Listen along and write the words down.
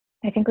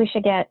I think we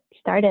should get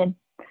started.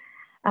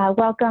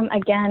 Welcome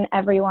again,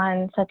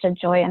 everyone. Such a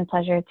joy and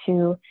pleasure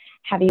to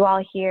have you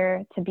all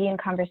here to be in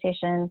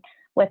conversation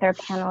with our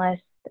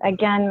panelists.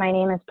 Again, my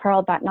name is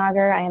Pearl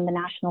Bhatnagar. I am the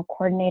National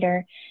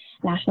Coordinator,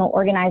 National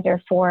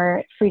Organizer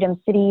for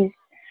Freedom Cities.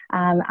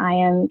 I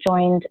am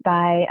joined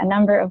by a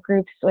number of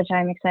groups, which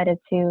I'm excited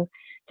to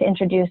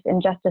introduce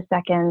in just a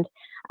second.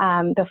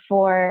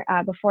 Before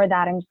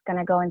that, I'm just going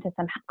to go into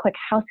some quick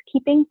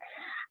housekeeping.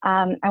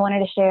 I wanted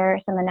to share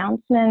some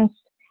announcements.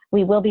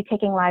 We will be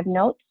taking live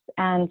notes,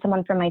 and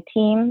someone from my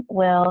team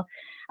will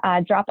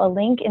drop a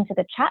link into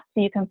the chat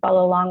so you can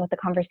follow along with the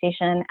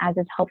conversation as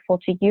is helpful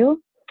to you.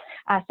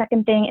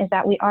 Second thing is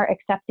that we are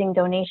accepting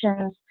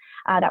donations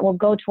that will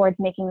go towards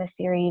making this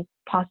series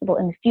possible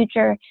in the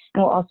future,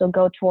 and will also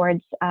go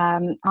towards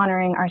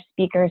honoring our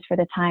speakers for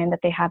the time that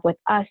they have with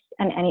us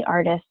and any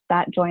artists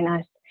that join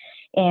us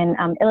in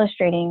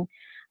illustrating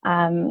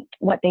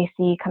what they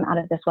see come out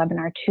of this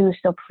webinar too.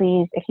 So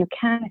please, if you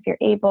can, if you're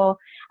able,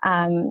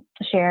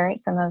 share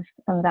some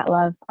of that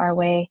love our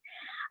way.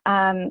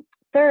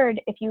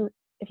 Third, if you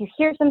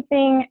hear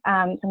something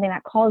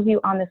that calls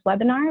you on this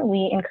webinar,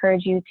 we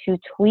encourage you to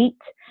tweet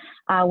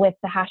with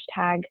the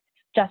hashtag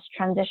Just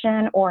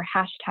Transition or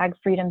hashtag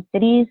Freedom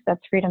Cities.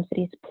 That's Freedom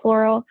Cities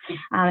plural.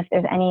 If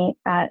there's any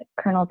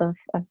kernels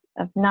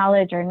of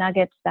knowledge or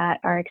nuggets that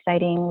are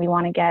exciting, we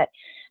want to get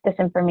this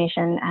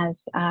information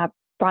as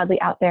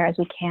broadly out there as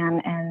we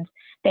can, and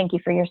thank you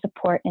for your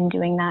support in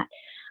doing that.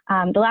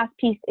 The last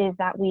piece is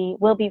that we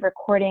will be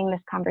recording this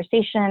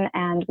conversation,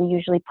 and we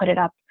usually put it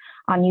up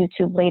on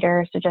YouTube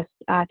later, so just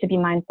to be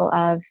mindful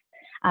of,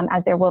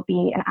 as there will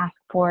be an ask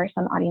for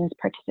some audience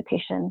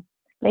participation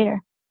later.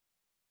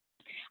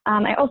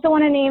 I also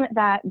want to name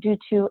that due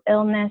to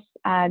illness,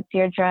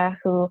 Deirdre,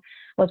 who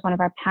was one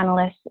of our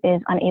panelists,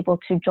 is unable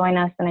to join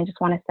us, and I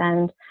just want to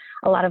send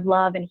a lot of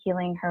love and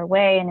healing her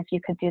way, and if you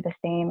could do the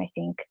same, I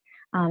think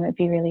it'd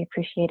be really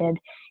appreciated.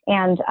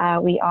 And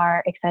we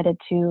are excited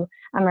to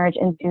emerge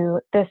into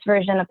this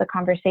version of the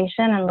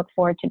conversation and look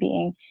forward to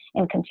being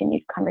in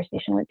continued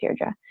conversation with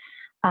Deirdre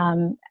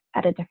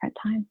at a different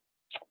time.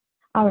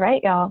 All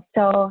right, y'all.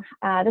 So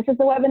this is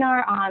the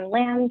webinar on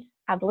land,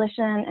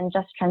 abolition, and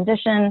just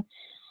transition.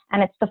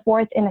 And it's the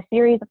fourth in a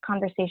series of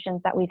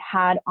conversations that we've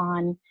had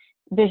on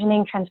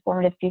visioning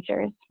transformative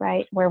futures,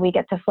 right? Where we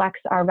get to flex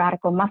our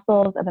radical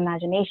muscles of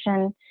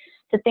imagination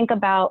to think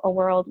about a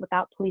world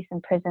without police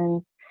and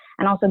prisons,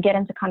 and also get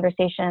into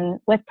conversation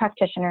with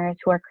practitioners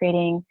who are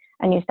creating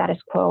a new status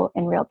quo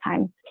in real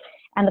time.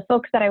 And the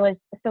folks that I was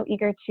so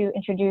eager to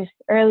introduce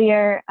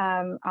earlier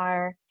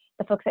are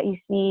the folks that you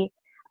see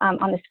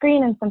on the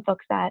screen, and some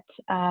folks that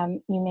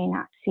you may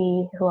not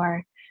see, who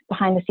are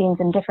behind the scenes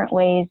in different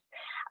ways,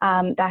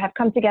 that have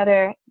come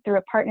together through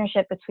a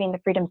partnership between the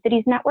Freedom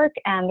Cities Network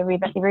and the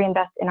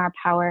Reinvest in Our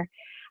Power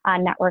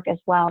network as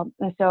well.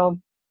 And so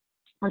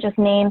I'll just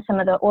name some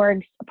of the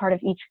orgs a part of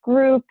each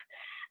group.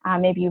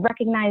 Maybe you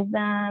recognize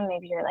them,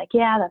 maybe you're like,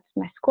 yeah, that's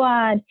my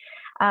squad.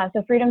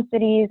 So Freedom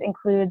Cities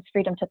includes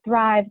Freedom to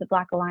Thrive, the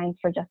Black Alliance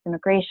for Just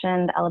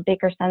Immigration, the Ella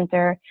Baker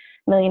Center,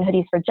 Million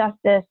Hoodies for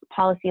Justice,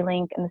 Policy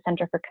Link, and the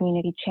Center for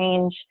Community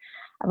Change.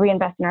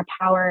 Reinvest in Our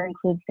Power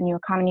includes the New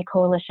Economy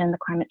Coalition, the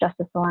Climate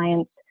Justice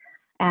Alliance,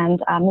 and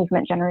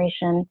Movement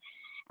Generation.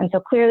 And so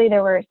clearly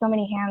there were so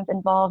many hands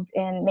involved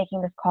in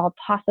making this call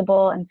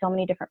possible, and so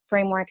many different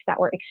frameworks that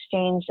were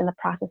exchanged in the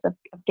process of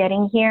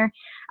getting here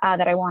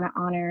that I want to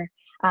honor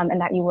and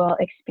that you will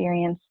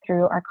experience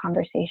through our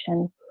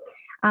conversation.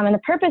 And the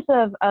purpose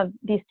of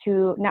these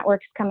two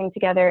networks coming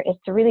together is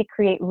to really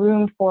create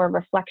room for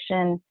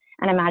reflection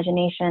and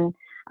imagination.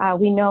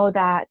 We know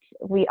that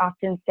we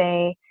often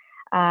say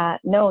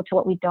no to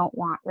what we don't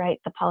want, right?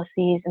 The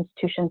policies,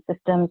 institutions,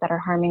 systems that are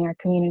harming our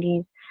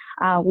communities.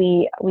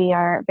 We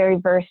are very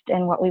versed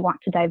in what we want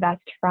to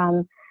divest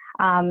from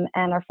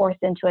and are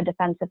forced into a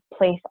defensive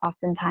place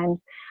oftentimes.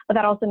 But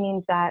that also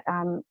means that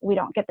we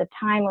don't get the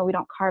time, or we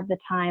don't carve the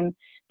time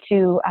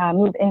to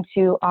move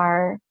into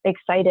our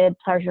excited,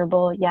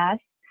 pleasurable yes.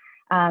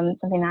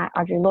 Something that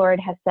Audre Lorde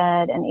has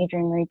said and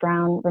Adrienne Marie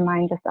Brown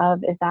reminds us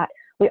of is that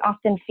we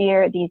often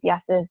fear these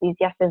yeses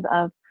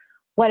of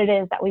what it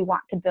is that we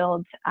want to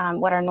build,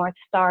 what our North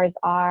Stars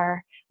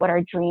are, what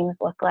our dreams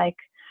look like.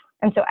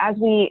 And so as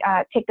we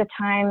take the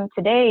time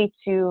today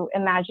to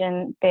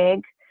imagine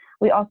big,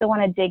 we also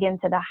want to dig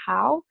into the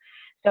how.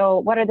 So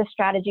what are the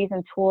strategies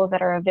and tools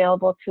that are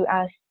available to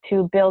us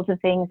to build the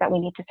things that we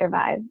need to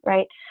survive,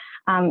 right?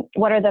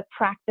 What are the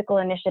practical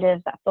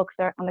initiatives that folks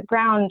are on the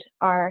ground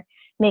are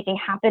making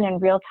happen in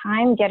real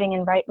time, getting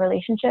in right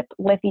relationship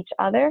with each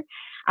other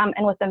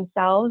and with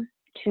themselves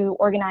to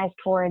organize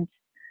towards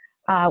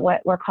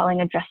what we're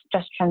calling a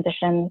just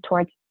transition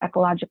towards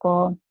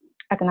ecological,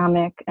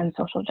 economic, and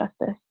social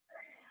justice.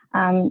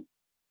 And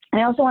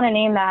I also want to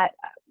name that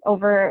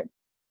over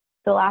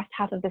the last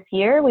half of this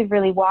year, we've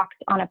really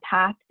walked on a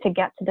path to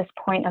get to this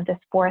point of this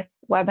fourth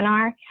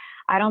webinar.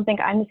 I don't think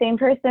I'm the same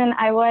person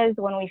I was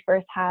when we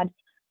first had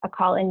a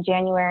call in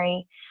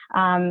January.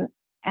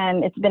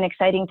 and it's been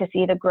exciting to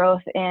see the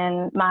growth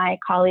in my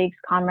colleagues,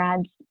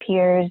 comrades,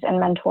 peers, and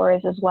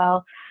mentors as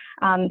well.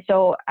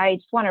 So I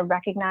just want to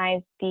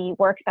recognize the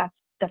work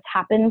that's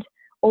happened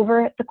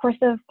over the course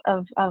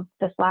of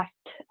this last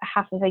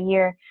half of a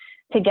year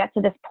to get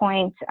to this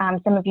point.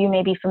 Some of you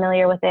may be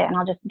familiar with it, and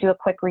I'll just do a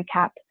quick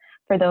recap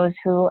for those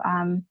who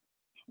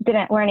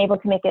weren't able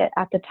to make it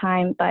at the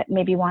time, but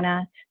maybe want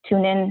to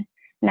tune in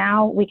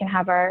now. We can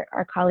have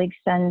our colleagues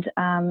send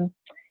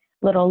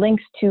little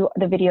links to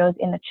the videos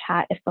in the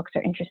chat if folks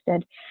are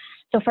interested.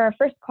 So for our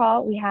first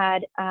call, we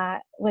had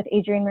with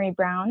Adrienne Marie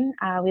Brown,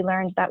 we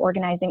learned that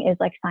organizing is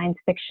like science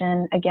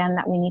fiction. Again,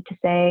 that we need to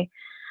say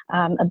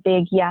a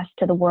big yes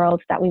to the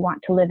world that we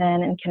want to live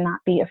in and cannot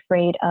be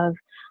afraid of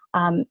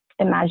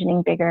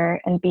imagining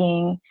bigger and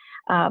being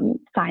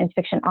science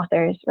fiction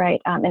authors,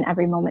 right, in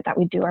every moment that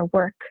we do our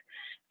work.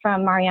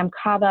 From Mariam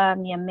Kaba,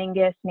 Mia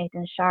Mingus,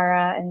 Nathan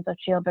Shara, and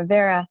Xochitl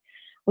Rivera,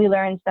 we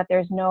learned that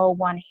there's no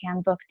one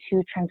handbook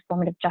to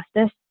transformative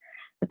justice,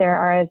 that there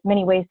are as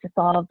many ways to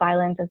solve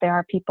violence as there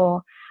are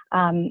people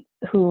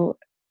who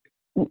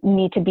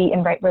need to be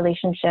in right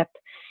relationship,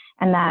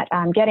 and that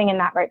getting in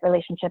that right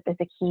relationship is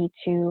the key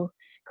to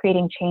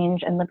creating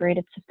change and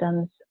liberated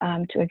systems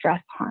to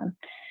address harm.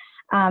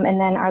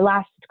 And then our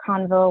last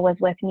convo was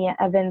with Nia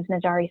Evans,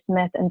 Najari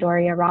Smith, and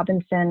Doria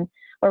Robinson,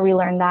 where we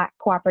learned that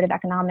cooperative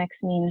economics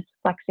means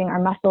flexing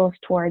our muscles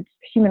towards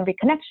human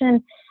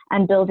reconnection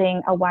and building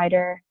a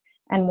wider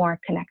and more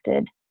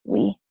connected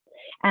we.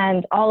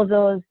 And all of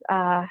those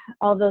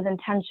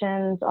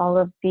intentions, all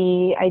of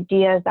the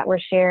ideas that were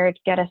shared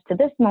get us to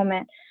this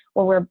moment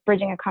where we're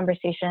bridging a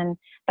conversation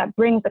that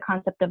brings the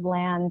concept of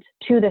land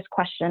to this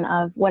question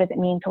of what does it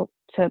mean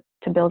to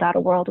build out a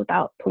world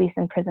without police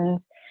and prisons.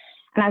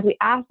 And as we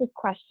ask this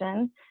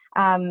question,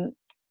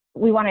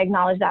 we want to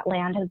acknowledge that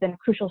land has been a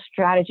crucial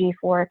strategy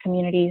for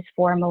communities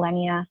for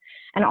millennia,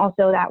 and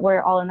also that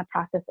we're all in the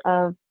process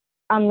of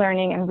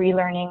unlearning and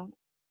relearning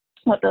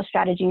what those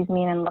strategies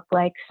mean and look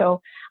like.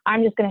 So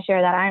I'm just going to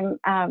share that I'm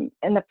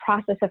in the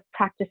process of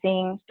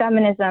practicing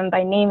feminism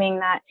by naming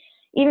that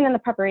even in the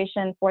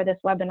preparation for this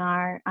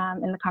webinar,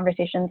 in the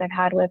conversations I've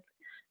had with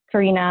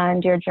Corinna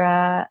and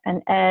Deirdre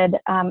and Ed,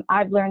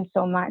 I've learned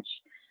so much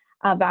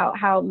about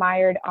how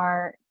mired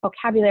our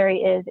vocabulary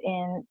is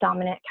in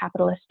dominant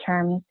capitalist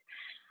terms,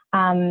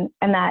 and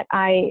that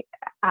I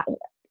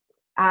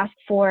ask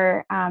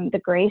for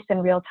the grace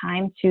in real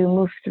time to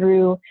move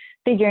through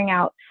figuring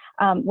out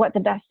what the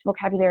best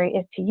vocabulary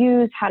is to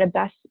use, how to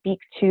best speak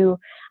to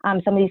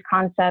some of these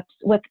concepts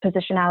with the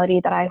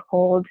positionality that I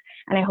hold.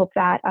 And I hope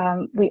that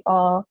we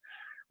all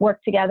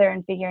work together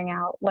in figuring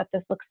out what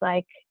this looks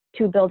like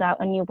to build out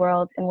a new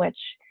world in which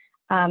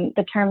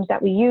the terms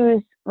that we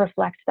use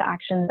reflect the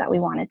actions that we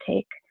want to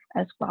take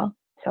as well.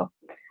 So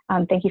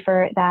thank you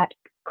for that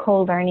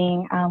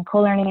co-learning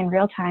in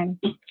real time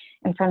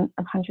in front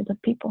of hundreds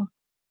of people.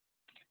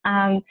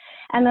 And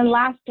then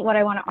last, what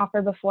I want to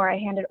offer before I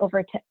hand it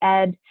over to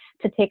Ed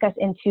to take us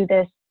into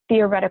this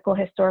theoretical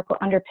historical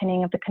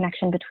underpinning of the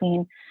connection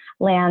between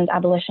land,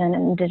 abolition,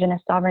 and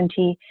indigenous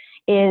sovereignty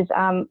is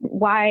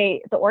why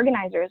the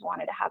organizers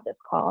wanted to have this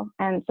call.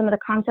 And some of the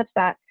concepts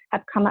that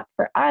have come up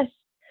for us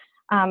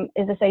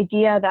is this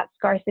idea that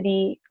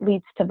scarcity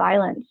leads to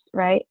violence,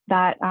 right?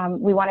 That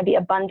we want to be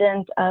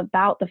abundant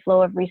about the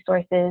flow of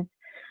resources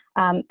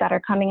that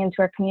are coming into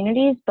our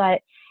communities,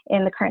 but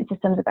in the current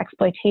systems of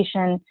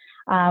exploitation,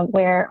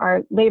 where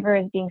our labor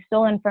is being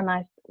stolen from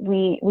us,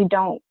 we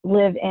don't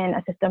live in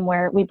a system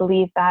where we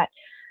believe that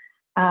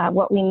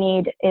what we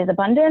need is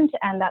abundant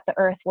and that the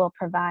earth will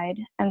provide.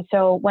 And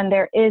so when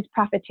there is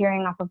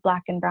profiteering off of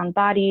Black and brown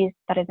bodies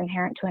that is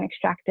inherent to an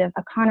extractive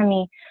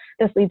economy,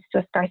 this leads to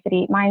a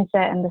scarcity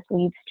mindset, and this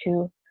leads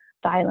to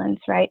violence,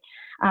 right?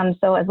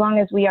 So as long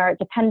as we are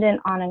dependent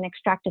on an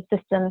extractive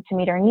system to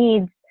meet our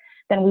needs,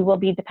 then we will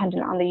be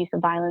dependent on the use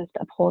of violence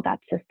to uphold that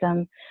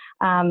system.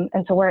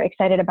 And so we're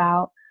excited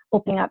about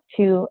opening up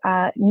to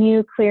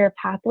new, clear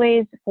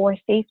pathways for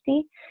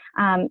safety,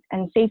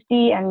 and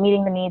safety and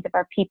meeting the needs of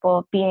our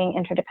people being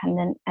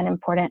interdependent and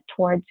important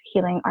towards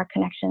healing our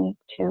connections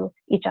to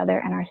each other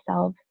and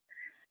ourselves.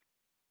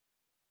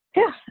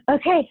 Yeah,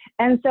 okay.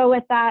 And so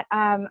with that,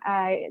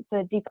 it's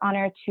a deep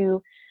honor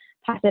to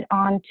pass it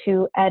on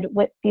to Ed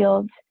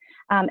Whitfield.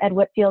 Ed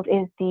Whitfield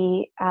is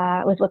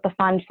was with the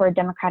Fund for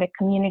Democratic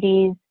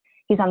Communities.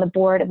 He's on the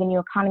board of the New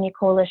Economy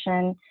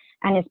Coalition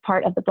and is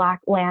part of the Black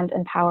Land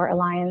and Power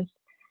Alliance,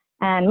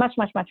 and much,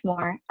 much, much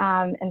more.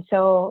 And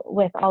so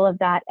with all of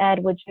that,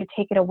 Ed, would you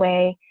take it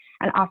away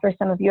and offer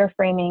some of your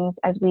framings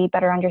as we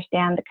better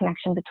understand the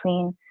connection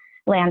between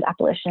land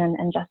abolition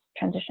and just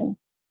transition?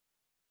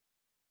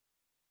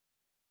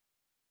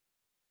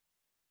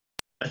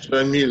 I should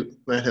unmute,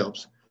 that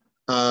helps.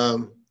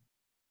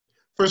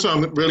 First of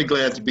all, I'm really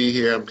glad to be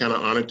here. I'm kind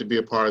of honored to be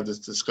a part of this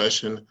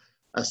discussion.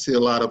 I see a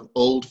lot of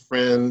old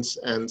friends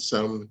and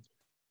some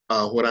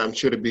what I'm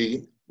sure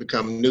to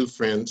become new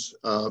friends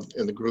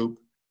in the group.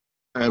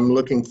 I'm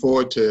looking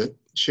forward to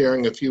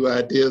sharing a few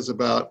ideas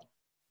about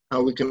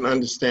how we can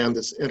understand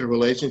this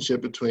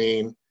interrelationship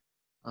between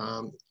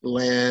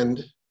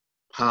land,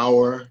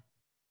 power,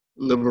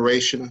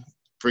 liberation,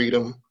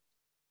 freedom,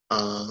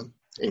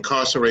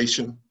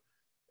 incarceration,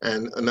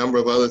 and a number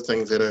of other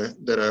things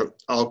that are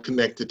all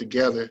connected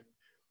together.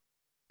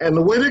 And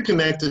the way they're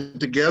connected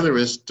together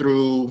is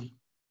through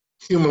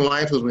human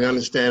life as we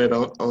understand it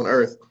on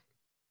Earth.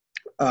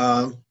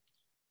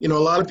 You know, a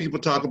lot of people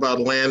talk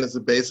about land as the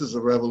basis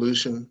of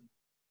revolution.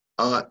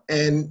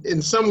 And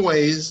in some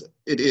ways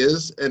it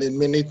is, and in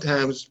many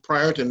times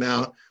prior to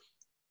now,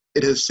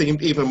 it has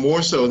seemed even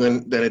more so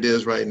than it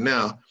is right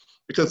now,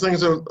 because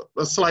things are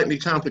slightly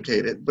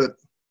complicated, but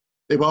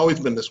they've always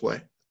been this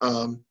way.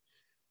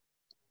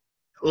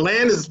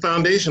 Land is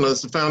foundational.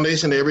 It's the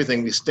foundation of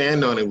everything. We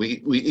stand on it.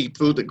 We eat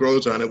food that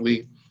grows on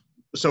it.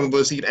 Some of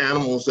us eat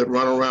animals that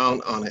run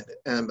around on it.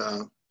 And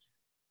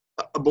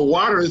but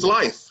water is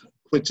life,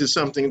 which is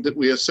something that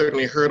we have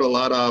certainly heard a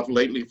lot of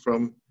lately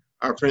from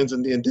our friends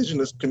in the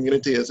indigenous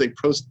community as they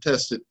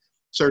protested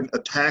certain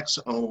attacks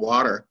on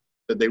water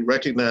that they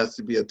recognize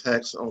to be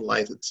attacks on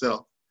life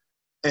itself.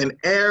 And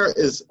air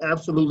is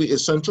absolutely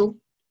essential.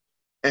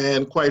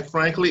 And quite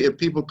frankly, if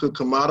people could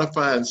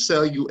commodify and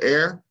sell you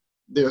air,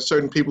 there are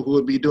certain people who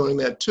would be doing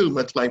that too,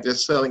 much like they're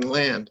selling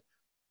land.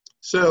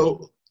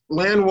 So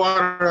land,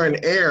 water,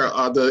 and air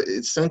are the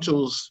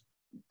essentials,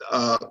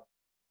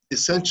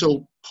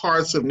 essential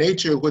parts of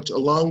nature, which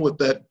along with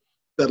that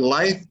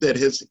life that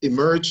has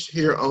emerged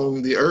here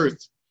on the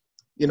earth,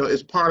 you know,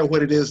 is part of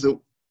what it is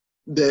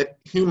that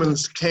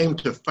humans came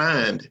to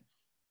find.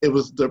 It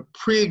was the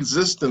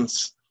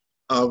pre-existence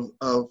of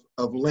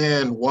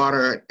land,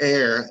 water,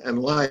 air, and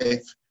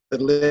life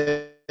that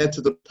led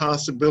to the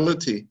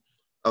possibility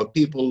of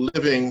people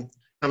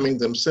becoming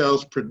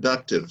themselves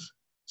productive.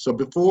 So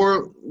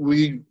before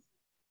we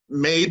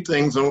made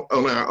things on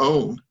our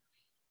own,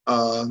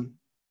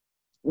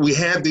 we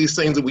had these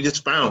things that we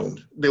just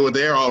found. They were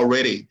there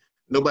already.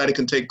 Nobody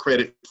can take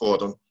credit for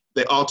them.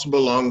 They ought to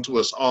belong to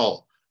us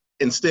all.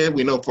 Instead,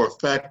 we know for a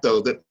fact,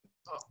 though, that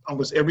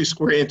almost every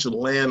square inch of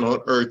land on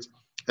Earth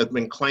has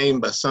been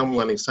claimed by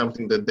someone as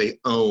something that they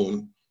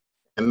own.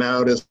 And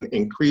now there's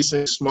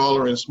increasing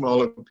smaller and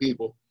smaller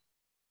people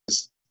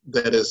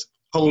that is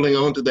holding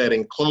on to that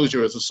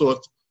enclosure as a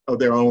source of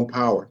their own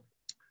power.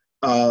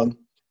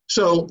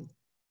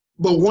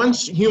 But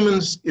once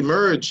humans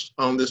emerged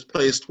on this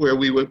place where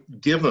we were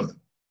given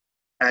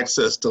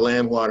access to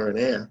land, water, and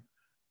air,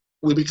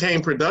 we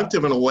became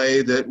productive in a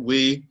way that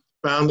we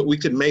found that we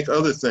could make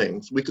other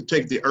things. We could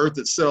take the earth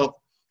itself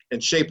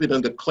and shape it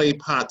into clay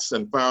pots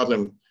and fire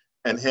them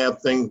and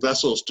have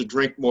vessels to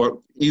drink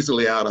more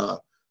easily out of.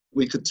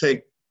 We could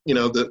take, you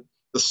know, the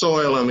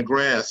soil and the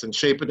grass and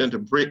shape it into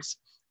bricks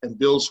and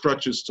build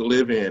structures to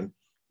live in.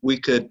 We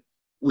could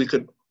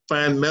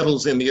find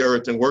metals in the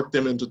earth and work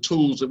them into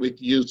tools that we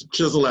could use to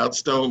chisel out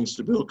stones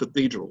to build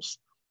cathedrals.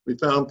 We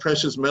found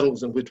precious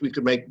metals in which we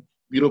could make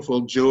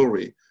beautiful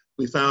jewelry.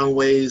 We found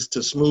ways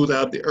to smooth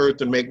out the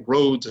earth and make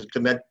roads that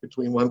connect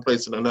between one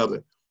place and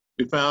another.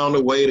 We found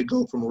a way to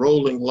go from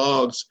rolling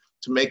logs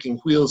to making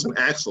wheels and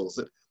axles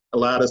that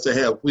allowed us to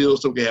have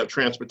wheels so we could have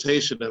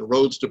transportation and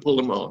roads to pull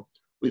them on.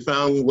 We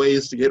found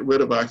ways to get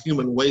rid of our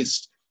human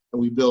waste,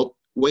 and we built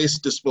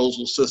waste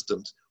disposal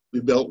systems. We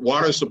built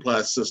water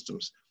supply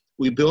systems.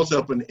 We built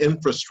up an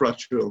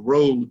infrastructure of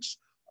roads,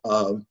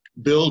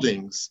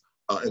 buildings,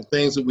 and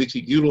things that we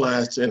could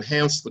utilize to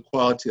enhance the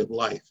quality of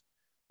life.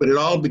 But it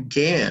all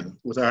began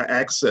with our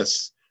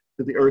access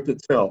to the earth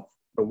itself,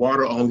 the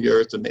water on the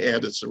earth and the air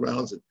that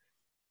surrounds it.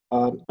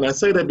 And I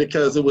say that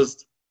because it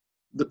was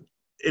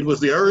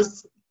the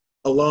earth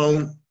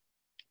along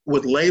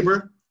with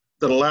labor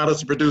that allowed us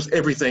to produce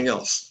everything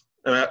else.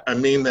 And I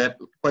mean that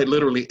quite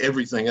literally,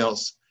 everything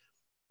else.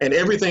 And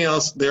everything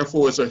else,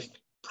 therefore, is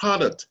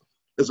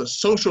a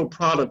social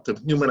product of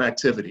human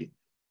activity,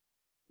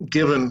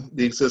 given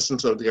the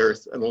existence of the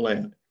earth and the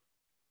land.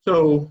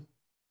 So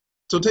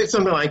take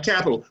something like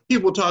capital.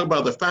 People talk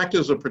about the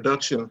factors of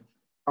production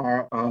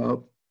are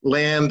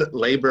land,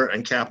 labor,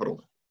 and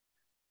capital.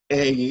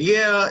 And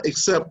yeah,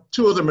 except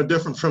two of them are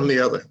different from the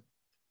other.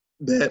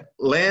 That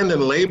land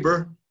and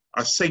labor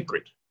are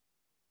sacred.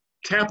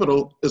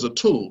 Capital is a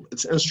tool,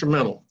 it's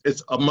instrumental.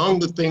 It's among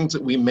the things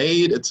that we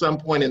made at some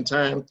point in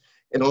time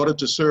in order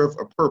to serve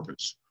a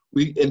purpose.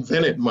 We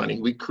invented money,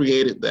 we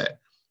created that.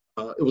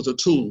 It was a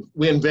tool.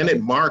 We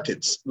invented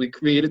markets, we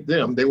created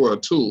them, they were a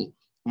tool.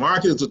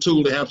 Market is a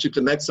tool that helps you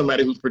connect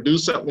somebody who's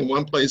produced something in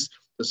one place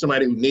to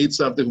somebody who needs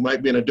something who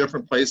might be in a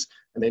different place,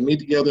 and they meet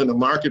together in the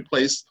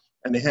marketplace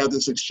and they have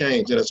this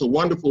exchange. And it's a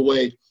wonderful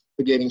way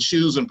for getting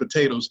shoes and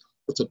potatoes.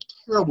 It's a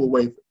terrible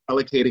way for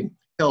allocating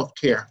health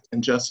care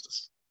and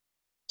justice.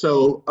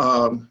 So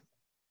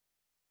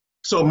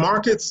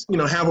markets, you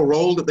know, have a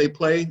role that they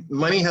play.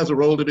 Money has a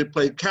role that it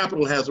plays.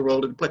 Capital has a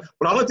role that it plays.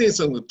 But all of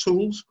these are the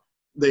tools.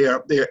 They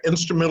are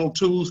instrumental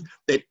tools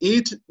that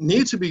each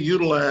need to be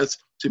utilized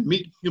to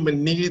meet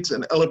human needs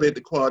and elevate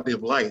the quality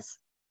of life.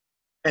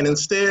 And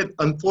instead,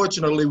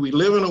 unfortunately, we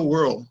live in a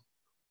world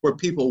where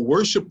people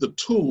worship the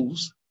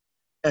tools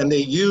and they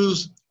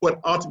use what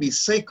ought to be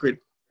sacred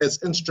as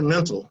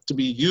instrumental to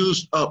be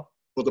used up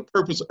for the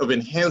purpose of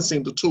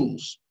enhancing the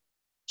tools.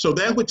 So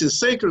that which is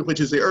sacred, which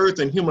is the earth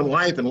and human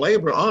life and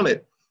labor on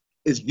it,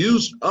 is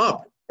used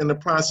up in the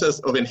process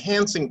of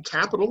enhancing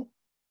capital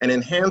and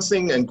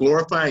enhancing and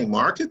glorifying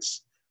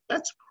markets.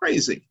 That's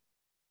crazy.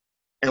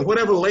 And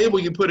whatever label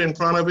you put in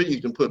front of it, you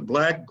can put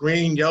black,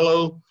 green,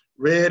 yellow,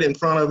 red in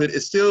front of it.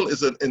 It still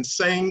is an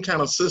insane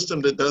kind of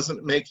system that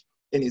doesn't make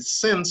any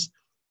sense.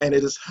 And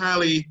it is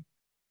highly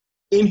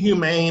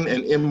inhumane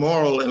and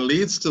immoral and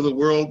leads to the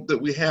world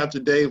that we have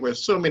today where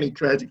so many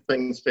tragic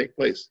things take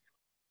place.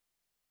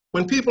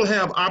 When people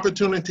have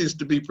opportunities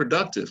to be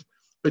productive,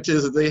 which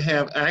is that they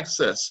have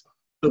access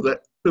to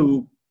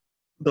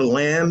the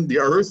land, the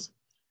earth,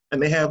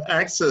 and they have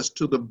access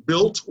to the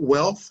built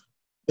wealth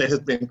that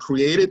has been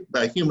created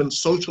by human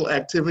social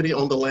activity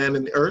on the land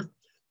and the earth,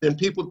 then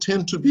people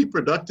tend to be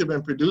productive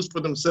and produce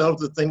for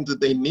themselves the things that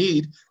they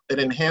need that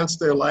enhance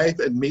their life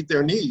and meet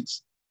their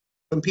needs.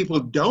 When people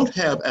don't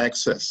have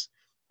access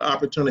to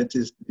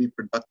opportunities to be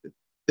productive,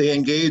 they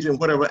engage in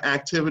whatever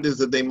activities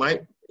that they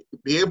might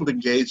be able to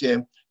engage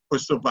in for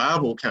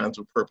survival kinds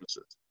of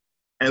purposes.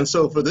 And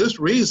so for this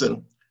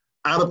reason,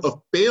 out of a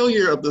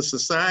failure of the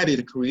society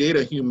to create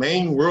a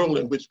humane world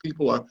in which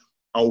people are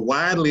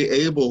widely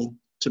able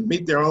to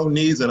meet their own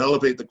needs and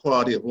elevate the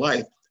quality of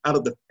life, out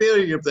of the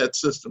failure of that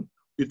system,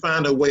 we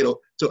find a way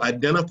to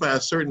identify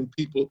certain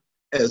people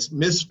as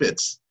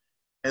misfits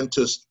and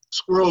to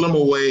squirrel them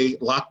away,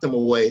 lock them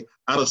away,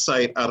 out of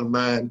sight, out of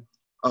mind,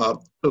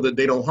 so that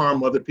they don't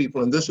harm other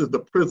people. And this is the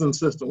prison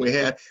system we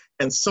had.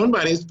 And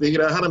somebody's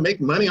figured out how to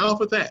make money off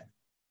of that.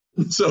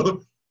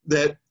 So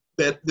that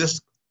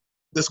this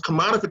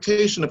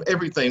commodification of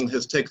everything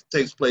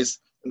takes place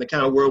in the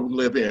kind of world we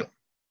live in.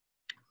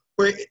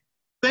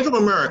 Think of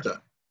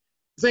America.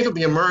 Think of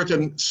the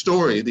American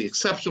story, the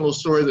exceptional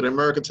story that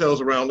America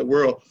tells around the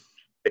world,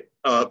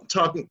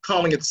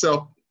 calling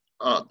itself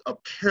a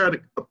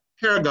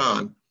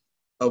paragon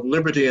of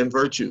liberty and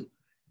virtue.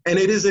 And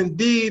it is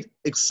indeed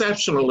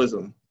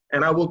exceptionalism.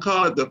 And I will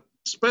call it the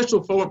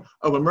special form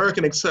of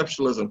American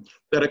exceptionalism,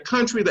 that a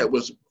country that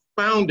was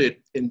founded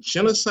in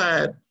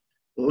genocide,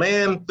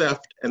 land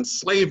theft, and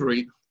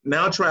slavery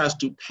now tries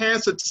to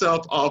pass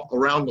itself off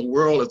around the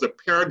world as a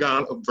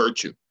paragon of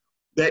virtue.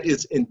 That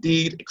is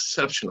indeed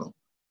exceptional.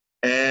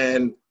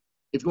 And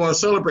if you want to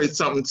celebrate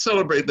something,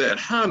 celebrate that.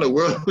 How in the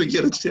world do we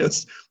get a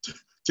chance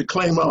to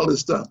claim all this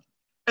stuff?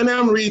 And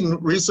I'm reading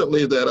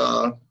recently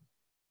that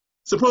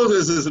suppose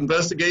there's this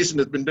investigation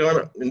that's been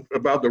done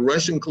about the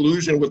Russian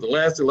collusion with the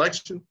last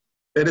election,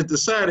 that it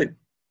decided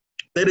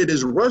that it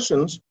is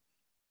Russians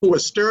who are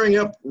stirring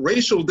up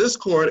racial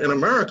discord in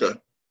America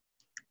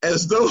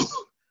as though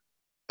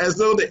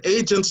the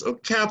agents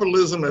of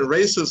capitalism and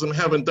racism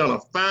haven't done a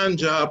fine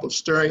job of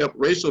stirring up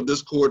racial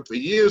discord for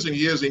years and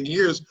years and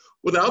years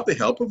without the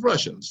help of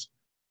Russians.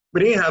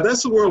 But anyhow,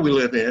 that's the world we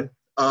live in.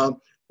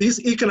 These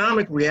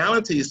economic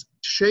realities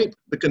shape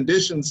the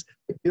conditions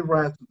that give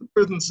rise to the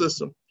prison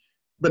system,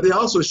 but they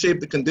also shape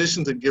the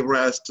conditions that give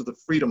rise to the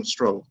freedom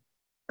struggle.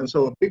 And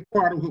so a big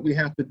part of what we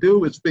have to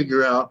do is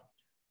figure out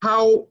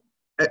how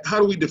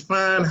do we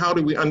define, how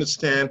do we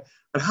understand,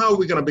 and how are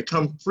we going to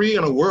become free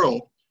in a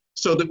world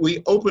so that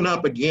we open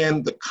up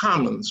again the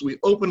commons, we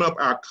open up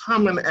our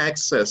common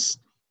access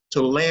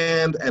to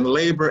land and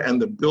labor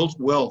and the built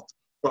wealth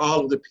for all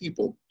of the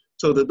people,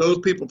 so that those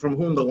people from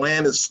whom the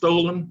land is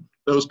stolen,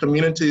 those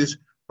communities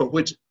for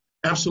which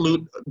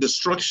absolute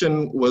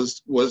destruction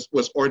was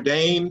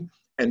ordained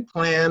and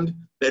planned,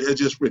 that has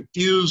just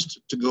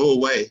refused to go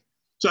away.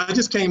 So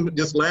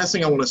just last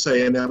thing I want to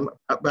say, and I'm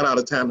about out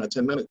of time in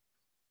 10 minutes.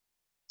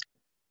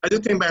 I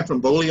just came back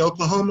from Boley,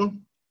 Oklahoma,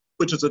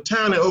 which is a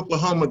town in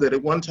Oklahoma that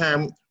at one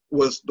time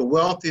was the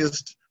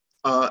wealthiest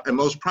and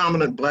most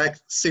prominent Black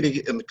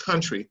city in the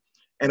country.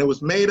 And it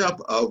was made up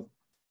of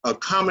a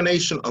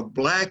combination of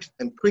Black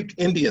and Creek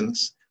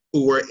Indians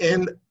who were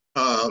in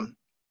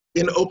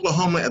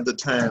Oklahoma at the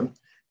time.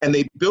 And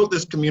they built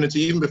this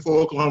community even before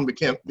Oklahoma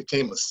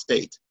became a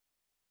state.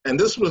 And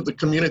this was the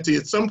community.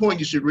 At some point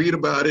you should read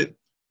about it.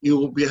 You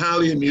will be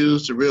highly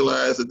amused to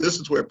realize that this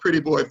is where Pretty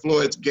Boy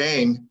Floyd's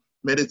gang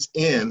met its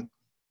end,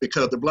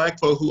 because the Black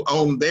folk who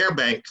owned their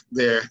bank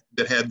there,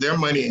 that had their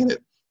money in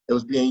it, that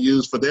was being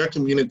used for their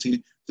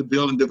community to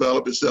build and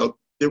develop itself,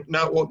 did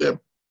not want their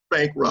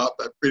bank robbed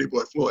by Pretty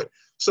Boy Floyd.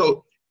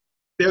 So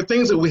there are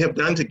things that we have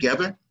done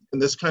together in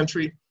this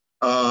country,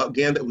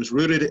 again, that was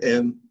rooted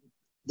in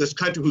this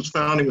country whose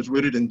founding was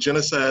rooted in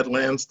genocide,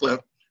 land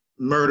theft,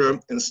 murder,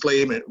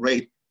 enslavement,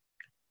 rape.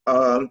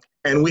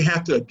 And we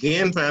have to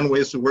again find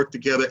ways to work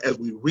together as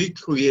we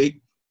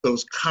recreate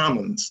those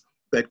commons,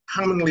 that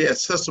commonly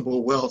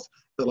accessible wealth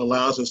that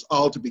allows us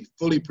all to be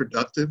fully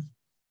productive,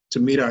 to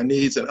meet our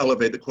needs and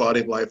elevate the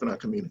quality of life in our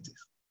communities.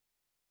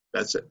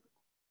 That's it.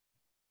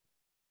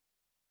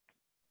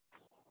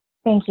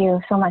 Thank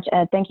you so much,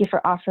 Ed. Thank you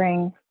for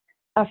offering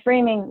a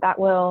framing that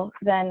will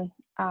then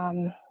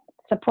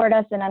support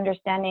us in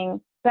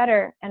understanding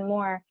better and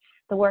more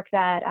the work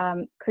that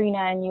Corinna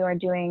and you are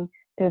doing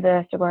through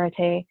the Sogorea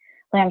Te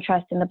Land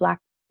Trust and the Black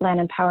Land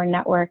and Power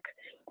Network.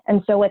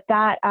 And so with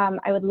that,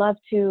 I would love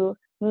to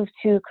move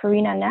to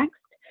Corinna next.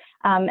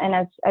 And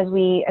as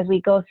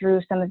we go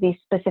through some of these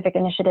specific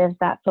initiatives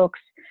that folks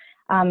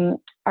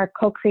are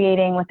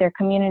co-creating with their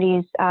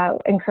communities,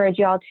 encourage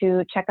you all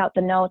to check out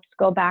the notes,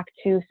 go back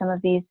to some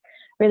of these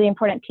really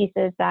important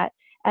pieces that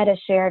Ed has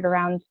shared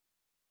around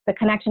the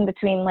connection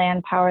between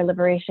land, power,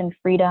 liberation,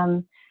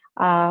 freedom,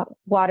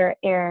 water,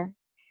 air,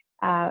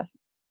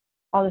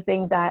 all the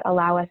things that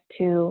allow us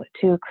to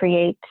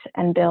create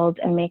and build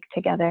and make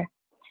together.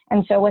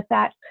 And so with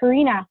that,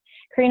 Corinna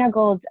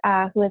Gould,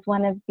 who is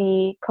one of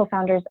the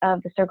co-founders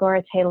of the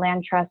Sogorea Te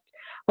Land Trust,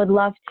 would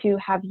love to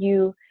have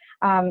you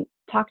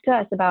talk to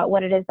us about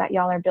what it is that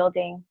y'all are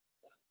building.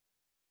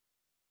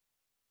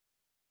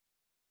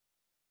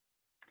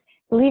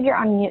 I believe you're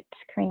on mute,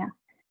 Corinna.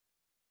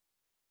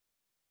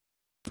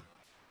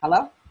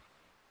 Hello?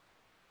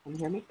 Can you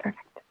hear me?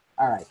 Perfect.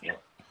 All right.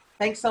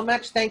 Thanks so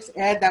much. Thanks,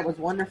 Ed. That was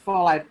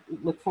wonderful. I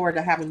look forward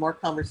to having more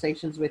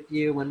conversations with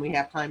you when we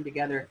have time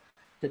together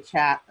to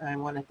chat. I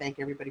want to thank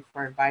everybody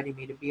for inviting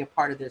me to be a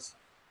part of this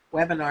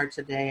webinar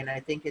today. And I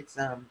think it's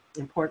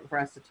important for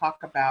us to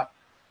talk about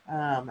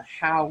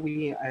how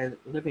we are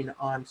living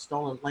on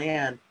stolen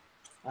land,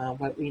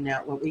 what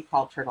we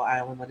call Turtle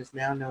Island, what is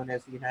now known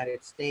as the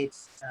United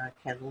States,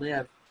 can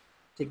live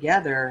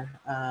together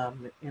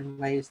in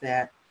ways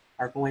that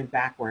are going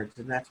backwards.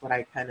 And that's what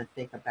I kind of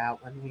think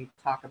about when we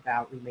talk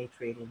about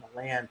rematriating the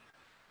land.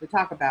 We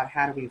talk about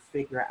how do we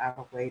figure out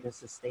a way to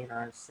sustain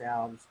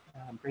ourselves,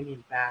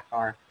 bringing back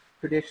our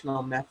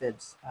traditional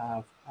methods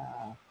of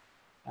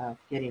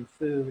getting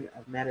food,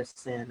 of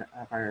medicine,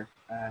 of our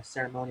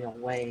ceremonial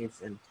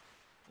ways.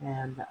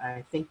 And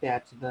I think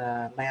that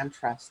the Land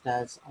Trust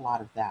does a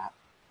lot of that.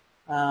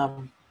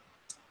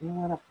 You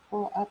want to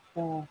pull up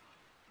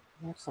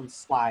I have some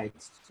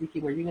slides.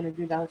 Suki, were you going to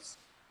do those?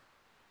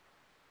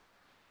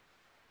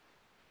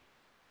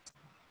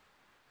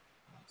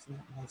 That's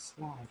not my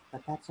slide,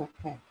 but that's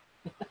okay.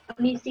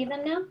 Can you see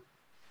them now?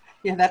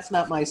 Yeah, that's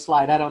not my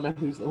slide. I don't know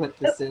what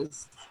this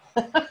is.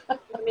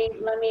 Let me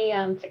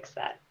fix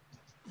that.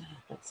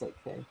 That's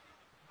okay.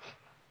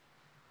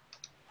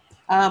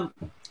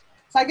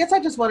 So I guess I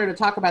just wanted to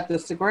talk about the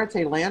Sogorea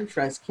Te Land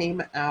Trust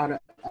came out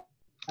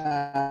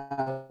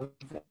of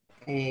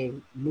a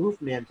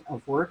movement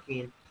of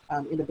working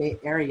in the Bay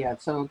Area.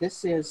 So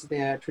this is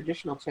the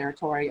traditional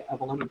territory of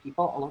Ohlone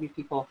people. Ohlone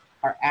people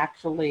are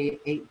actually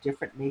 8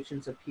 different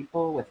nations of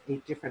people with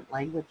 8 different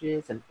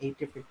languages and 8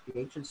 different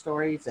creation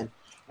stories. And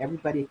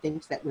everybody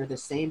thinks that we're the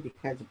same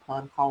because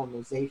upon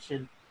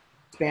colonization,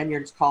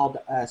 Spaniards called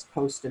us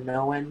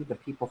Coastanoan, the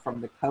people from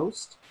the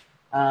coast.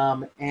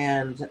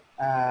 And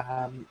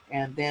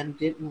then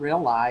didn't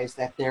realize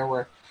that there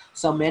were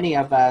so many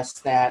of us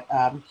that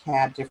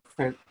had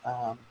different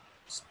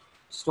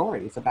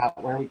stories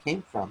about where we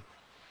came from.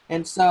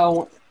 And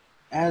so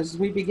as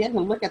we begin to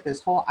look at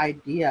this whole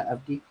idea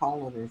of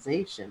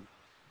decolonization,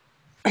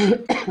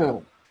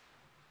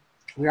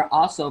 we are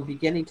also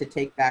beginning to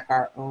take back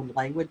our own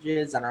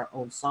languages and our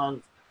own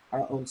songs,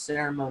 our own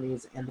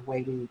ceremonies, and the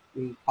way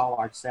we call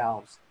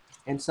ourselves.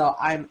 And so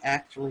I'm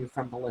actually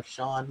from the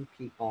Lashon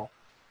people.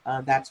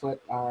 That's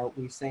what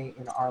we say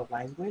in our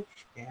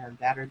language, and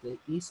that are the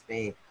East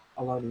Bay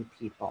Ohlone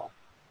people.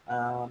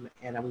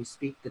 And we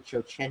speak the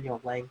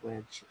Chochenyo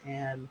language.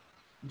 And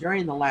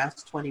during the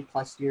last 20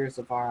 plus years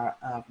of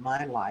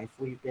my life,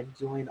 we've been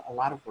doing a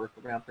lot of work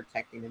around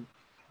protecting and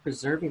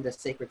preserving the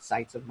sacred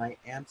sites of my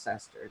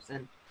ancestors.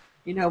 And,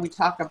 you know, we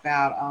talk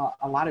about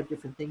a lot of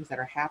different things that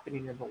are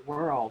happening in the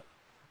world.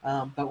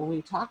 But when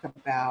we talk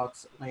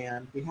about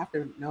land, we have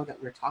to know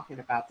that we're talking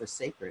about the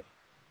sacred.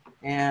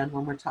 And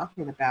when we're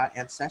talking about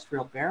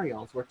ancestral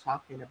burials, we're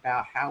talking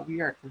about how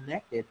we are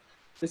connected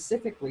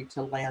specifically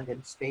to land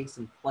and space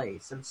and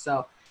place. And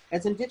so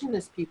as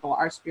Indigenous people,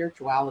 our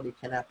spirituality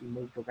cannot be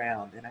moved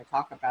around. And I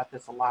talk about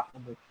this a lot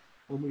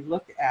when we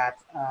look at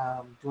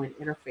doing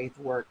interfaith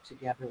work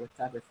together with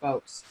other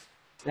folks,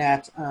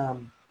 that,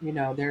 you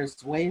know,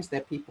 there's ways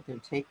that people can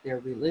take their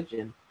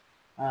religion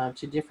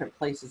to different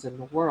places in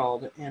the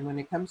world. And when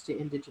it comes to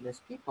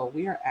Indigenous people,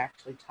 we are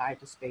actually tied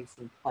to space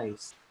and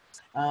place.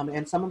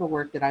 And some of the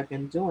work that I've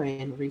been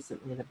doing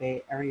recently in the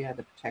Bay Area,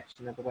 the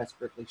protection of the West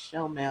Berkeley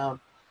Shell Mound,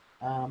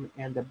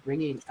 and the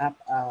bringing up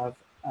of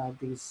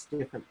these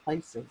different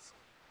places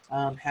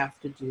have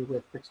to do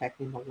with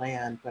protecting the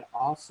land, but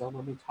also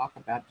when we talk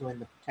about doing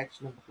the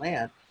protection of the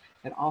land,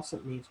 it also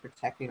means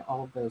protecting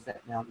all of those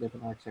that now live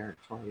in our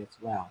territory as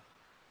well.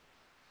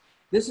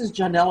 This is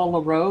Janella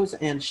LaRose,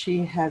 and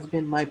she has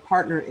been my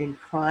partner in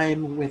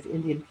crime with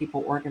Indian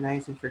People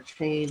Organizing for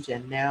Change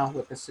and now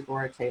with the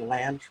Sogorea Te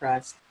Land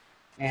Trust.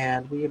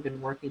 And we have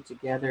been working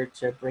together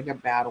to bring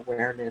about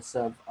awareness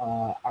of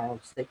our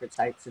sacred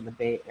sites in the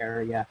Bay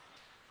Area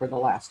for the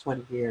last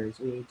 20 years.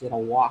 We did a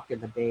walk in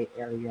the Bay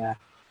Area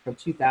from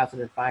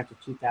 2005 to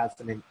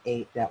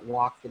 2008 that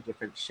walked the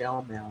different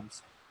shell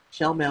mounds.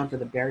 Shell mounds are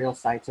the burial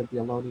sites of the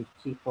Ohlone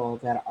people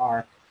that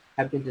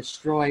have been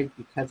destroyed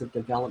because of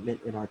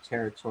development in our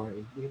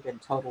territory. We've been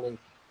totally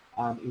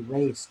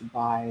erased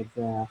by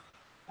the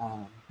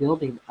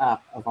building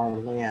up of our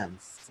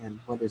lands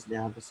and what is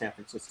now the San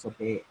Francisco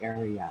Bay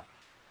Area.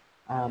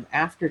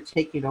 After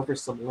taking over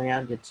some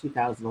land in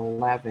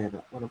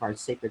 2011, one of our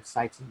sacred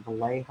sites in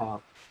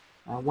Vallejo,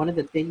 one of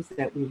the things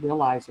that we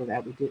realized or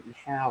that we didn't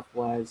have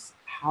was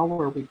how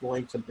are we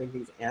going to bring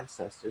these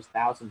ancestors,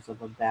 thousands of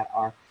them that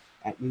are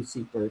at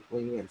UC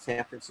Berkeley and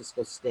San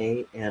Francisco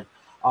State and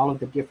all of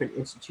the different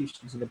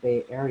institutions in the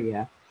Bay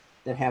Area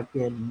that have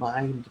been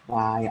mined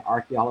by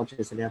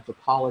archaeologists and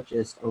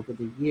anthropologists over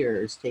the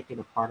years, taking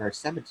apart our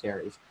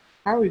cemeteries.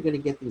 How are we going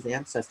to get these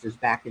ancestors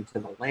back into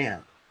the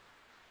land?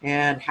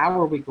 And how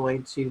are we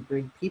going to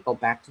bring people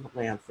back to the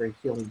land for a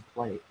healing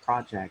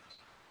project?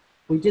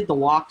 We did the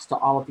walks to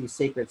all of these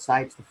sacred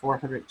sites, the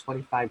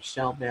 425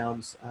 shell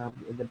mounds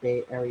in the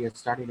Bay Area,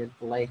 starting in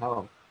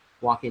Vallejo,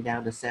 walking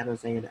down to San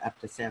Jose and up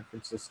to San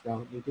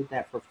Francisco. We did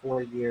that for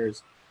 4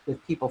 years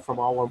with people from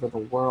all over the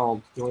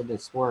world doing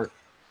this work.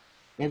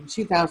 In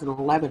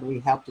 2011, we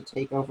helped to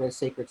take over a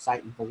sacred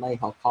site in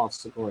Vallejo called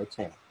Sogorea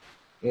Te.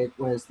 It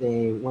was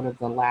one of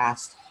the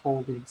last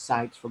holding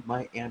sites for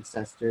my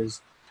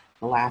ancestors,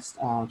 the last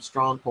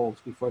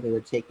strongholds before they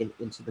were taken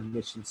into the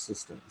mission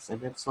systems.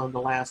 And it's on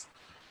the last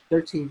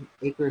 13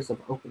 acres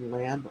of open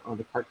land on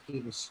the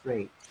Karkin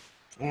Strait.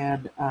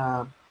 And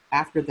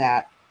after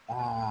that,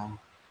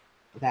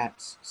 that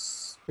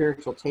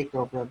spiritual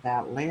takeover of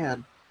that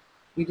land,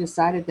 we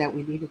decided that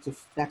we needed to,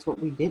 that's what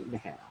we didn't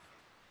have.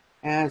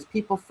 As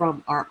people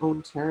from our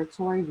own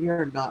territory, we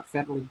are not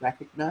federally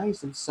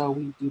recognized, and so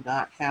we do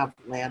not have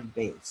land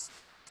base.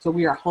 So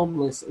we are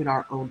homeless in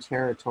our own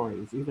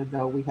territories. Even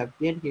though we have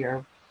been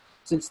here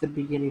since the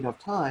beginning of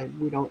time,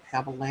 we don't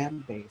have a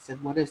land base.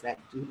 And what does that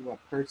do to a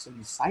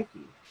person's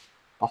psyche,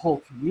 a whole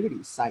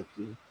community's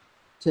psyche,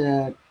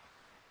 to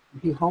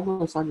be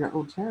homeless on your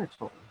own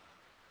territory?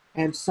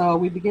 And so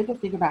we begin to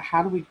think about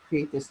how do we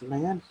create this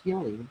land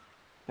healing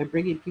by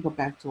bringing people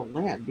back to the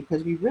land,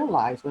 because we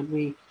realized when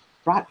we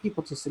brought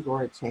people to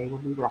Sogorea Te,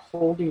 when we were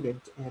holding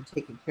and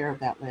taking care of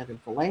that land in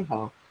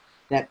Vallejo,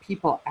 that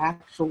people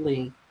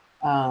actually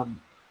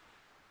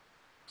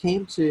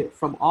came to,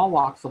 from all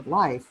walks of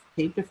life,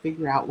 came to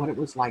figure out what it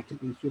was like to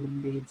be human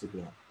beings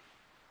again,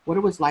 what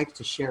it was like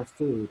to share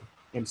food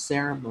and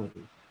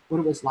ceremony, what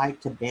it was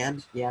like to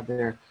band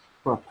together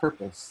for a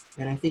purpose.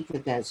 And I think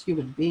that as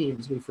human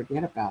beings, we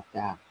forget about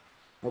that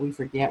we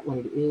forget what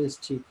it is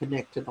to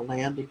connect to the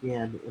land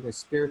again in a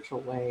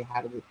spiritual way.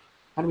 How do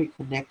we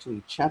connect to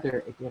each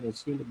other again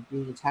as human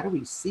beings? How do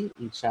we see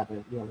each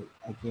other really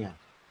again?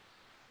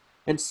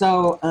 And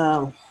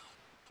so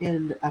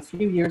in a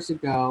few years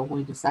ago,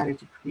 we decided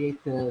to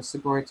create the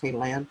Sogorea Te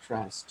Land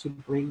Trust to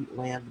bring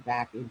land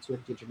back into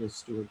Indigenous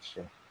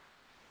stewardship.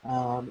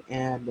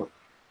 And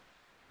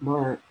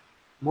more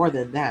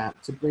than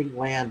that, to bring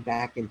land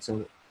back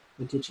into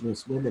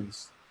Indigenous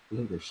women's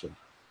leadership.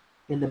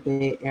 In the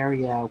Bay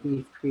Area,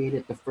 we've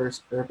created the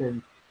first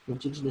urban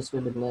Indigenous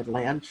women-led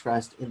land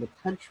trust in the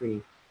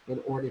country in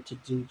order to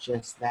do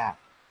just that.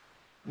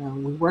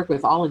 We work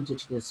with all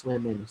Indigenous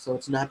women, so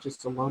it's not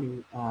just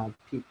Ohlone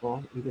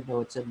people, even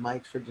though it's in my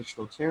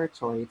traditional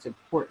territory. It's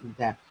important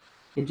that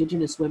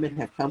Indigenous women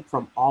have come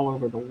from all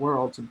over the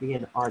world to be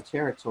in our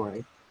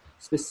territory.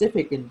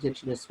 Specific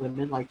Indigenous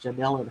women like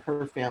Janelle and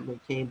her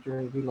family came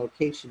during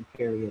relocation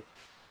period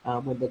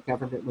when the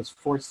government was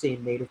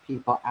forcing Native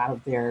people out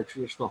of their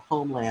traditional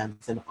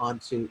homelands and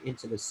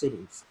into the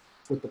cities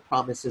with the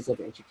promises of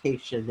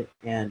education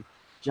and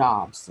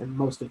jobs. And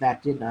most of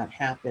that did not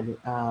happen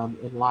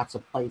in lots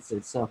of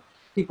places. So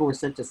people were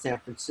sent to San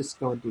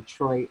Francisco and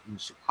Detroit and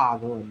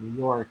Chicago and New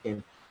York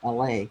and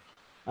LA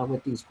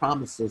with these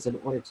promises in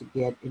order to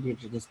get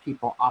Indigenous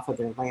people off of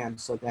their land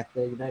so that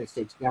the United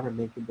States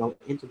government could go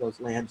into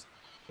those lands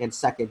and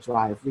suck and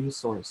drive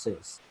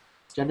resources.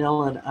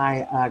 Janelle and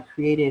I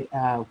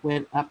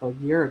went up a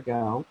year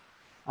ago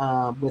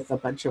with a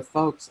bunch of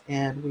folks,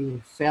 and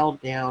we felled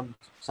down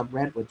some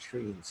redwood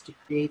trees to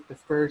create the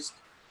first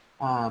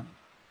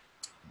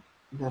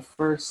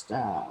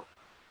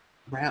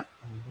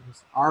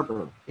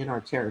arbor in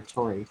our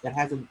territory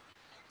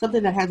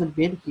something that hasn't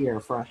been here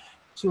for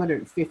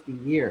 250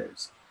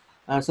 years.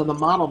 So the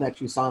model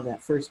that you saw in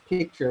that first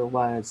picture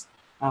was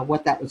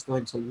what that was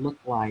going to look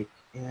like.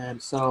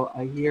 And so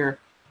a year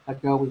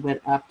ago, we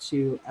went up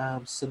to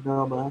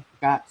Sonoma,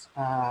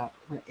 were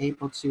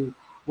able to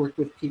work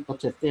with people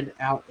to thin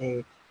out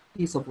a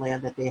piece of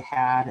land that they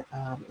had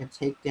and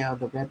take down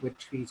the redwood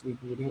trees we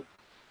needed.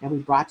 And we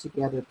brought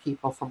together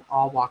people from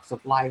all walks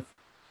of life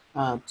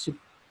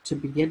to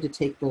begin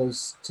to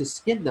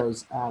skin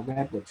those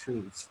redwood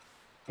trees.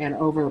 And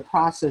over a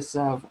process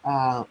of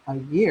a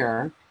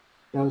year,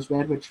 those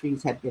redwood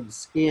trees had been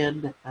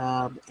skinned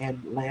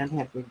and land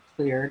had been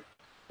cleared.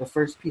 The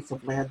first piece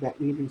of land that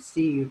we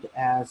received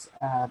as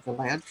the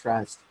land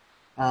trust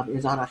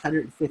is on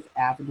 105th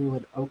Avenue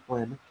in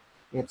Oakland.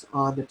 It's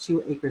on the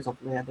 2 acres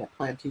of land that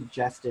Planting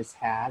Justice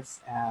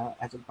has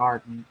as a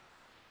garden.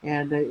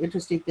 And the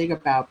interesting thing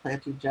about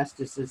Planting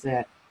Justice is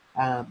that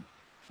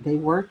they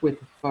work with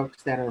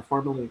folks that are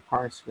formerly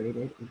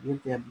incarcerated and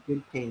give them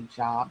good paying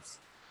jobs.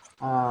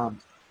 And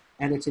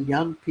it's a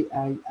young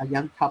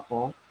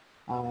couple,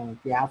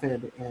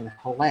 Gavin and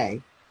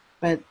Hole,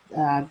 But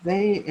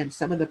they and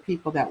some of the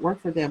people that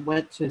worked for them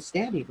went to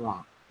Standing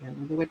Rock. And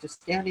when they went to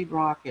Standing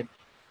Rock, and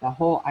the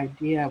whole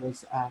idea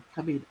was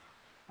coming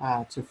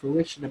to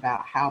fruition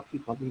about how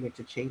people needed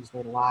to change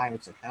their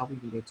lives and how we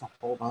needed to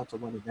hold on to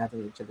one another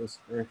and to this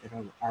earth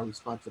and our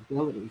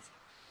responsibilities.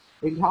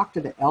 They talked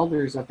to the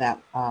elders of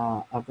that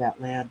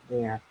land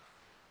there.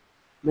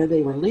 When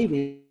they were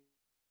leaving,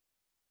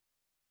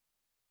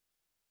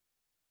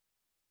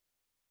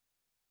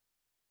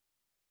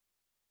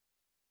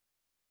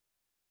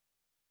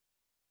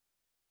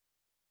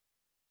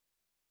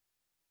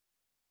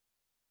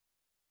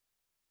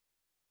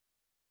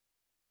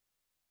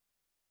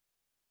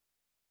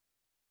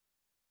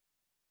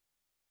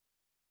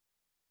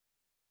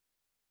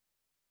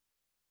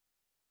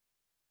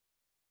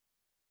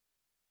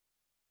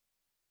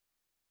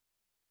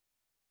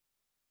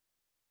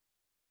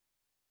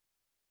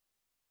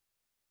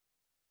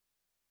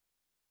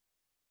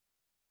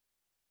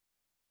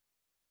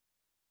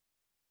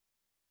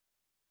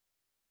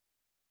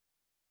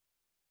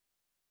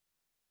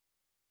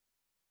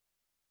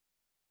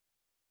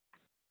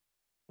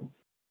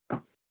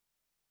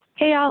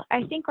 Hey, y'all.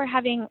 I think we're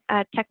having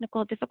a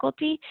technical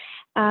difficulty.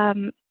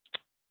 I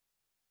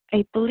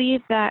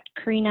believe that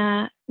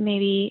Corinna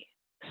maybe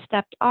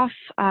stepped off.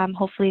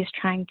 Hopefully is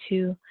trying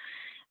to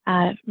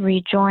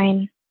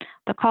rejoin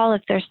the call.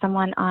 If there's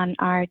someone on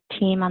our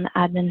team on the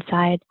admin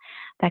side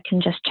that can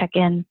just check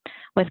in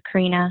with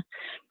Corinna.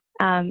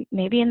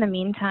 Maybe in the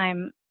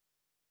meantime,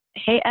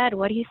 hey, Ed,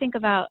 what do you think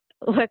about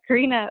what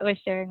Corinna was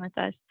sharing with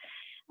us?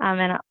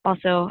 And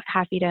also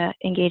happy to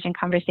engage in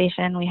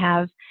conversation. We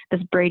have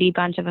this Brady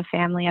bunch of a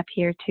family up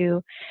here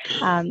too,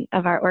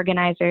 of our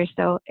organizers.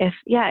 So if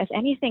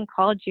anything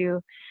called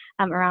you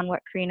around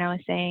what Corinna was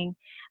saying,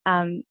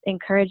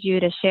 encourage you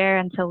to share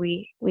until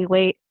we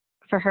wait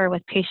for her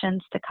with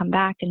patience to come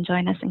back and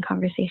join us in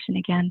conversation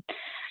again.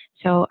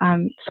 So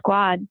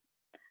squad,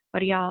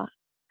 how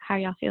are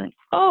y'all feeling?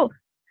 Oh,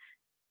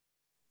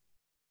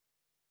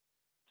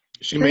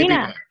 She may be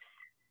Corinna, back.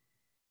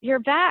 you're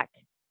back.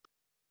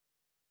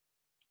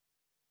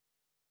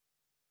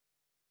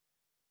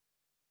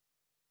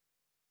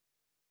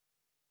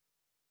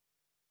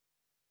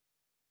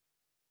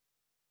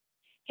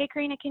 Hey,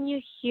 Corinna, can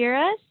you hear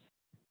us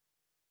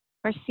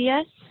or see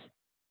us?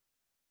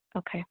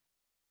 Okay.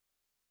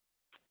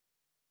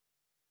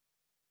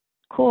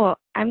 Cool.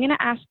 I'm going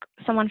to ask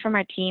someone from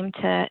our team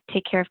to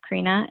take care of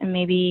Corinna, and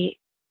maybe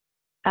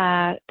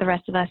the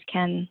rest of us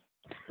can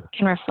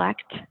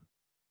reflect.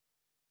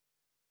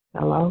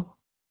 Hello?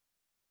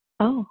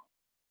 Oh.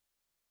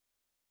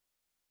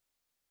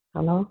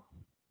 Hello?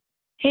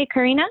 Hey,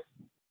 Corinna?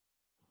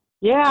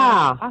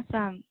 Yeah.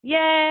 Awesome.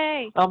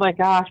 Yay. Oh my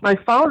gosh. My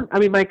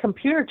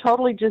computer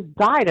totally just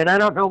died and I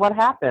don't know what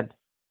happened.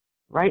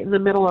 Right in the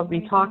middle of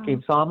me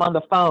talking, so I'm on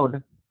the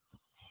phone.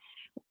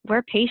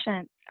 We're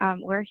patient.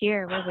 We're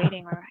here. We're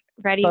waiting. We're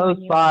ready. So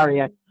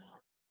sorry.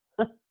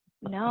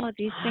 No,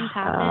 these things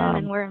happen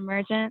and we're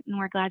emergent and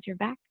we're glad you're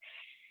back.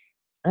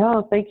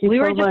 Oh, thank you so much. We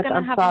were just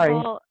going to have sorry. a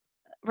whole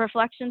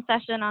reflection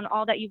session on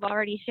all that you've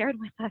already shared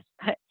with us,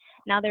 but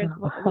now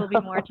will be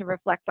more to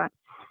reflect on.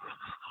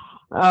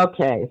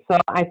 Okay, so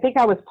I think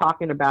I was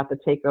talking about the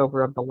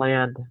takeover of the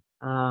land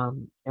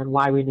and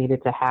why we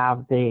needed to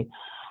have the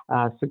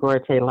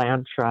Sogorea Te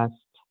Land Trust.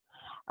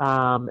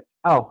 And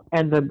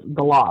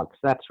the logs,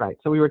 that's right.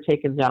 So we were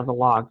taking down the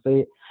logs.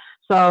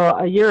 So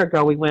a year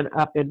ago, we went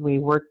up and we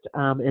worked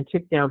and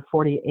took down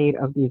 48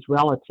 of these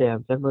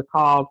relatives. And they're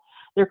called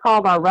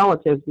our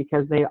relatives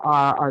because they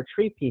are our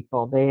tree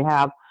people. They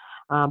have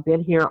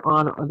been here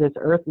on this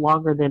earth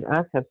longer than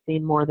us, have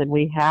seen more than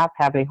we have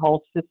a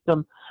whole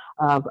system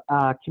of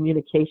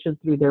communication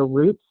through their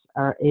roots,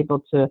 are able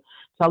to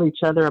tell each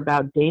other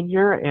about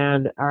danger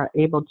and are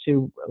able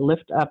to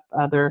lift up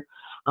other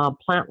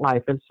plant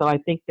life. And so I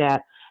think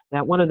that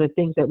one of the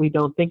things that we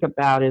don't think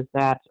about is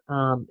that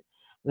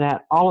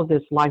that all of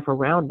this life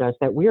around us,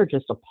 that we are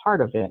just a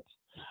part of it.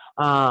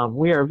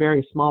 We are a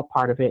very small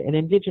part of it. And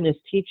indigenous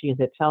teachings,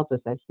 it tells us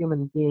that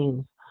human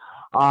beings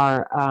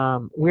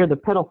are, we're the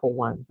pitiful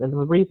ones. And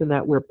the reason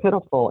that we're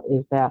pitiful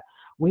is that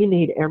we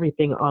need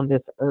everything on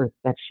this earth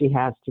that she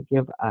has to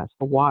give us: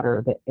 the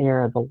water, the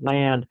air, the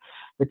land,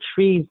 the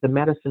trees, the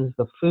medicines,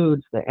 the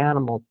foods, the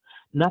animals.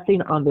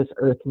 Nothing on this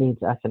earth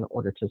needs us in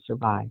order to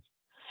survive.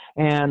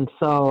 And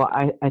so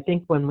I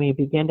think when we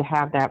begin to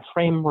have that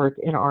framework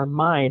in our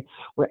mind,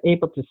 we're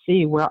able to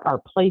see where our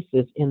place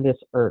is in this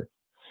earth.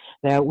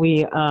 That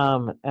we,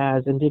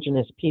 as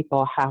indigenous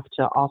people, have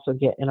to also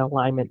get in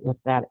alignment with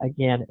that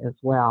again as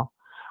well.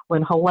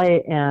 When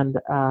Halle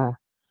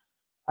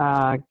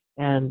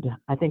and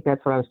I think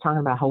that's what I was talking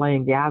about, Halle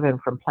and Gavin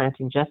from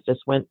Planting Justice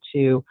went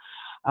to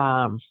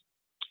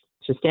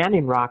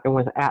Standing Rock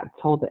and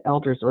told the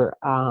elders or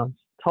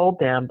told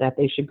them that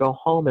they should go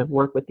home and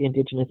work with the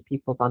indigenous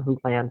peoples on whose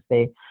lands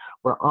they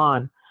were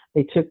on.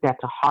 They took that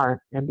to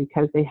heart, and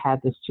because they had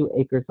this 2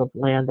 acres of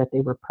land that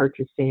they were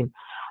purchasing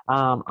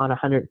on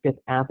 105th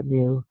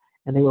Avenue,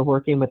 and they were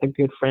working with a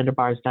good friend of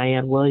ours,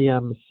 Diane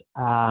Williams,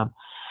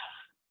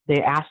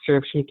 they asked her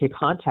if she could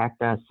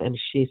contact us, and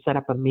she set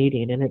up a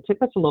meeting. And it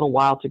took us a little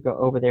while to go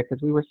over there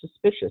because we were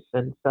suspicious,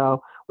 and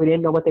so we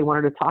didn't know what they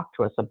wanted to talk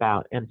to us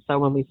about. And so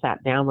when we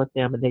sat down with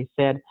them, and they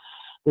said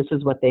this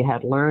is what they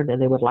had learned, and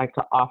they would like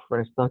to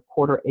offer us the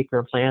 1/4 acre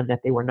of land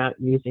that they were not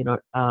using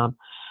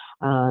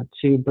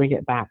to bring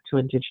it back to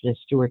Indigenous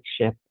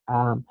stewardship.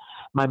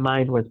 My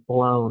mind was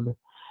blown.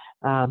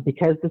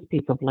 Because this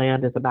piece of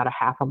land is about a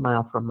 1/2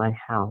 mile from my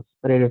house,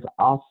 but it is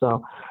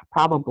also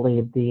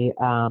probably the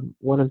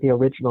one of the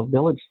original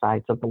village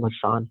sites of the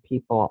Lashon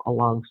people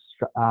along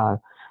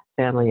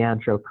San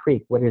Leandro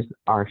Creek, what is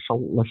our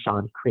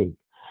Lashon Creek.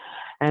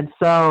 And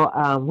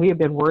so we have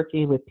been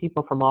working with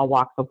people from all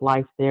walks of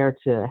life there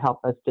to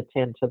help us to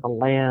tend to the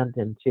land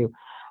and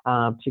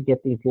to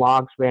get these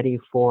logs ready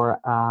for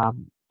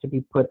to be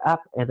put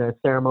up in a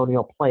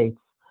ceremonial place,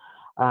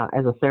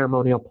 as a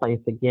ceremonial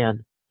place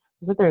again.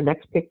 Isn't there a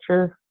next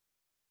picture?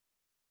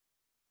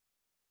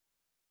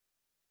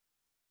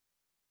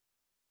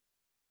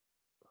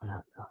 I don't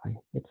know if I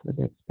get to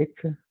the next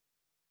picture.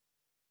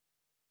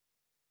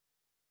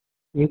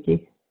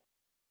 Yuki?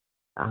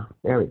 Ah,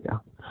 there we go.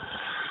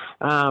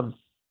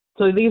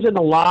 So these are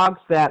the logs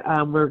that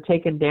were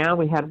taken down.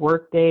 We had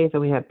work days,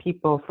 and we had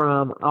people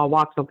from all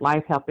walks of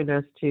life helping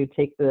us to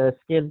take the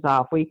skins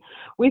off. We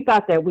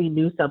thought that we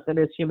knew something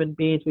as human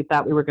beings. We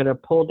thought we were going to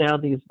pull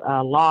down these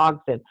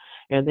logs,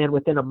 and then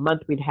within a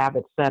month we'd have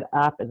it set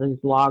up, and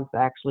these logs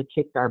actually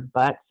kicked our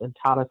butts and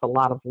taught us a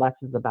lot of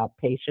lessons about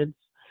patience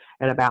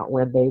and about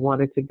when they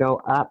wanted to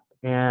go up,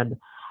 and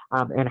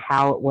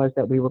how it was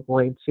that we were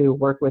going to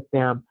work with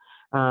them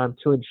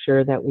to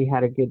ensure that we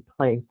had a good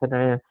place.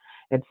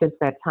 And since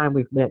that time,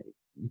 we've met,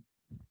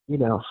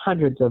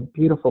 hundreds of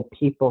beautiful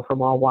people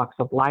from all walks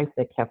of life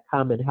that have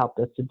come and helped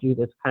us to do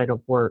this kind of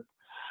work.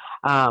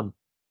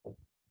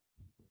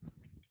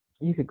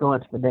 You could go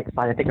on to the next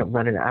slide. I think I'm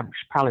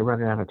probably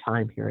running out of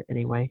time here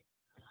anyway.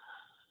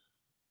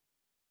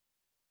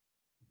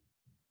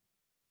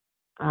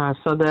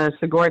 So the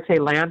Sogorea Te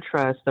Land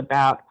Trust,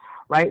 about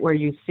right where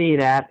you see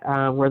that,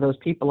 where those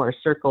people are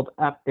circled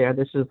up there,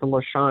 this is the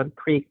Lashon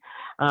Creek.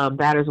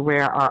 That is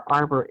where our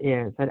arbor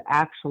is. And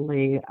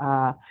actually,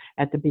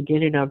 at the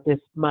beginning of this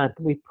month,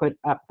 we put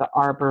up the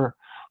arbor,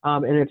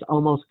 and it's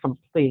almost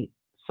complete.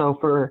 So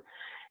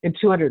in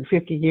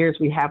 250 years,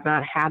 we have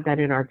not had that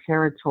in our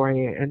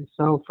territory. And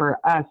so for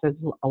us as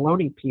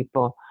Ohlone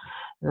people,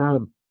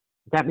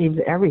 that means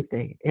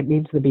everything. It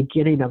means the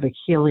beginning of a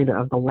healing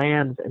of the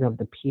lands and of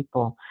the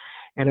people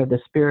and of the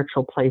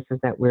spiritual places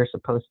that we're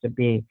supposed to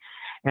be.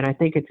 And I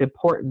think it's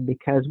important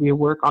because we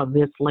work on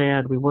this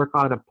land. We work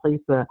on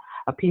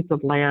a piece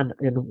of land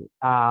in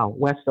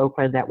West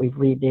Oakland that we've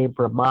renamed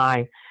for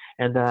Mai,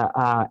 and the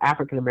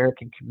African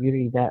American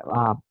community that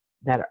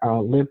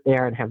live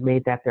there and have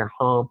made that their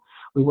home.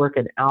 We work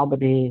in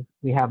Albany.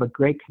 We have a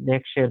great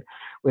connection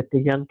with the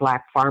Young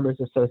Black Farmers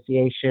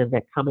Association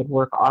that come and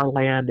work our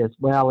land as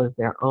well as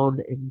their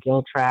own in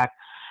Giltrap.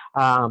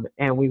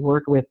 And we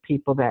work with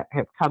people that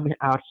have come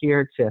out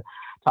here to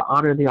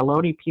honor the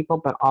Ohlone people,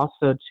 but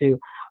also to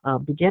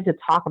begin to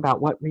talk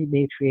about what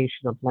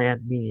rematriation of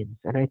land means.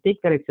 And I think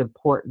that it's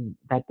important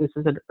that this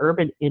is an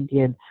urban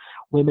Indian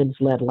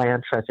women's-led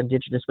land trust,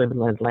 Indigenous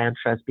women-led land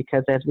trust,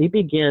 because as we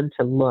begin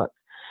to look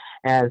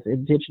as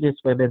Indigenous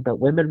women, but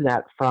women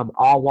that from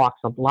all walks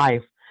of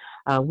life,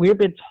 we've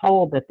been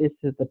told that this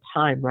is the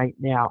time right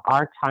now,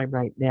 our time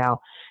right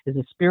now is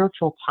a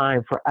spiritual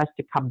time for us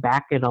to come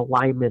back in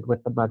alignment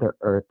with the Mother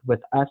Earth, with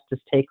us to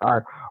take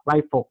our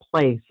rightful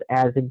place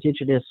as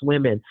Indigenous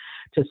women,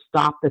 to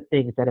stop the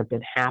things that have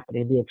been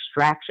happening, the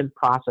extraction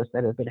process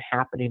that has been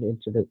happening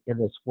in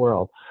this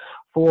world.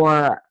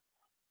 For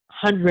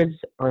hundreds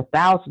or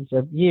thousands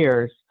of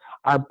years,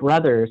 our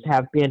brothers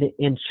have been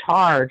in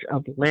charge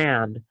of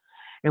land.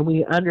 And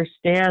we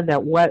understand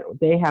that what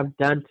they have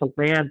done to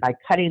land by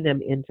cutting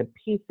them into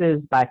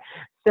pieces, by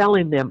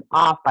selling them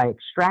off, by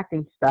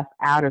extracting stuff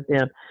out of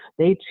them,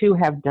 they too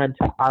have done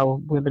to our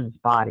women's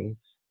bodies.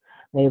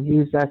 They have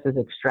used us as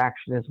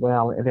extraction as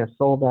well, and have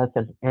sold us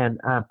and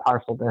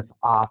parceled us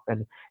off,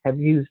 and have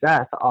used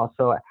us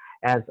also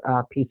as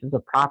pieces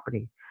of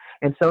property.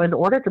 And so in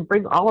order to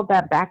bring all of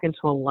that back into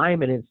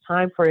alignment, it's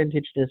time for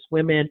Indigenous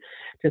women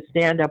to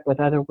stand up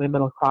with other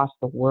women across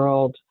the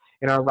world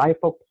in our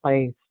rightful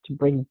place, to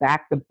bring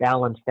back the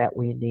balance that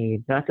we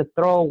need, not to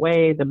throw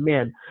away the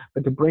men,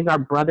 but to bring our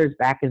brothers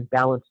back in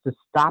balance, to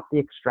stop the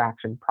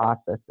extraction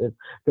processes,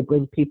 to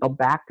bring people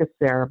back to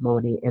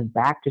ceremony and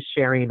back to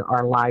sharing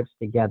our lives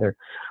together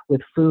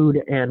with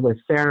food and with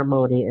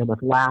ceremony and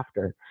with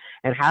laughter.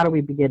 And how do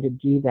we begin to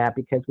do that?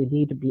 Because we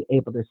need to be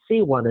able to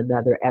see one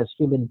another as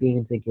human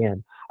beings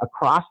again,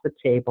 across the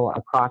table,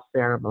 across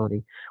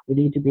ceremony. We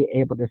need to be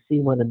able to see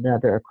one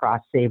another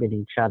across saving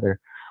each other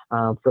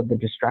from the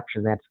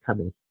destruction that's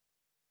coming.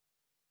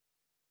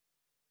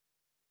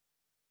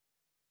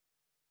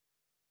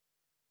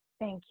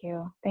 Thank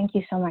you. Thank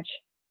you so much,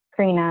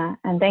 Corinna.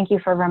 And thank you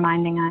for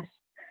reminding us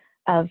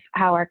of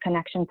how our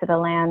connection to the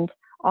land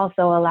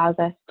also allows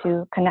us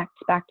to connect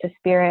back to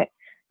spirit,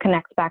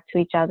 connect back to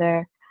each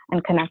other,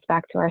 and connect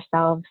back to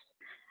ourselves.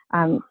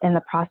 in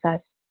the process.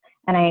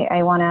 And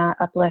I want to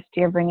uplift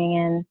your bringing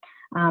in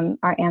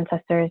our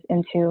ancestors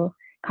into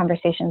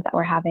conversations that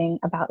we're having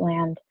about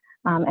land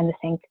and the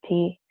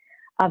sanctity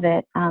of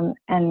it,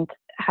 and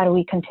how do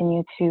we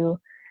continue to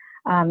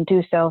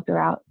do so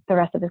throughout the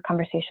rest of this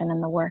conversation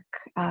and the work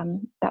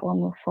that will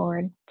move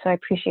forward. So I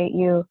appreciate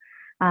you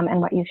and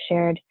what you've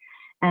shared.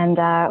 And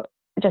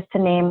just to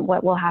name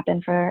what will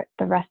happen for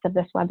the rest of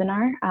this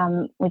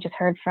webinar, we just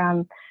heard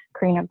from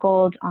Corinna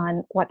Gould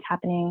on what's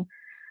happening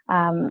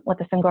with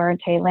the Sogorea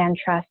Te Land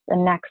Trust.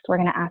 And next, we're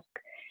going to ask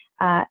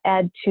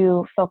Ed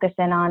to focus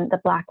in on the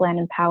Black Land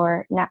and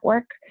Power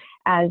Network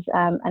as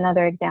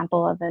another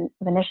example of an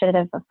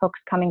initiative of folks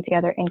coming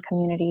together in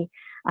community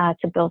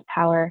to build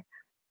power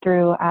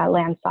through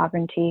land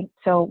sovereignty.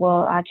 So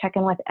we'll check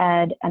in with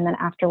Ed, and then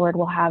afterward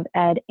we'll have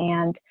Ed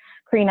and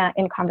Corinna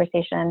in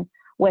conversation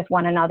with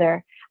one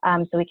another,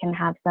 so we can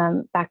have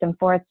some back and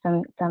forth,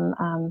 some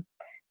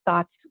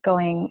thoughts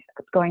going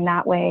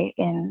that way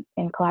in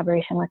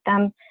collaboration with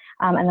them,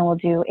 and then we'll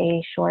do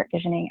a short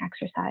visioning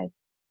exercise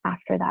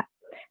after that.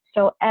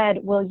 So Ed,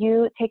 will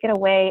you take it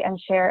away and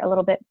share a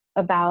little bit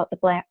about the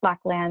Black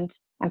Land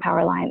and Power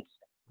Alliance?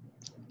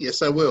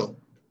 Yes, I will.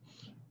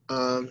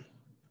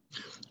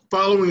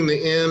 Following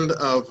the end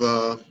of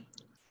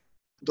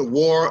the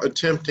war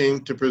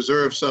attempting to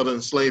preserve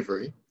Southern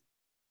slavery,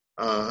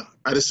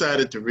 I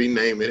decided to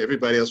rename it.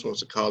 Everybody else wants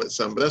to call it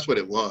something, but that's what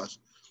it was.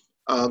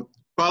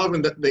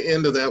 Following the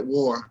end of that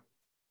war,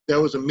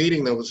 there was a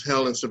meeting that was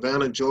held in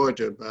Savannah,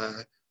 Georgia by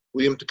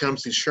William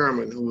Tecumseh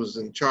Sherman, who was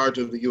in charge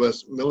of the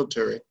U.S.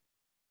 military,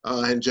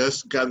 had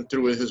just gotten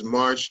through with his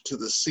march to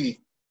the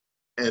sea,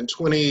 and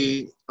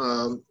 20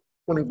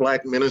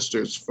 Black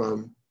ministers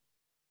from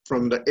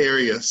the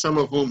area, some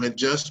of whom had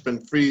just been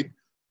freed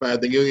by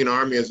the Union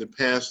Army as it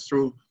passed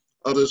through,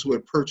 others who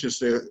had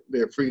purchased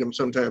their freedom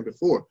sometime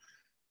before.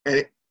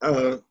 And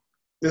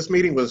this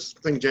meeting was,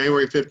 I think,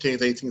 January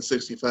 15th,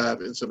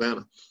 1865 in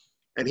Savannah.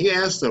 And he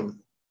asked them,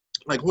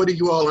 like, what do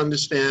you all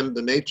understand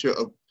the nature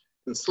of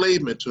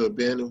enslavement to have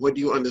been, and what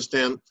do you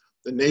understand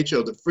the nature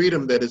of the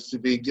freedom that is to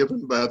be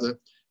given by the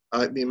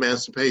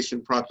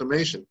Emancipation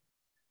Proclamation?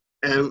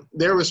 And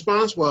their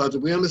response was that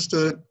we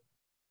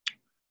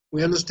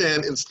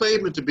understand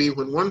enslavement to be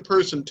when one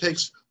person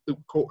takes through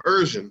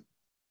coercion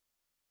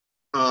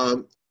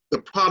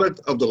the product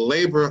of the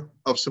labor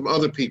of some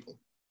other people.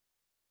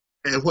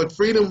 And what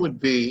freedom would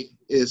be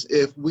is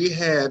if we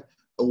had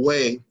a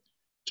way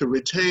to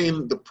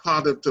retain the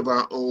product of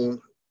our own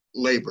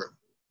labor,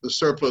 the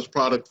surplus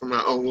product from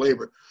our own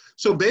labor.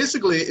 So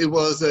basically it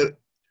was that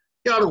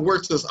y'all have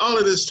worked us all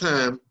of this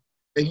time,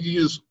 and you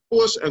use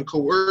force and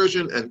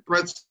coercion and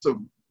threats of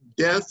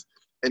death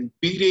and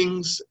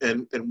beatings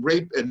and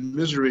rape and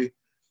misery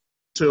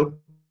to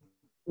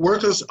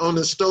work us on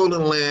the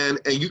stolen land,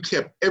 and you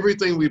kept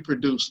everything we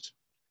produced.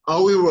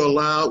 All we were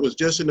allowed was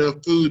just enough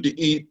food to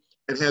eat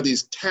and have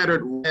these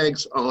tattered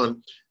rags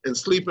on and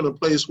sleep in a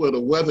place where the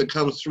weather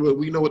comes through, and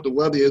we know what the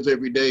weather is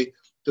every day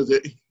because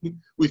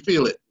we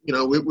feel it. You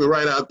know, we're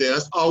right out there.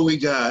 That's all we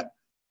got.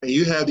 And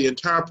you have the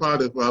entire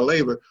product of our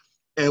labor.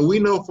 And we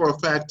know for a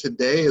fact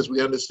today, as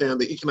we understand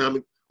the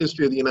economic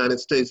history of the United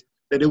States,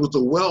 that it was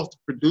the wealth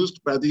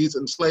produced by these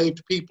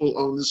enslaved people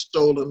on this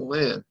stolen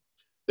land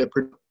that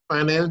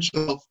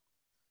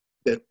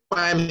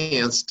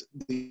financed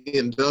the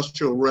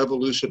Industrial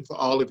Revolution for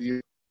all of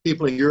you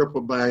people in Europe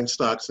were buying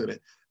stocks in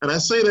it. And I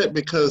say that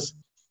because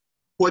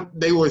what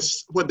they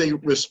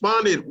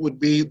responded would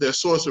be their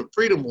source of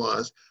freedom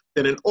was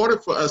that in order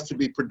for us to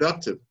be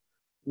productive,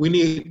 we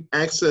need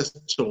access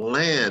to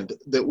land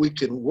that we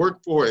can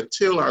work for and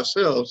till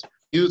ourselves,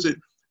 use it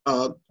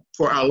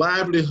for our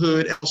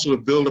livelihood, and also to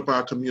build up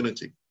our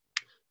community.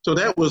 So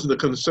that was the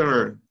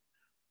concern.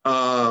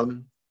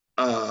 That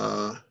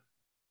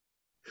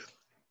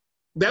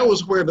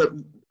was where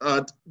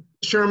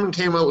Sherman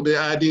came up with the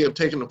idea of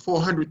taking the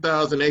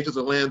 400,000 acres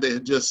of land they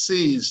had just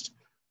seized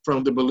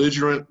from the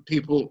belligerent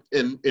people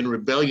in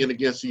rebellion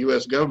against the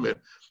U.S. government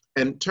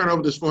and turn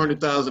over this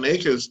 400,000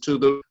 acres to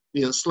the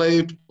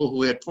enslaved people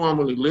who had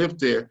formerly lived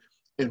there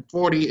in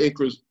 40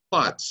 acres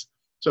plots.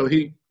 So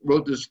he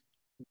wrote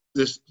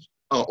this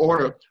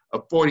order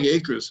of 40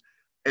 acres,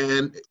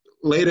 and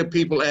later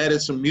people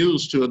added some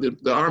mules to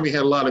it. The Army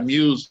had a lot of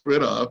mules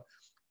rid of,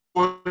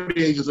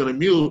 40 acres and a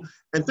mule.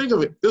 And think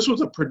of it, this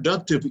was a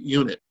productive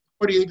unit.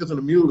 40 acres and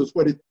a mule is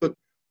what it took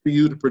for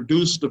you to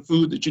produce the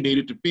food that you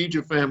needed to feed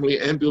your family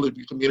and build up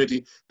your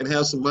community and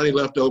have some money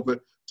left over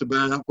to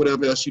buy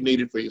whatever else you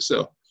needed for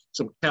yourself.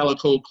 Some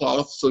calico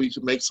cloth so you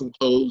could make some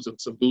clothes and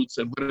some boots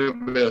and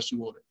whatever else you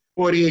wanted.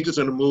 40 acres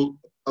and a mule,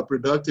 a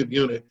productive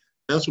unit.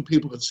 That's what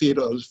people could see it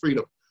as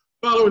freedom.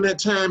 Following that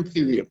time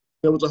period,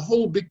 there was a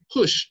whole big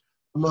push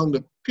among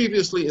the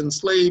previously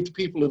enslaved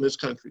people in this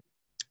country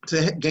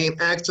to gain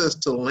access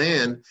to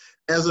land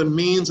as a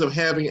means of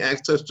having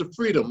access to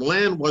freedom.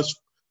 Land was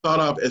thought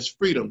of as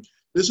freedom.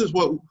 This is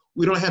what,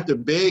 we don't have to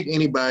beg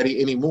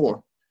anybody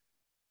anymore.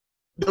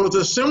 There was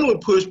a similar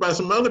push by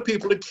some other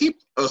people to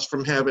keep us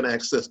from having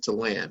access to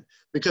land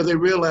because they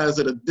realized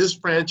that a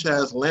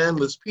disfranchised,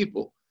 landless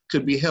people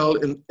could be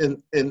held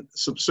in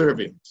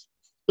subservience.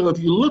 So if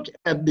you look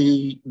at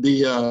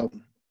that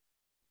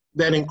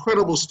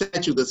incredible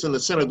statue that's in the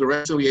center of the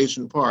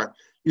Reconciliation Park,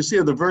 you see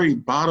at the very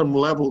bottom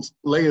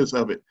layers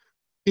of it,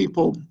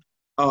 people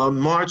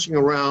marching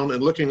around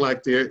and looking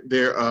like they're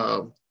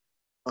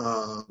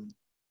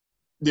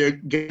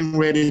getting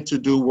ready to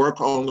do work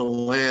on the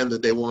land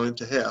that they wanted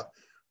to have.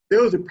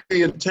 There was a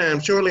period of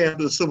time shortly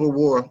after the Civil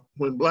War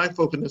when Black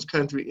folk in this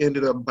country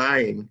ended up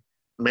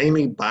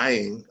mainly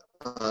buying,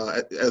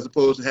 as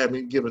opposed to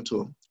having it given to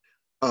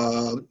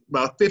them,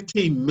 about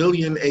 15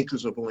 million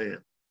acres of land.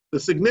 The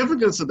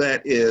significance of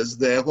that is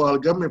that while the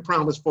government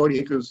promised 40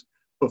 acres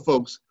for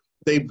folks,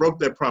 they broke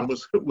that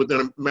promise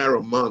within a matter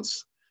of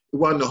months. It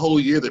wasn't a whole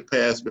year that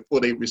passed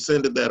before they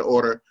rescinded that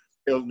order.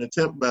 There was an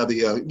attempt by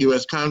the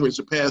U.S. Congress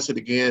to pass it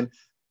again.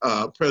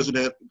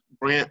 President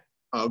Grant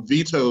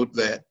vetoed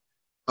that.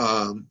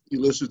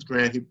 Ulysses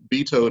Grant, he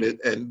vetoed it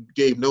and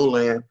gave no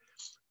land.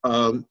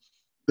 The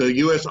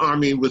U.S.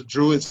 Army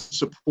withdrew its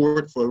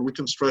support for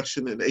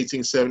Reconstruction in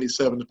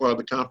 1877 as part of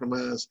the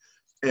compromise.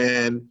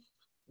 And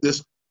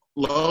this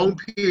long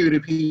period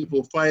of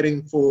people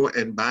fighting for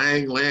and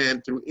buying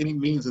land through any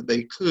means that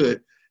they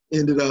could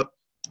ended up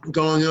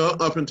going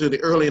up into the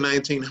early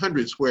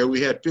 1900s, where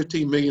we had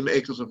 15 million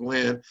acres of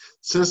land.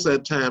 Since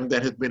that time,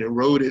 that has been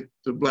eroded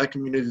to Black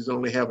communities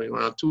only having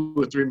around 2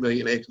 or 3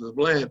 million acres of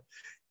land,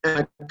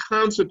 and a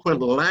consequent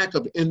lack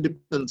of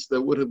independence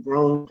that would have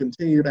grown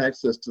continued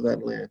access to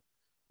that land.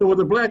 So what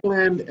the Black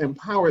Land and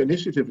Power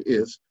Initiative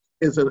is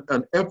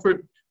an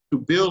effort to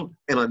build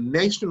in a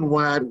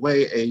nationwide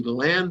way a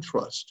land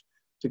trust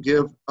to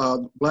give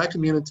Black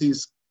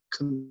communities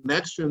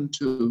connection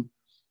to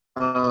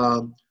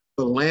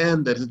the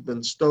land that has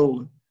been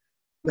stolen.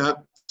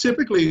 Now,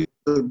 typically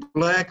the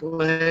Black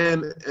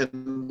Land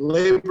and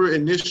Labor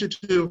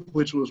Initiative,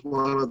 which was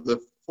one of the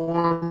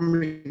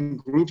forming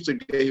groups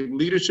that gave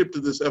leadership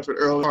to this effort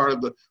early, part of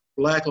the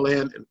Black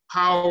Land and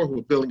Power, who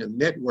are building a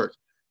network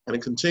and are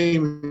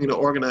continuing to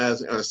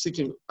organize and are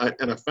seeking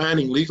and are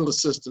finding legal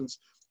assistance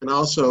and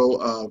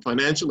also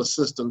financial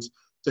assistance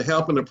to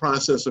help in the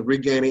process of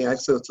regaining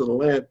access to the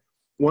land.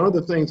 One of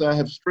the things I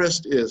have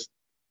stressed is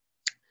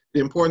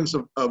the importance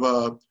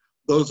of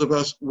those of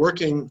us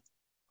working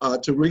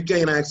to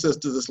regain access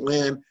to this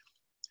land,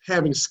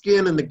 having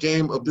skin in the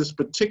game of this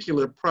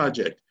particular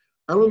project.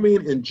 I don't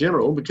mean in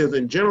general, because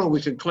in general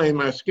we can claim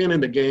our skin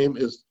in the game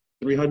is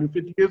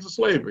 350 years of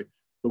slavery.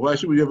 So why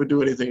should we ever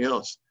do anything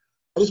else?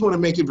 I just want to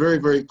make it very,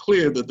 very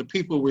clear that the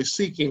people we're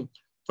seeking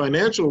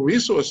financial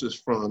resources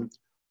from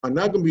are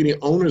not going to be the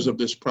owners of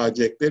this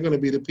project. They're going to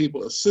be the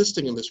people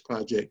assisting in this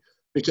project.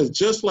 Because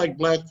just like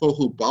Black folk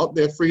who bought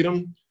their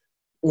freedom,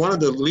 one of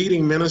the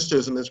leading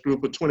ministers in this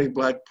group of 20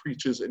 Black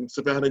preachers in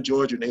Savannah,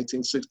 Georgia in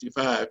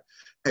 1865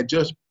 had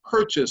just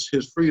purchased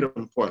his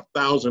freedom for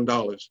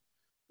 $1,000.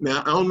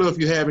 Now, I don't know if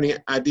you have any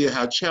idea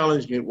how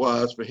challenging it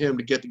was for him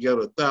to get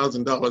together $1,000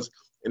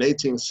 in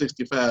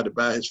 1865 to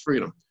buy his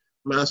freedom.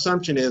 My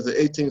assumption is that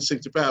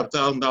 1865,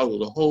 $1,000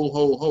 was a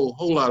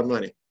whole lot of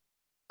money.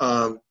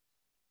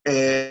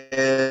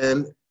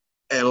 And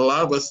a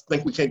lot of us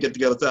think we can't get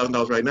together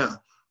 $1,000 right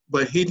now.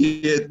 But he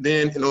did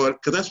then in order,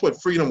 because that's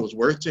what freedom was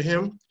worth to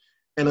him.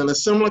 And in a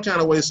similar kind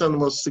of way, some of the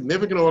most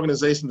significant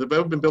organizations that have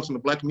ever been built in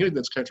the Black community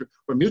in this country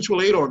were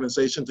mutual aid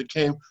organizations that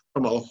came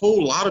from a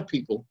whole lot of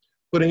people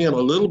putting in a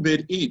little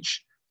bit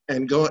each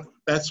and going.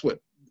 That's what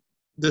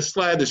this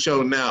slide is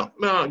showing now.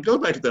 No, go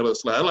back to that little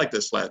slide. I like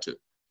this slide too.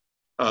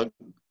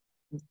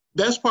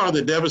 That's part of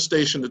the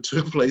devastation that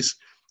took place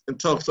in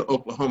Tulsa,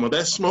 Oklahoma.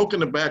 That smoke in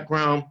the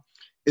background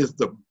is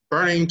the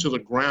burning to the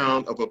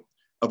ground of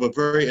a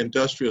very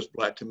industrious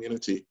Black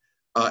community.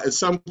 At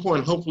some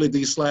point, hopefully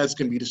these slides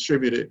can be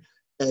distributed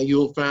and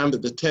you'll find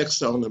that the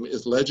text on them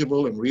is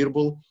legible and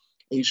readable.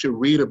 And you should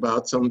read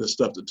about some of the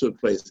stuff that took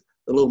place.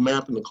 The little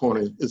map in the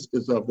corner is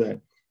of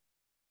that.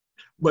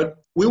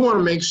 But we want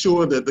to make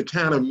sure that the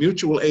kind of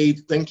mutual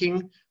aid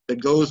thinking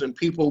that goes in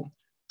people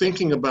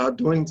thinking about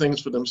doing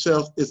things for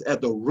themselves is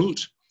at the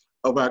root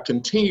of our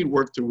continued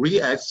work to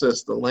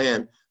re-access the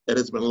land that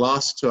has been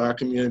lost to our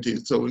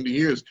communities so many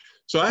years.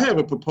 So I have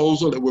a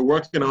proposal that we're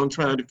working on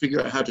trying to figure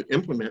out how to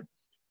implement,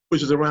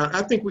 which is around,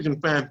 I think we can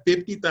find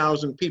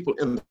 50,000 people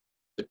in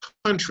the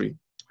country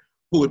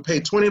who would pay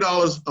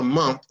 $20 a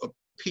month a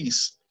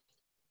piece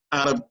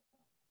out of,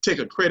 take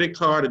a credit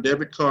card, a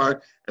debit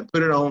card, and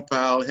put it on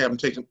file, have them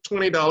taking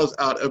 $20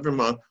 out every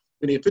month.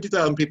 We need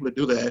 50,000 people to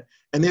do that.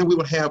 And then we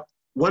would have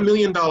 $1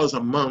 million a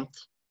month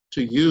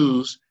to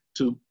use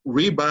to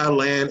rebuy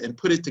land and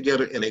put it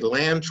together in a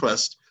land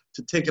trust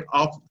to take it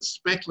off the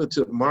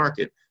speculative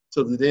market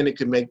so that then it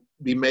can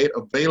be made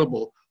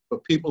available for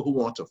people who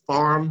want to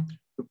farm,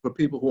 for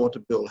people who want to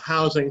build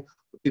housing,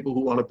 for people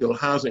who want to build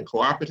housing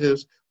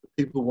cooperatives, for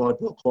people who want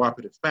to build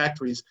cooperative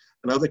factories,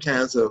 and other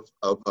kinds of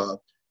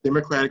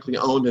democratically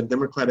owned and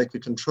democratically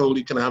controlled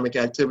economic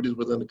activities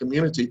within the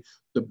community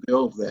to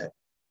build that.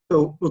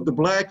 So the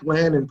Black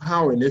Land and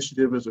Power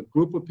Initiative is a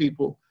group of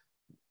people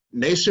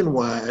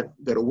nationwide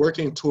that are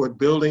working toward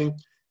building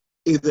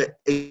either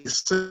a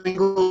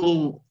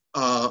single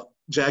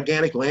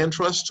gigantic land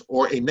trusts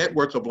or a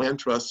network of land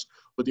trusts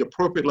with the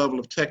appropriate level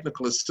of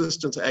technical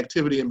assistance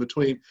activity in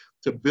between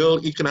to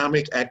build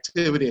economic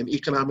activity and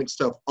economic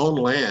stuff on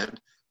land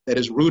that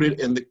is rooted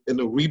in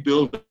the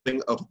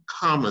rebuilding of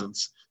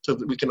commons so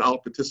that we can all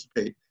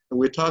participate. And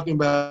we're talking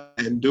about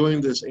and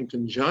doing this in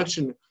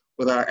conjunction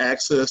with our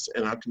access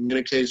and our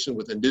communication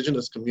with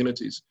indigenous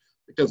communities,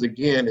 because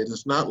again, it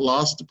is not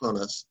lost upon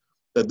us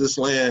that this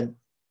land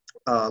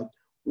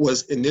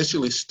was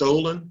initially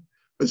stolen,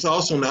 but it's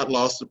also not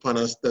lost upon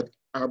us that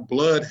our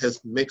blood has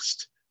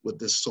mixed with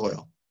this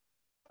soil.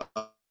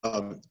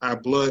 Our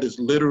blood has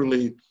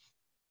literally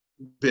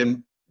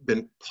been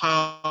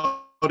plowed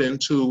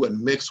into and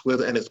mixed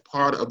with and is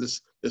part of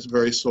this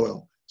very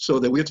soil. So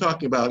that we're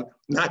talking about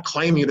not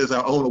claiming it as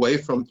our own away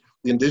from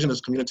the indigenous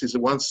communities that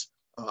once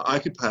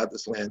occupied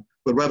this land,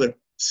 but rather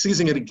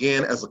seizing it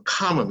again as a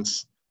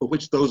commons for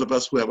which those of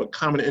us who have a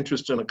common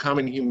interest in a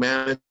common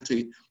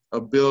humanity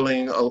of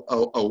building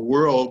a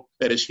world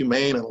that is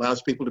humane and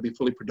allows people to be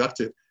fully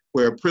productive,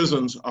 where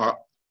prisons are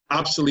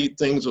obsolete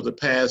things of the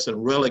past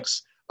and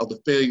relics of the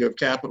failure of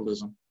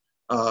capitalism,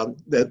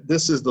 that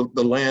this is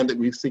the land that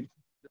we seek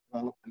to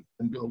develop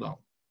and build on.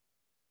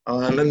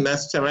 And then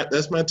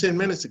that's my 10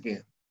 minutes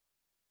again.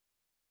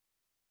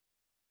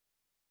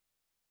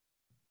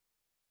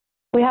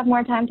 We have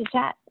more time to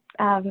chat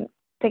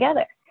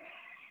together.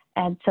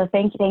 And so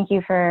thank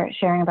you for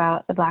sharing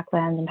about the Black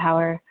Lands and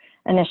Power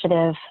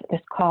initiative,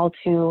 this call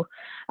to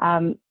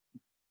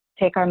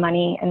take our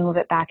money and move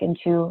it back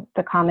into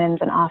the commons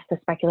and off the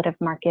speculative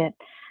market.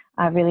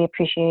 I really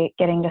appreciate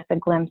getting just a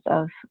glimpse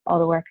of all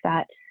the work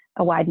that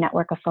a wide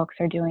network of folks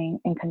are doing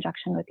in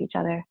conjunction with each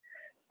other.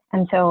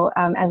 And so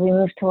as we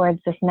move towards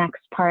this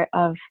next part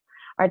of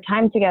our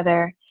time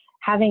together,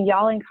 having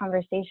y'all in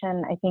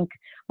conversation, I think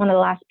one of the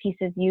last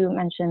pieces you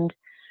mentioned,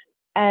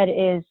 Ed,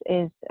 is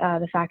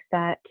the fact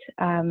that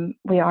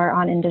we are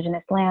on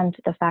indigenous land,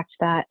 the fact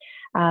that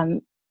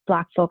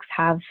Black folks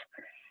have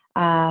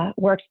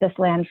worked this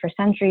land for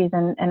centuries.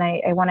 And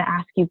I want to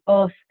ask you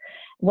both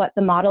what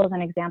the models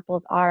and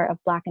examples are of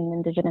Black and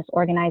indigenous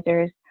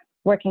organizers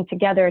working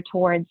together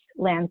towards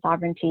land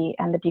sovereignty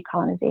and the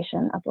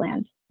decolonization of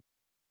land.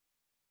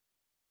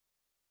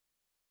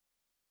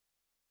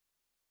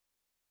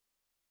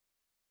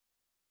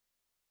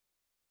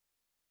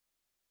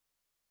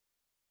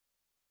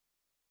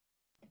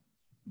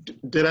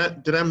 Did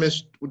I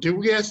miss, did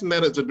we ask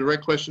that as a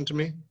direct question to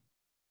me?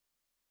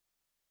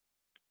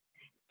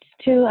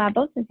 To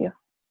both of you.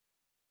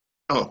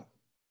 Oh.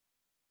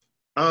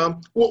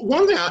 Well,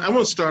 one thing I want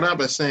to start out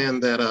by saying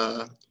that,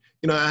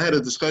 I had a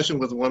discussion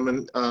with a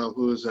woman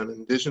who is an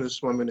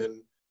indigenous woman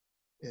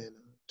in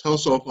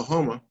Tulsa,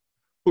 Oklahoma,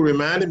 who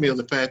reminded me of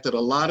the fact that a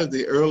lot of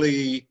the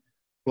early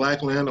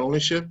Black land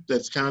ownership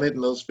that's counted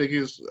in those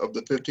figures of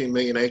the 15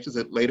 million acres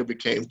that later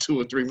became 2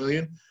 or 3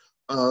 million,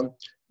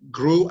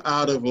 grew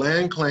out of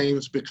land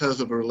claims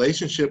because of a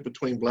relationship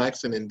between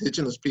Blacks and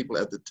indigenous people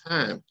at the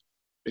time,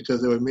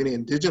 because there were many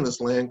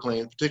indigenous land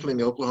claims, particularly in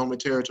the Oklahoma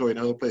Territory and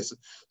other places.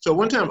 So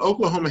one time,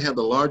 Oklahoma had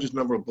the largest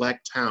number of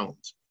Black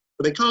towns,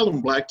 but they called them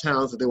Black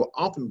towns, and they were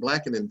often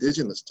Black and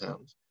indigenous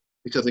towns,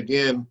 because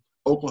again,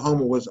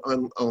 Oklahoma was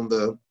on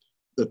the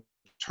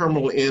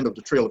terminal end of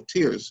the Trail of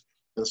Tears.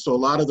 And so a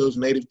lot of those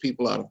native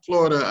people out of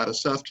Florida, out of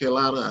South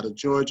Carolina, out of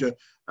Georgia,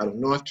 out of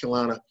North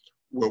Carolina,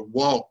 were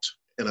walked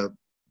in a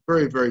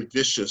very, very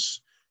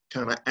vicious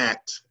kind of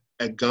act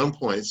at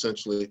gunpoint,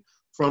 essentially,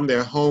 from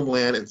their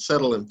homeland and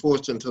settled and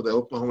forced into the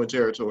Oklahoma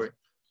Territory.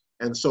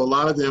 And so a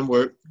lot of them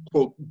were,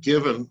 quote,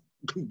 given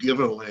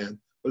land.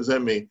 What does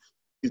that mean?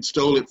 You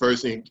stole it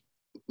first and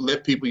you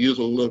let people use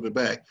it a little bit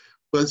back.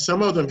 But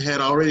some of them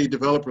had already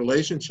developed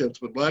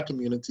relationships with Black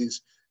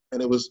communities.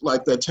 And it was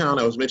like that town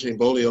I was mentioning,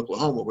 Boley,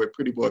 Oklahoma, where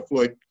Pretty Boy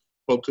Floyd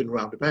folk couldn't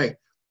rob the bank.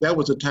 That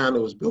was a town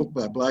that was built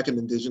by Black and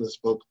indigenous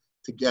folk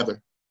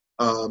together.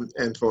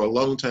 And for a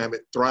long time,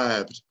 it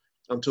thrived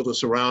until the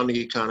surrounding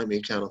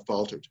economy kind of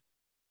faltered.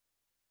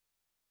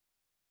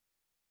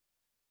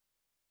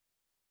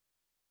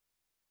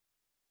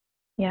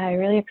 Yeah, I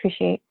really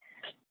appreciate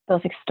those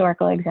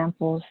historical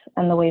examples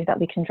and the ways that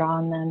we can draw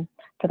on them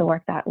for the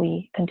work that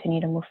we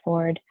continue to move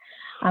forward.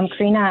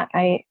 Corinna,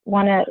 I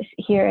want to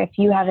hear if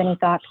you have any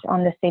thoughts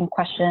on the same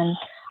question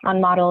on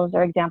models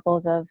or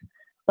examples of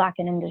Black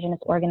and indigenous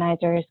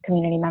organizers,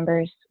 community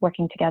members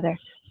working together.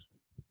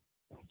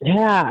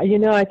 Yeah,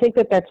 I think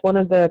that's one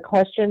of the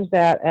questions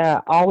that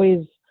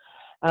always,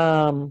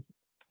 I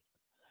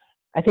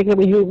think that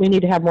we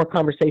need to have more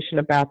conversation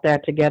about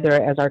that together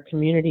as our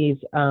communities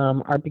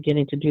are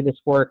beginning to do this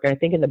work. I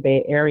think in the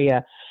Bay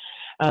Area,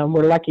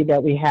 we're lucky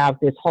that we have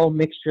this whole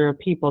mixture of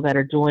people that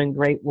are doing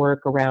great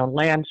work around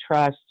land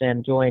trust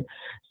and doing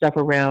stuff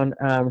around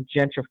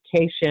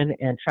gentrification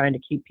and trying to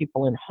keep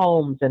people in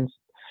homes and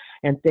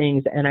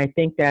things. And I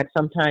think that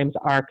sometimes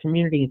our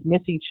communities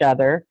miss each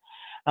other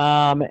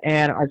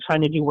and are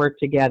trying to do work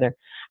together.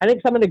 I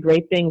think some of the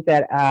great things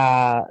that,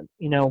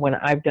 you know, when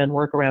I've done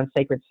work around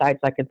sacred sites,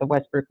 like at the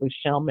West Berkeley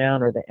Shell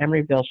Mound or the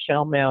Emeryville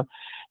Shell Mound,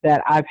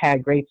 that I've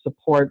had great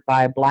support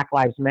by Black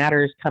Lives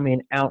Matters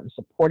coming out and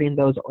supporting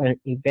those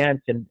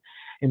events and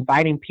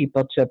inviting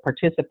people to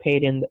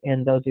participate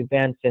in those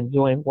events and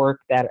doing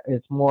work that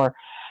is more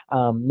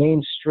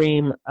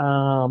mainstream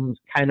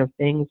kind of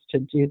things to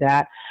do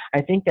that.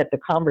 I think that the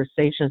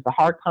conversations, the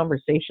hard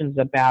conversations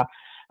about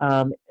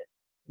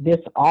this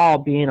all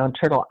being on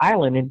Turtle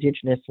Island,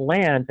 indigenous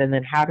lands, and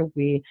then how do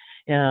we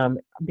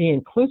be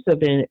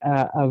inclusive in,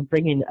 of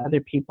bringing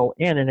other people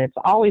in. And it's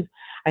always,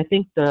 I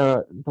think,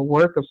 the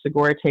work of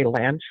Sogorea Te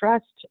Land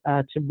Trust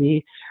to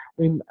be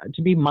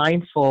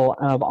mindful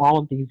of all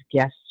of these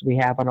guests we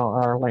have on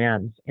our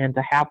lands, and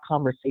to have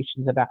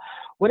conversations about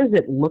what does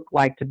it look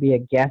like to be a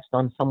guest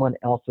on someone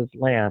else's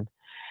land,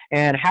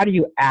 and how do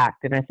you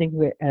act. And I think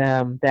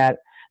that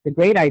the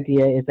great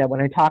idea is that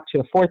when I talk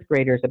to fourth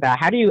graders about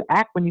how do you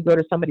act when you go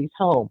to somebody's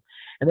home,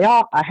 and they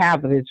all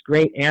have these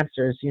great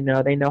answers. You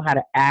know, they know how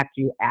to act.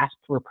 You ask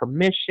for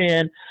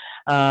permission.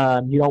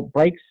 You don't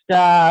break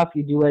stuff.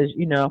 You do as,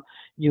 you know,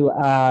 you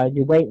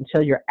wait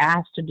until you're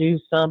asked to do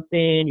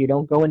something. You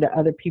don't go into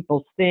other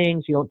people's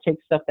things. You don't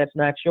take stuff that's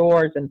not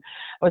yours. And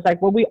I was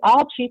like, well, we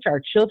all teach our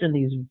children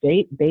these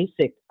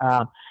basic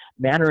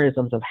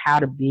mannerisms of how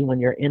to be when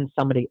you're in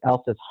somebody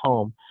else's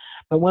home.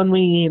 But when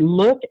we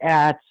look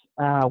at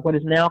what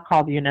is now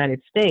called the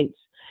United States,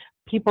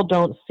 people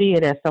don't see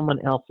it as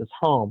someone else's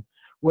home.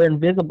 We're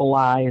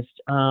invisibilized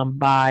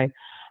by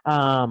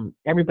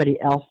everybody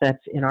else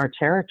that's in our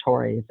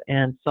territories.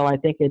 And so I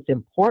think it's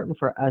important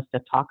for us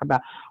to talk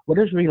about what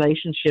does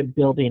relationship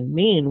building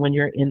mean when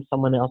you're in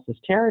someone else's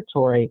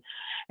territory.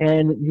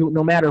 And you,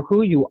 no matter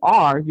who you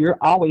are, you're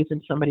always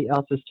in somebody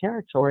else's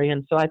territory.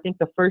 And so I think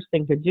the first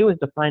thing to do is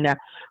to find out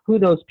who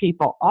those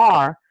people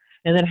are.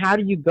 And then how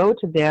do you go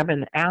to them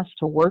and ask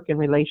to work in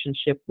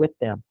relationship with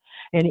them?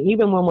 And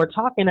even when we're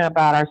talking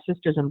about our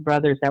sisters and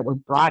brothers that were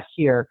brought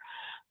here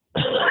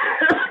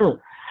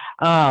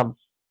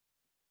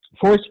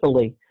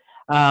forcefully,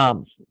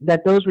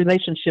 that those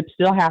relationships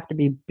still have to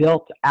be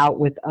built out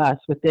with us,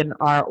 within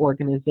our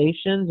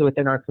organizations,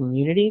 within our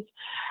communities,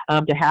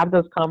 to have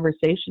those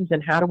conversations.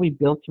 And how do we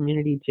build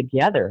community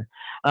together?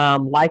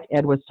 Like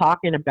Ed was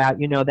talking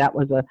about, you know, that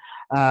was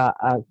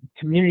a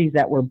communities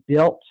that were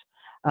built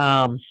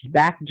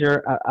back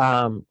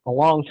a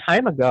long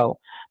time ago,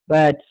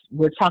 but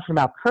we're talking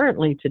about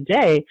currently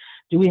today.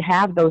 Do we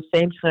have those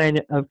same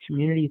kind of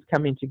communities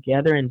coming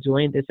together and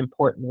doing this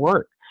important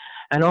work?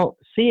 I don't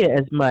see it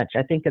as much.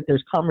 I think that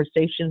there's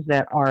conversations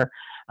that are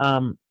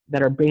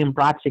being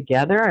brought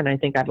together, and I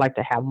think I'd like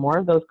to have more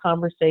of those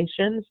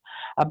conversations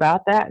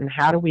about that. And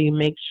how do we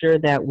make sure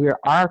that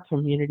our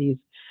communities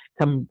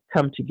come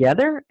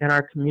together, and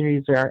our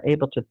communities are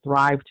able to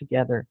thrive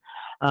together,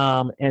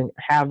 and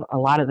have a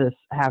lot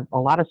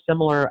of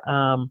similar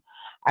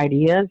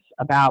ideas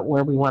about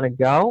where we want to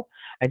go.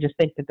 I just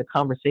think that the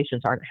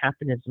conversations aren't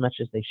happening as much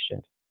as they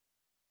should.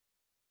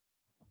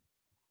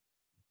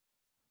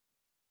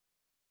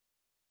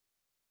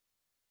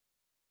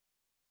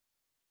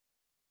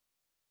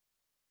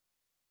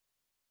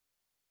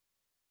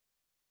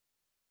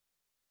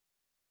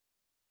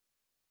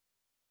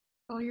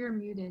 Oh, you're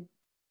muted.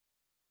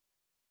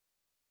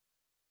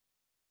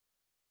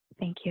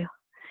 Thank you.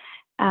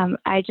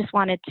 I just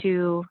wanted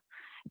to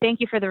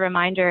thank you for the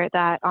reminder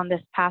that on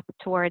this path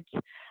towards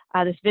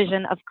this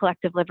vision of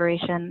collective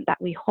liberation that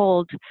we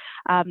hold,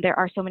 there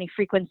are so many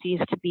frequencies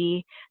to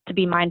be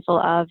mindful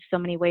of, so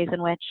many ways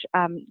in which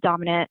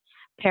dominant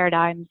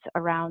paradigms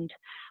around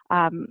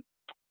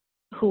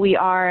who we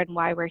are and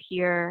why we're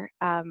here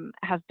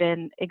have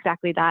been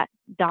exactly that,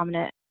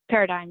 dominant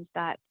paradigms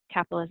that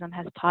capitalism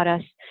has taught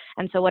us.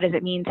 And so what does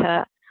it mean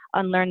to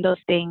unlearn those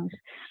things?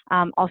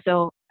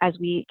 Also, as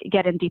we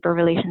get in deeper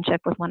relationship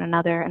with one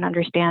another and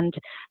understand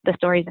the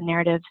stories and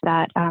narratives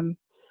that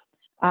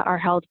are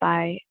held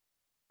by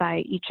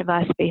each of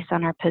us based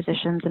on our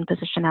positions and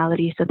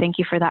positionality. So thank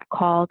you for that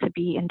call to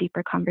be in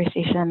deeper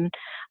conversation.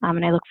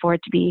 And I look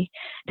forward to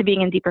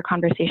being in deeper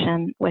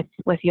conversation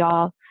with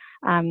y'all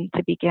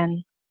to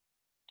begin.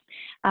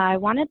 I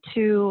wanted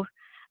to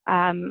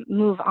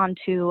move on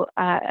to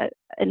an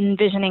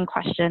envisioning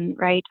question,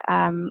 right?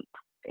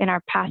 In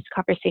our past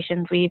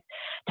conversations, we've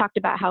talked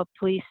about how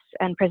police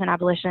and prison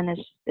abolition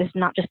is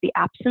not just the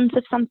absence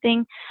of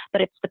something,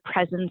 but it's the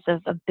presence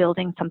of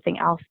building something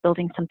else,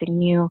 building something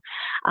new.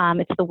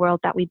 It's the world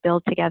that we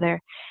build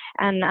together.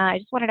 And I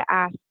just wanted to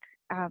ask,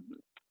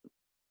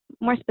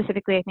 more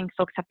specifically, I think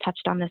folks have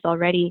touched on this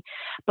already,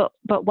 but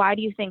why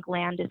do you think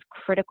land is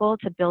critical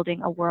to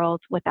building a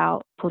world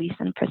without police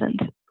and prisons?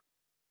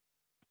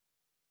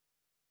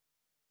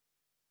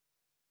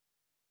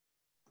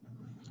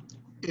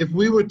 If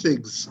we were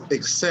to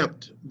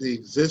accept the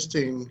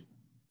existing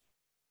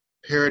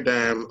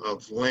paradigm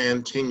of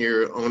land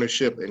tenure,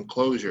 ownership, and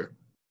closure,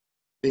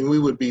 then we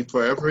would be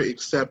forever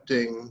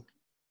accepting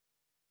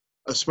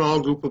a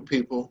small group of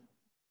people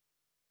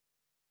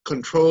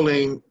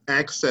controlling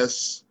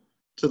access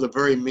to the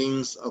very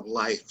means of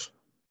life.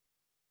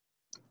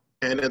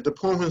 And at the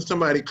point when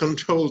somebody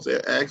controls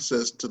their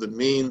access to the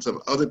means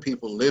of other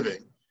people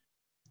living,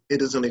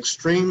 it is an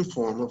extreme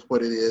form of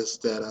what it is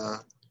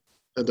that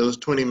those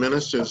 20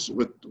 ministers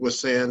were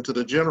saying to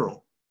the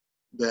general,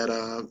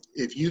 that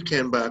if you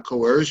can, by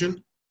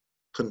coercion,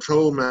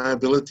 control my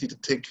ability to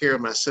take care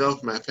of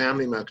myself, my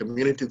family, my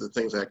community, the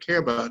things I care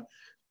about,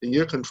 then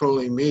you're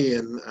controlling me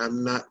and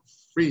I'm not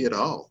free at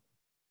all.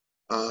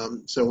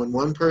 So when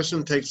one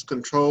person takes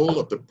control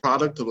of the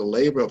product of the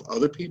labor of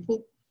other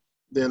people,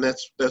 then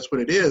that's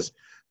what it is.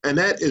 And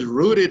that is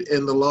rooted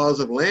in the laws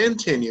of land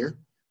tenure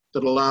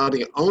that allow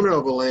the owner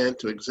of a land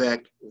to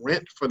exact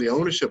rent for the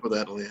ownership of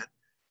that land.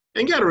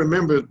 And you got to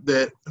remember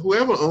that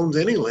whoever owns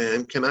any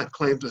land cannot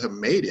claim to have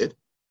made it.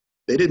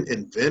 They didn't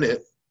invent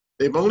it.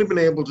 They've only been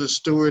able to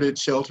steward it,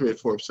 shelter it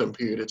for some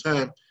period of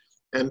time.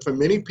 And for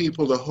many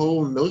people, the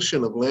whole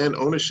notion of land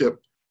ownership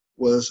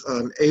was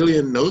an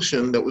alien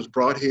notion that was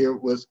brought here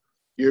with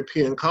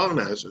European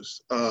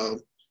colonizers.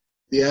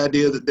 The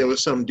idea that there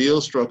was some deal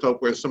struck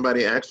up where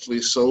somebody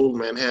actually sold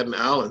Manhattan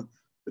Island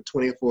for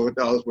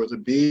 $24 worth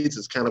of beads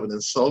is kind of an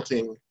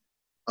insulting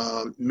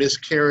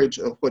miscarriage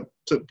of what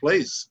took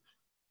place.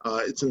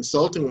 It's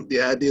insulting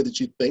the idea that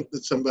you think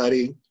that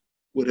somebody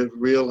would have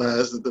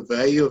realized that the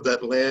value of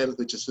that land,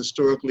 which is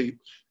historically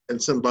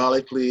and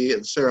symbolically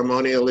and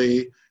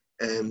ceremonially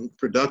and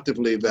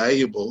productively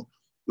valuable,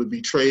 would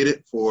be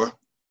traded for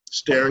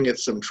staring at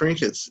some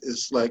trinkets.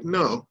 It's like,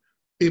 no,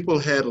 people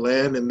had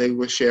land and they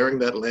were sharing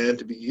that land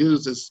to be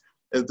used as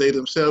they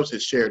themselves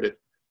had shared it.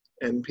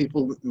 And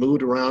people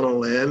moved around on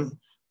land,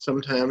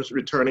 sometimes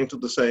returning to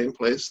the same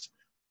place.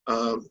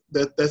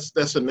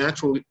 That's a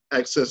natural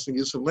access and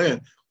use of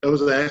land. That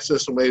was the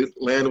access and way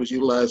land was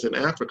utilized in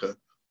Africa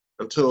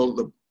until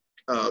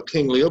the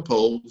King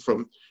Leopold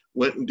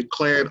went and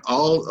declared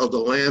all of the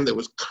land that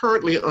was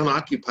currently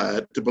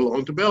unoccupied to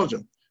belong to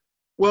Belgium.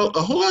 Well,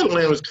 a whole lot of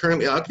land was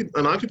currently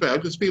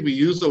unoccupied because people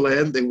use the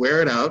land, they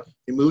wear it out,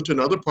 they move to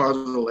another part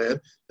of the land,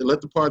 they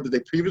let the part that they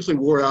previously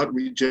wore out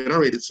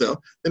regenerate itself,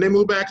 and they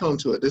move back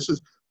onto it. This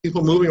is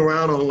people moving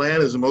around on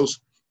land is the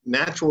most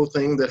natural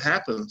thing that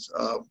happens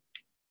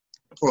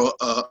for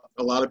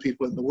a lot of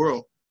people in the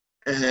world.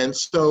 And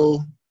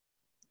so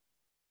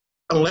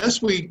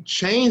unless we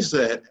change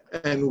that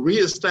and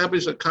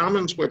reestablish a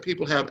commons where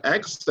people have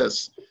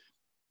access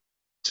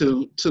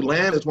to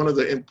land as one of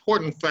the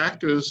important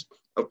factors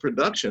of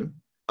production,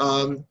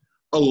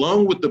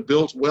 along with the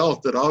built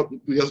wealth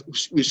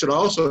that we should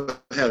also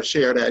have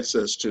shared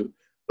access to.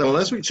 But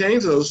unless we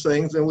change those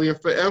things, then we are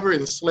forever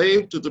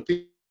enslaved to the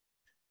people,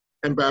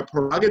 and by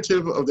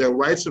prerogative of their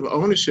rights of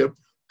ownership,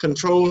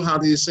 control how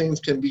these things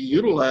can be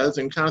utilized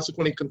and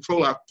consequently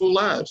control our full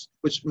lives,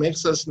 which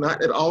makes us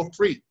not at all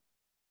free.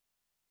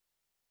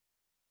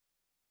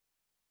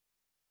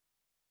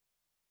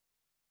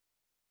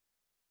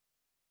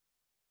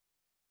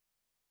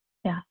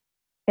 Yeah,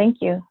 thank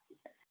you.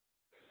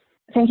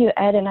 Thank you,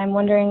 Ed. And I'm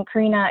wondering,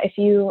 Corinna, if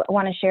you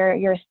want to share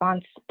your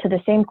response to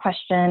the same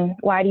question,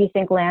 why do you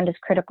think land is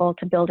critical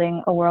to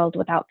building a world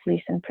without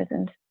police and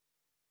prisons?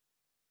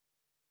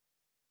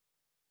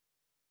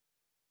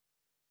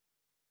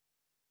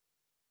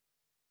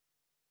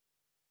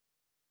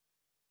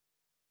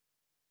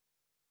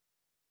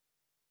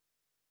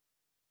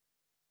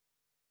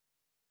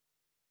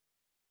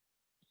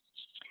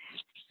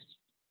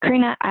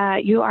 Corinna,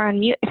 you are on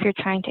mute if you're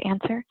trying to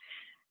answer.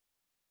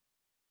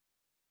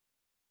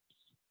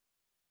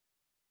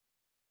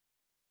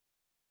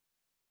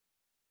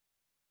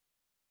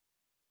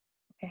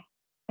 Okay,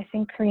 I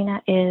think Corinna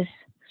is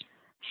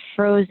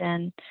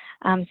frozen.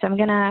 So I'm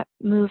gonna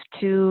move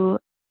to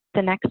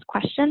the next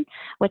question,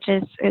 which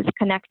is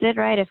connected,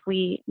 right? If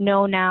we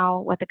know now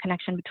what the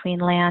connection between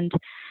land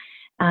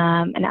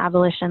and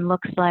abolition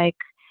looks like,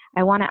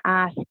 I want to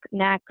ask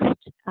next,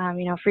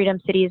 Freedom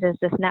Cities is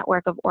this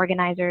network of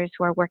organizers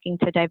who are working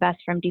to divest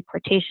from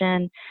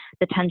deportation,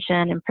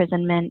 detention,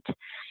 imprisonment.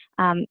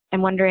 I'm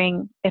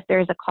wondering if there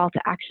is a call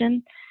to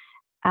action,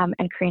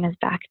 and Corinna's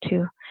back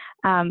too.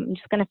 I'm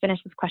just going to finish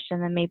this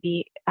question, and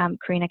maybe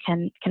Corinna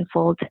can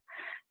fold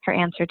her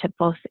answer to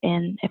both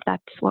in, if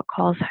that's what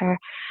calls her.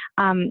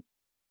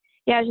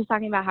 Yeah, I was just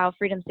talking about how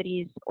Freedom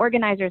Cities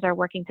organizers are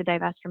working to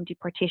divest from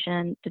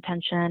deportation,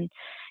 detention,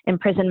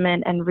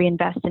 imprisonment, and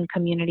reinvest in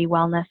community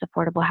wellness,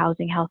 affordable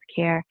housing,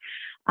 healthcare,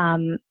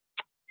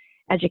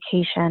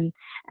 education.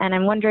 And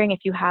I'm wondering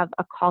if you have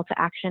a call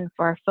to action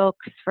for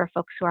folks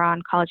who are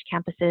on college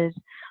campuses,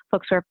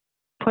 folks who are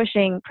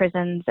pushing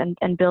prisons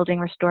and building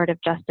restorative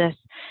justice,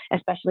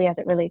 especially as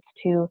it relates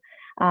to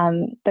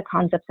the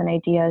concepts and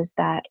ideas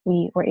that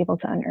we were able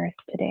to unearth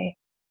today.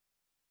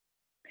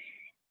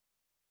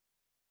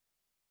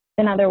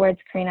 In other words,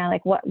 Corinna,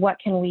 like what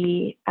can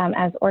we,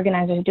 as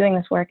organizers doing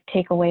this work,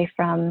 take away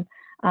from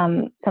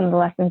some of the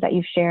lessons that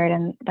you've shared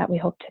and that we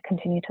hope to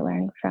continue to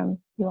learn from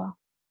you all?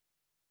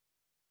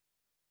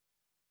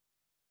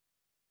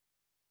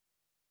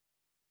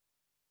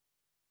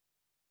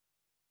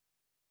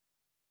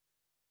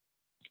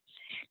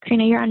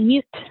 Corinna, you're on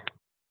mute.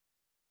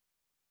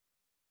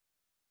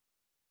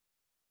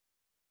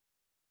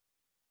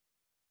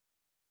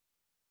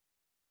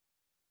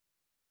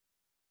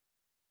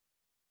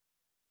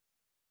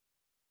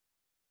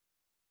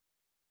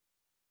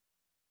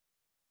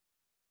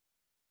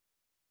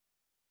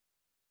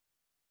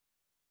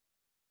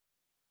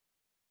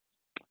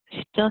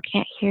 still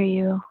can't hear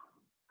you.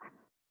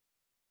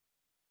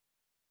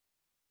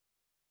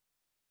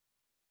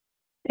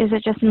 Is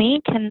it just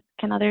me? Can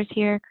others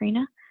hear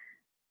Corinna?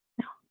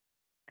 No.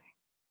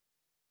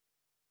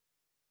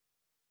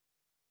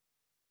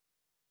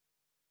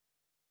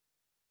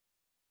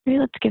 Maybe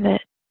let's give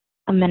it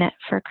a minute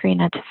for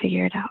Corinna to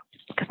figure it out,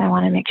 because I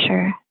want to make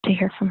sure to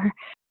hear from her.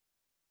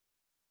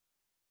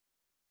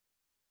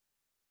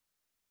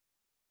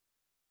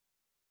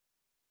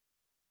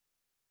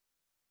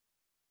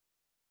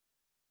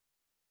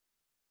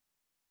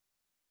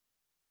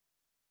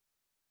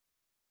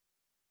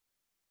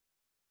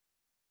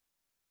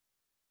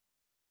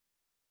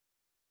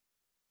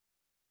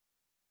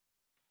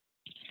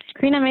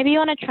 Corinna, maybe you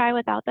want to try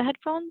without the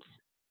headphones?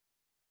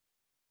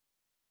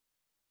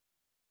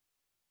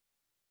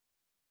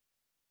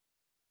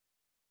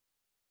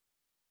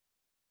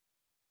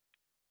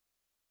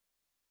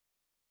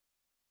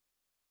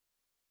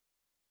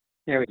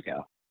 There we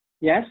go.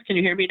 Yes, can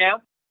you hear me now?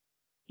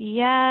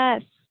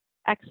 Yes.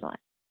 Excellent.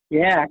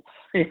 Yes,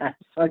 yes,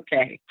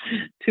 okay.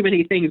 Too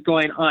many things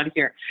going on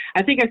here.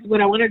 I think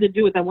what I wanted to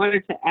do is I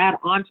wanted to add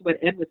on to what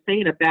Ed was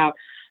saying about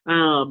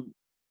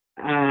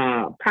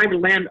private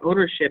land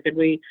ownership.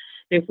 And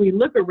if we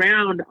look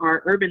around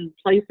our urban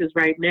places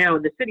right now,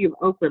 in the city of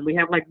Oakland, we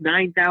have like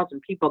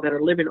 9,000 people that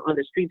are living on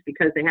the streets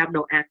because they have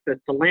no access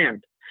to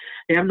land.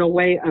 They have no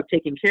way of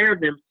taking care of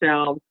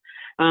themselves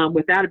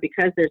without it,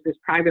 because there's this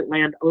private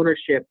land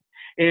ownership.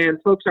 And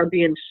folks are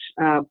being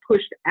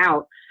pushed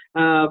out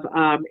of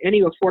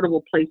any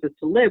affordable places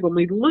to live. When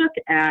we look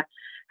at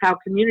how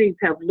communities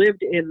have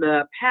lived in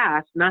the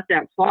past, not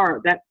that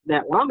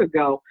long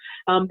ago,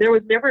 there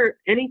was never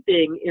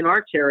anything in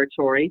our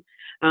territory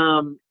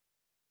that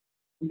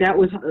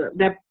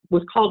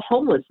was called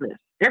homelessness.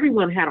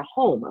 Everyone had a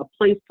home, a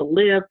place to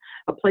live,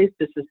 a place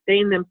to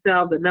sustain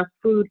themselves, enough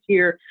food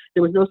here.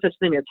 There was no such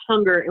thing as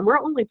hunger. And we're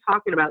only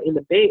talking about in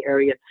the Bay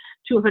Area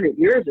 200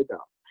 years ago,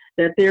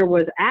 that there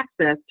was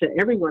access to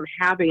everyone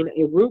having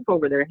a roof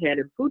over their head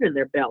and food in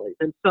their bellies.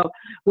 And so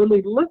when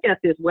we look at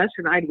this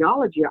Western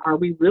ideology, are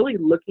we really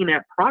looking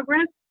at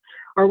progress?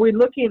 Are we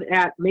looking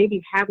at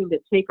maybe having to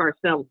take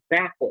ourselves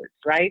backwards,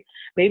 right?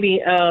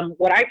 Maybe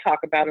what I talk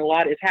about a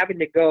lot is having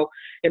to go,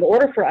 in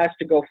order for us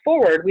to go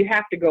forward, we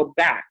have to go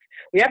back.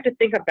 We have to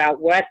think about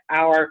what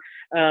our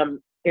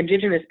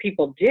indigenous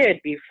people did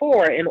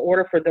before in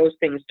order for those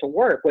things to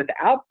work,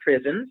 without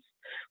prisons,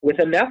 with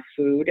enough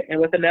food, and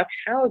with enough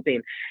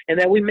housing. And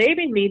that we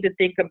maybe need to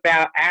think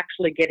about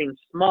actually getting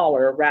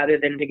smaller rather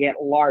than to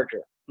get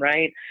larger,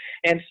 right?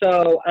 And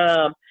so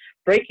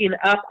breaking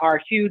up our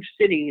huge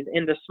cities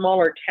into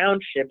smaller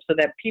townships so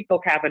that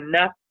people have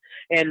enough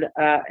and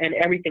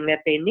everything that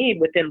they need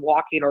within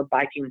walking or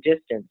biking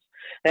distance.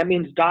 That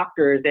means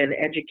doctors and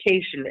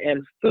education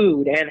and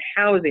food and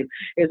housing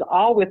is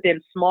all within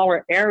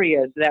smaller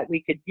areas that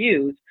we could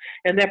use,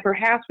 and that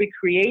perhaps we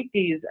create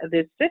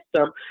this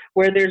system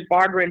where there's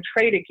barter and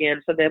trade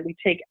again, so that we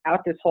take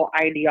out this whole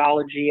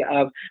ideology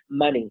of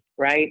money,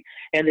 right?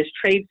 And this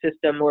trade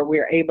system where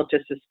we're able to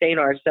sustain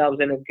ourselves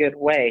in a good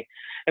way.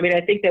 I mean, I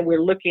think that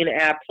we're looking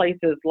at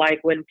places like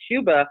when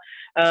Cuba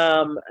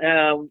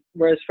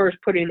was first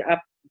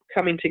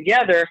coming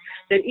together,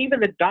 that even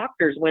the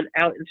doctors went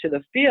out into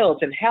the fields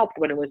and helped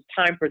when it was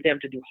time for them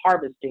to do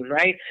harvesting,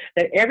 right?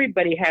 That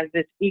everybody has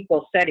this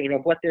equal setting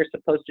of what they're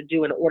supposed to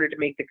do in order to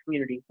make the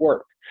community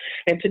work.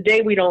 And today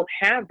we don't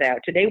have that.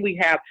 Today we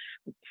have,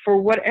 for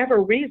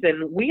whatever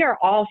reason, we are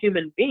all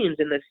human beings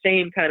in the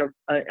same kind of,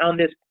 on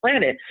this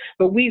planet,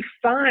 but we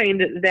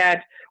find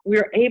that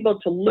we're able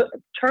to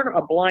turn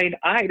a blind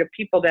eye to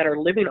people that are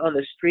living on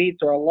the streets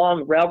or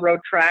along railroad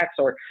tracks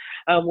or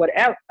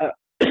whatever,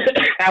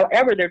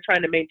 however they're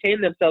trying to maintain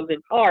themselves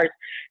in cars,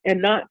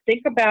 and not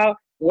think about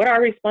what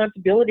our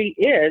responsibility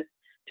is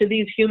to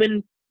these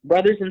human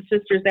brothers and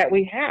sisters that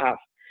we have.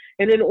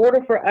 And in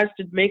order for us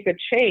to make a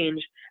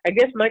change, I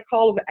guess my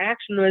call of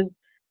action was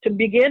to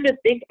begin to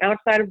think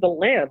outside of the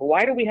land.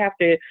 Why do we have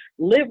to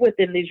live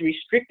within these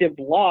restrictive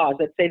laws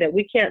that say that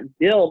we can't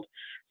build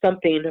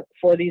something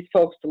for these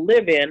folks to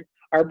live in,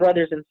 our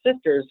brothers and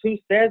sisters? Who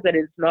says that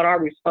it's not our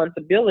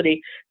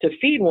responsibility to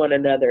feed one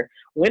another?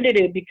 When did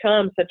it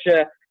become such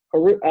a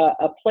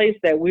place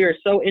that we are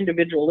so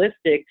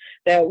individualistic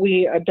that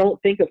we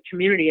don't think of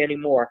community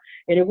anymore?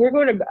 And if we're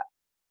going to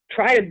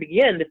try to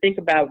begin to think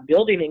about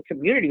building in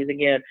communities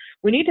again,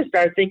 we need to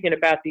start thinking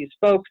about these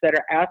folks that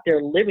are out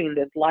there living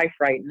this life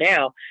right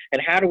now,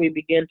 and how do we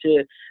begin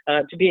to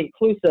be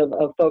inclusive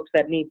of folks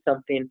that need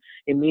something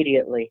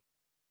immediately.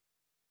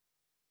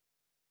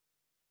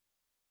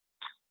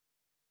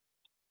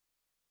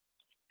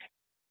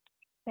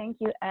 Thank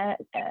you, Ed.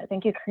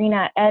 Thank you,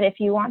 Corinna. Ed, if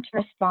you want to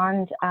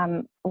respond,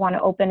 want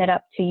to open it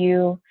up to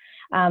you.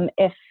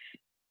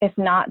 If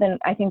not, then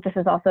I think this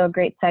is also a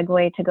great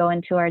segue to go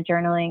into our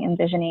journaling and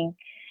visioning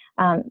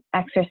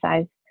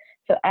exercise.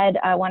 So Ed,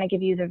 I want to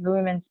give you the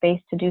room and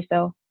space to do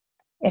so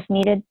if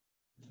needed.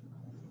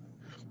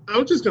 I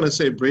was just going to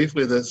say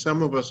briefly that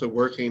some of us are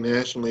working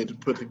nationally to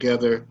put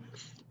together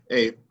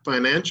a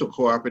financial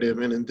cooperative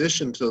in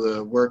addition to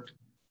the work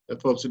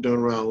that folks are doing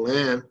around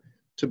land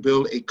to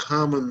build a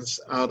commons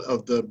out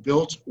of the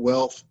built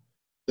wealth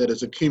that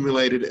is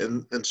accumulated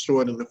and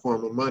stored in the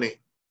form of money.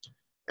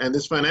 And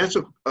this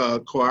financial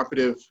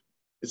cooperative,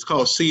 it's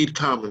called Seed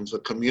Commons, a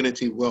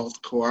community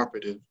wealth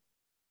cooperative.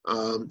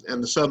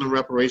 And the Southern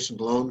Reparations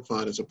Loan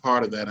Fund is a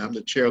part of that. I'm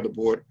the chair of the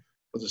board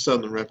of the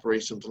Southern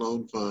Reparations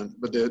Loan Fund,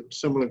 but there are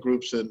similar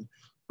groups in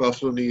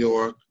Buffalo, New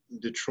York,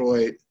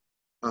 Detroit,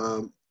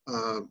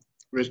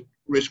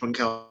 Richmond,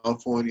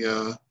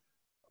 California,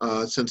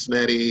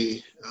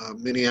 Cincinnati,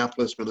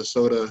 Minneapolis,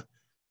 Minnesota,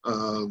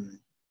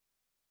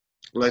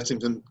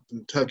 Lexington,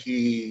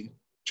 Kentucky,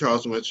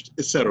 Charleston,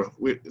 et cetera,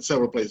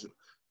 several places.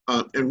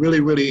 And really,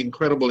 really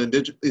incredible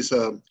indigenous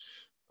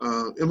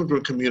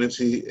immigrant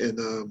community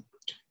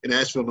in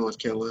Asheville, North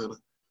Carolina.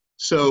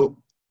 So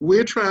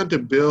we're trying to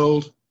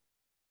build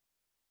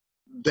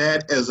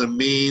that as a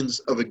means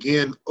of,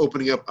 again,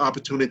 opening up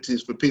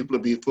opportunities for people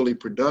to be fully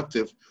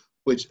productive,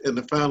 which in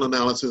the final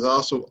analysis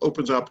also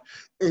opens up,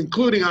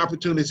 including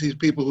opportunities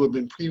people who have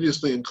been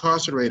previously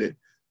incarcerated.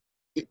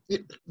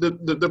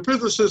 The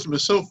prison system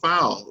is so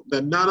foul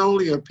that not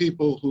only are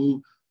people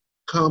who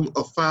come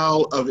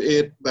afoul of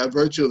it by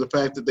virtue of the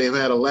fact that they've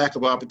had a lack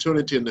of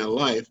opportunity in their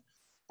life,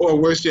 or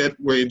worse yet,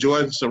 were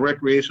enjoying some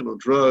recreational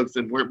drugs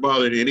and weren't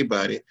bothering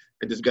anybody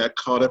and just got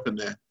caught up in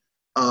that.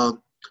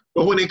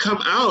 But when they come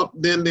out,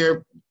 then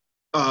they're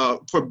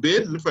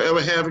forbidden for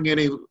ever having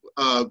any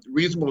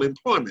reasonable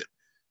employment.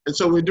 And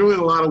so we're doing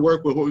a lot of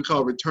work with what we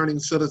call returning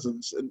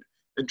citizens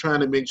and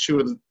trying to make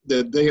sure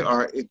that they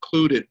are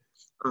included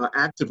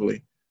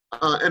actively.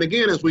 And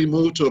again, as we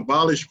move to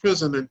abolish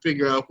prison and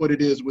figure out what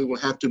it is we will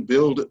have to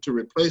build to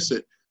replace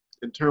it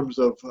in terms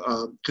of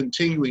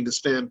continuing to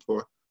stand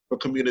for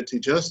community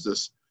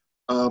justice.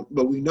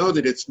 But we know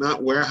that it's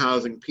not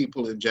warehousing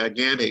people in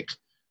gigantic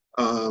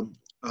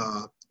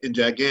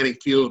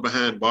fields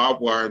behind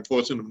barbed wire and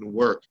forcing them to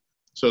work.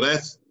 So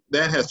that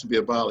has to be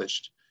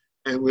abolished.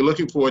 And we're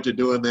looking forward to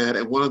doing that.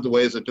 And one of the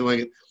ways of doing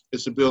it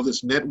is to build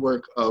this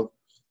network of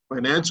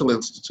financial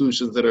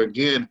institutions that are,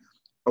 again,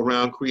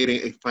 around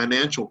creating a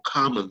financial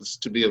commons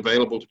to be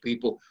available to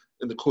people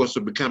in the course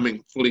of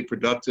becoming fully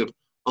productive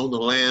on the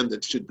land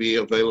that should be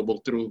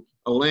available through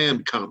a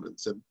land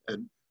commons and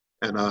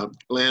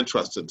land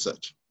trusts and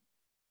such.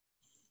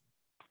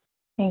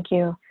 Thank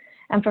you.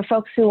 And for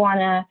folks who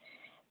want to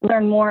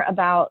learn more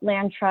about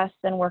land trusts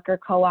and worker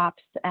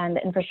co-ops and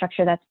the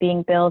infrastructure that's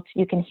being built,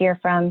 you can hear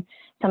from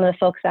some of the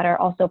folks that are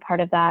also part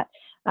of that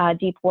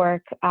deep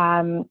work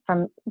from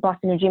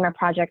Boston Ujima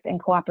Project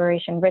and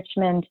Cooperation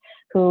Richmond,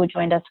 who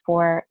joined us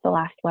for the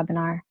last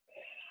webinar.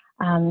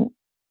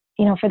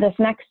 You know, for this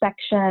next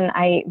section,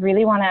 I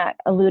really want to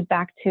allude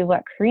back to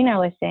what Corinna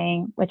was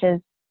saying, which is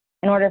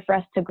in order for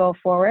us to go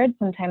forward,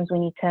 sometimes we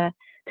need to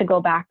go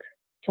back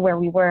to where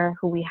we were,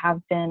 who we have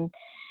been.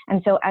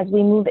 And so as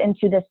we move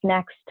into this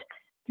next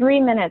 3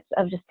 minutes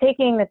of just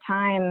taking the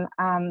time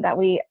that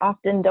we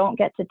often don't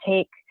get to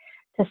take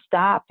to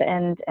stop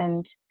and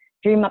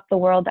dream up the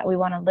world that we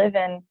want to live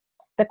in,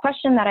 the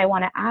question that I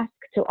want to ask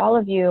to all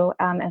of you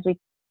as we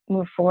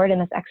move forward in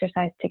this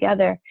exercise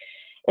together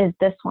is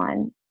this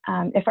one.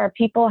 If our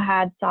people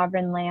had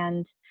sovereign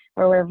land,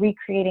 or we're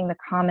recreating the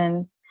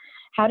commons,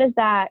 how does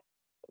that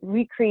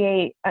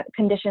recreate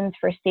conditions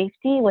for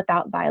safety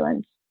without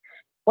violence?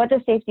 What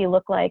does safety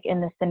look like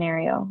in this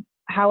scenario?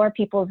 How are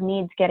people's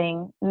needs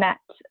getting met?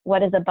 What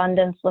does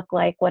abundance look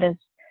like?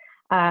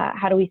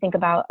 How do we think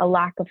about a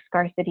lack of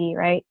scarcity,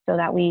 right? So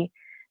that we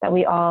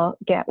all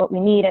get what we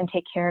need and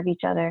take care of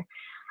each other.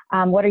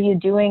 What are you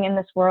doing in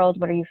this world?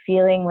 What are you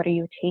feeling? What are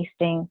you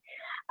tasting?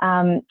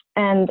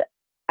 And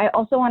I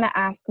also want to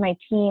ask my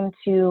team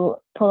to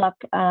pull up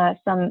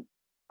some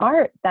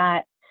art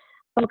that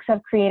folks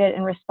have created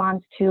in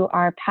response to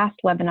our past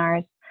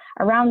webinars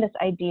around this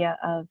idea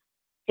of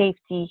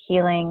safety,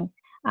 healing,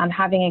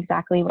 having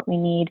exactly what we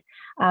need,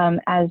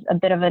 as a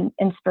bit of an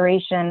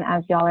inspiration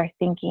as y'all are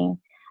thinking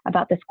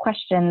about this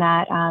question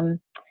that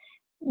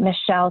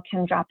Michelle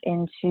can drop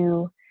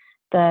into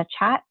the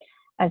chat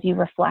as you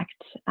reflect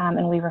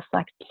and we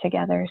reflect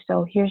together.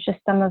 So here's just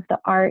some of the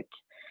art.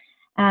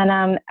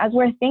 And as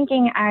we're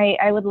thinking,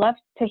 we would love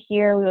to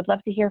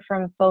hear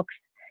from folks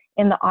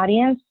in the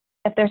audience.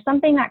 If there's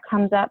something that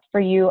comes up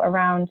for you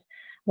around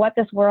what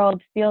this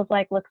world feels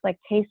like, looks like,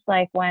 tastes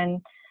like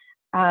when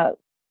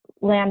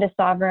land is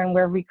sovereign,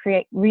 we're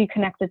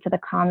reconnected to the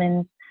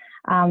commons,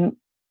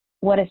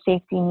 what does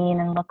safety mean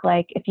and look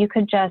like? If you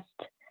could just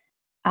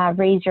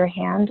raise your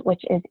hand,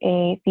 which is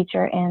a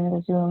feature in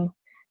the Zoom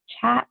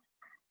chat,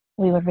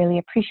 we would really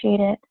appreciate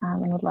it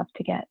and would love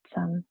to get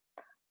some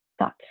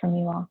thoughts from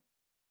you all.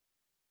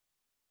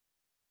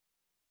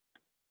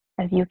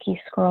 As Yuki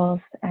scrolls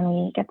and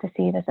we get to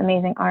see this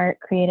amazing art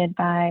created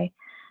by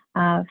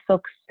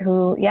folks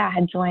who,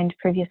 had joined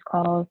previous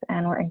calls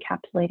and were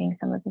encapsulating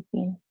some of the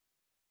themes.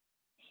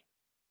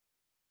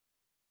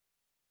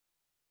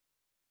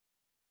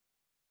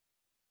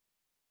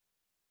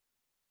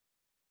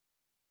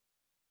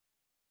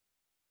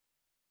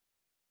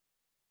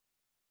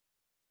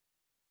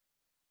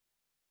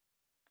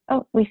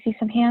 Oh, we see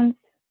some hands.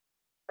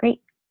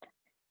 Great.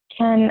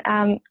 Can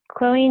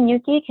Chloe and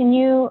Yuki, can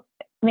you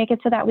make it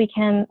so that we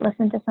can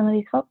listen to some of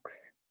these folks?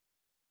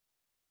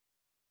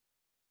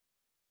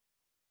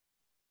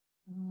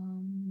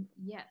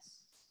 Yes.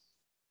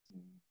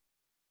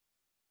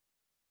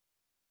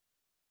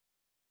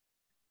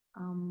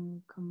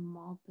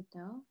 Kamal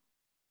Patel.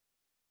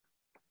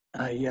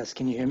 Yes,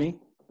 can you hear me?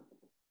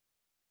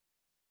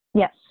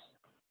 Yes.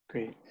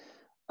 Great.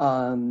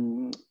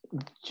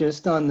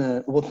 Just on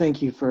the, well,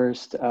 thank you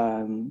first.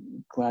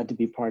 Glad to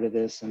be part of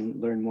this and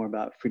learn more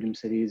about Freedom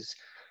Cities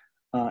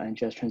and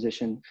Just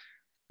Transition.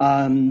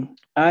 One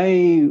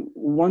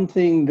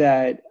thing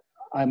that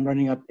I'm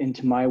running up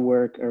into my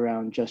work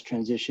around Just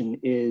Transition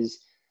is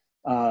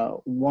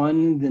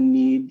one, the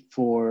need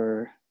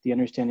for the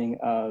understanding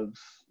of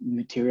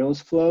materials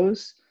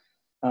flows.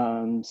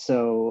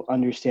 So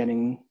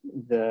understanding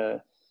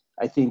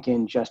I think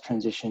in Just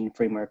Transition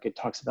framework, it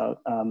talks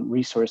about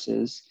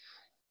resources.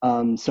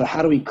 So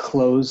how do we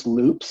close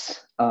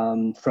loops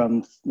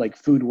from like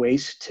food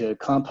waste to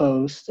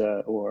compost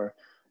or,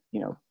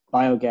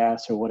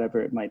 biogas or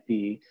whatever it might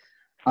be.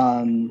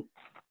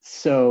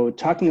 So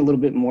talking a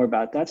little bit more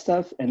about that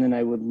stuff, and then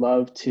I would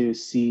love to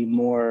see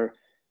more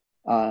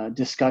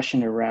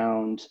discussion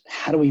around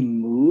how do we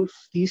move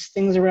these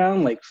things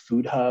around, like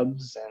food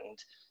hubs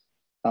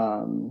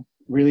and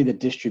really the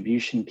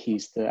distribution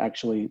piece, the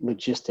actually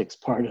logistics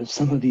part of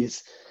some of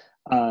these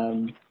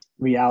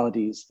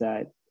realities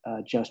that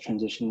just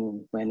transition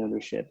in land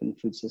ownership and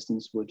food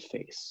systems would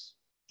face.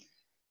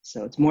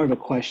 So it's more of a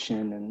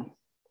question and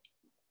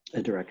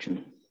a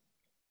direction.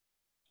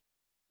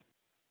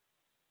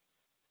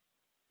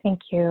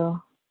 Thank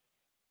you.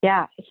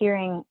 Yeah,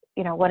 hearing,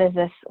 what is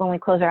this when we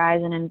close our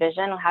eyes and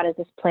envision? How does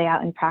this play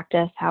out in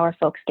practice? How are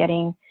folks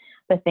getting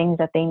the things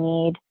that they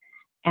need?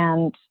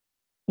 And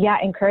yeah,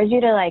 encourage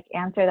you to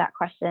answer that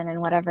question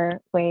in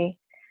whatever way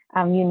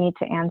you need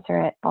to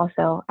answer it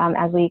also,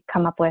 as we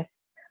come up with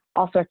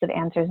all sorts of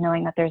answers,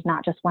 knowing that there's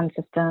not just one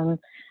system.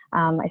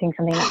 I think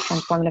something that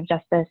transformative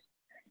justice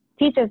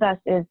teaches us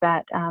is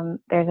that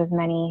there's as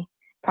many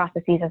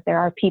processes as there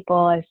are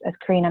people, as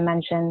Corinna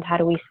mentioned. How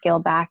do we scale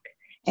back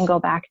and go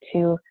back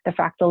to the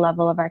fractal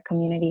level of our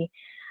community?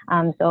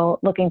 So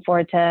looking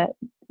forward to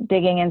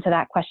digging into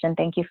that question.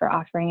 Thank you for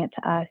offering it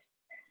to us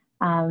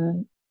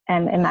and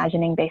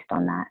imagining based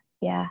on that.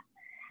 Yeah.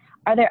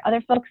 Are there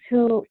other folks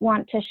who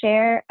want to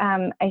share?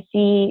 I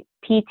see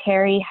P.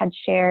 Terry had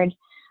shared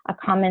a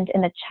comment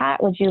in the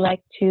chat. Would you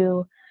like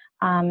to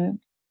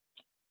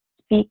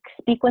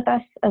speak with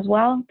us as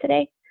well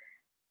today?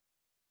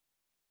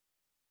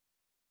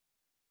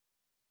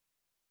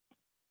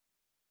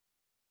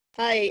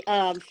 Hi,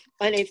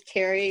 my name's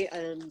Terry,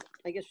 and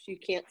I guess you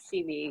can't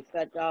see me,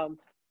 but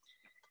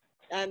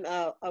I'm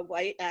a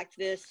white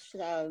activist.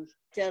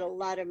 Did a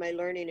lot of my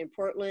learning in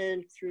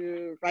Portland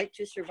through Right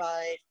to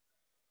Survive,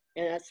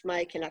 and that's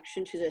my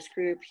connection to this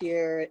group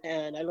here.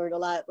 And I learned a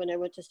lot when I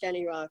went to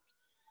Standing Rock.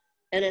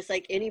 And it's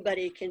like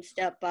anybody can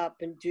step up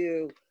and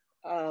do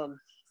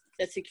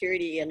the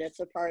security, and it's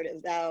a part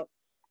about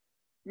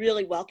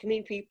really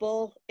welcoming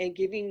people and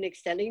giving and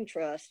extending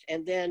trust,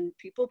 and then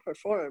people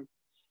perform,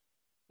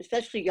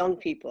 especially young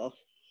people.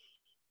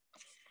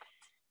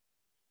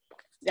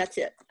 That's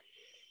it.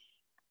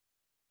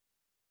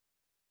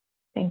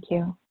 Thank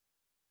you.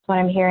 What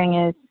I'm hearing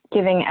is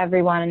giving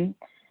everyone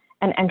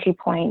an entry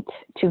point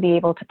to be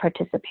able to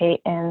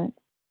participate in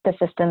the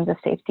systems of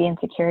safety and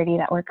security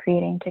that we're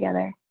creating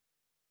together.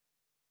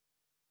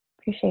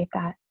 Appreciate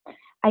that.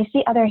 I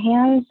see other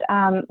hands.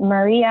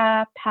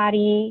 Maria,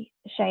 Patty,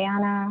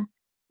 Cheyenne.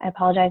 I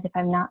apologize if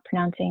I'm not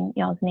pronouncing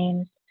y'all's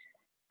names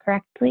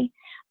correctly.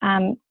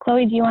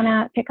 Chloe, do you want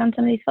to pick on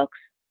some of these folks?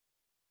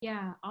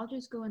 Yeah, I'll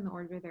just go in the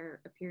order they're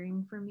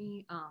appearing for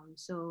me.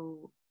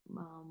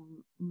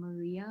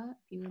 Maria,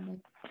 if you would like.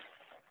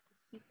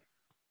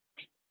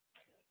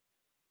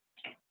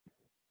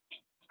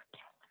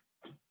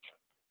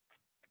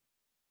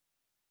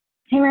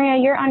 Hey,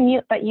 Maria, you're on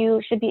mute, but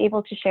you should be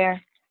able to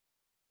share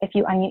if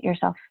you unmute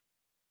yourself.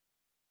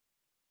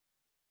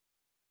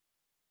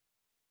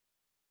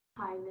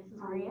 Hi, this is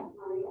Maria.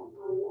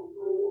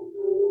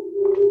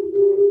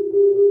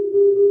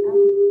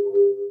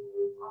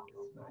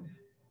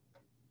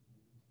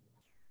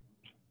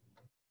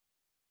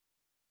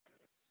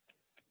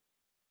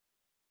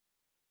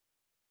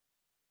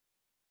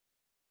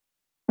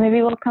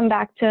 Maybe we'll come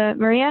back to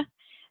Maria.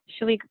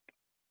 Should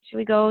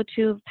we go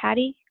to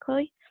Patty,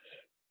 Chloe?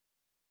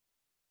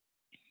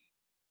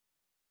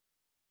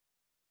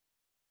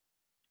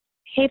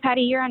 Hey,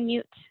 Patty, you're on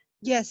mute.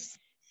 Yes,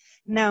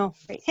 now.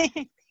 Great.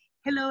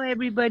 Hello,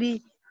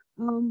 everybody.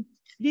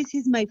 This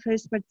is my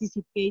first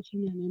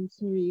participation, and I'm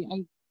sorry.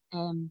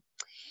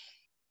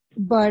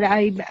 But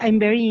I'm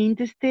very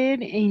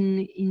interested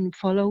in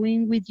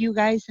following with you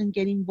guys and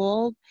get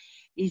involved.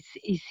 It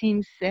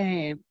seems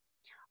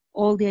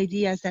all the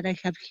ideas that I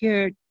have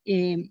heard,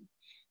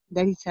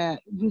 that is a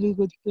really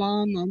good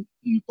plan. And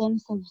in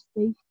terms of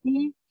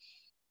safety,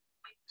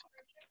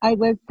 I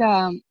was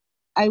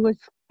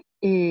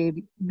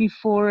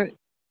before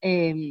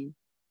in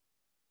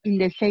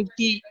the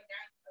safety.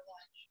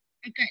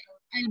 Okay,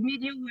 I'll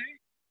meet you where?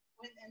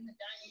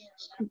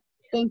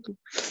 Thank you.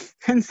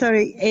 I'm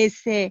sorry.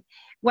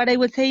 What I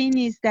was saying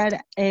is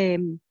that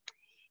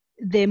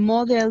the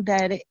model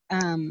that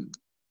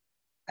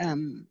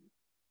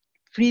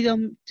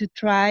Freedom to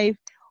Thrive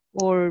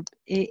or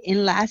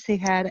Enlace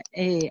had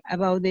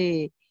about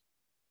the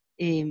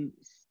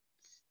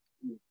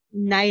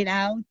night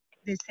out,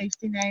 the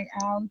safety night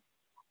out,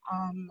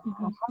 how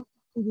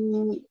to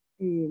do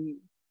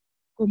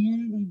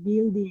community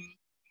building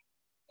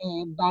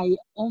by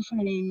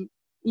offering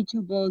each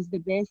of us the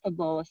best of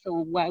us,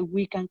 so what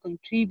we can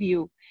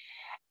contribute,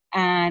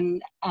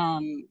 and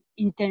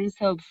in terms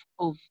of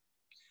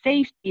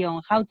safety,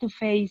 on how to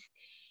face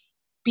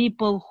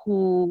people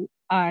who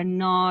are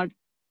not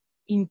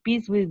in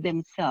peace with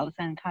themselves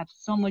and have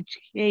so much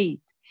hate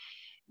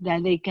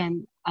that they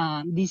can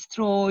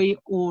destroy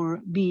or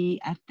be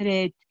a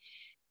threat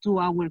to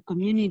our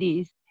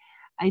communities.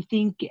 I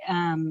think,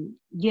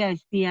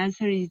 yes, the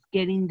answer is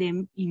getting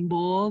them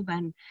involved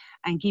and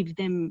give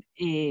them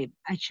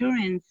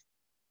assurance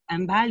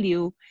and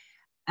value,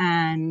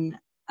 and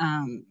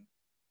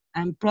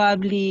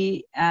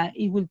probably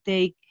it will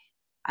take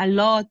a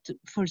lot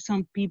for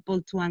some people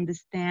to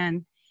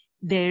understand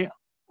their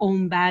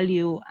own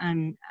value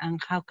and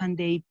how can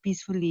they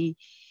peacefully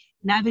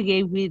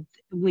navigate with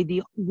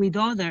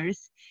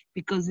others,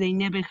 because they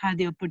never had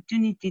the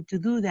opportunity to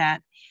do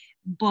that.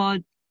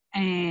 But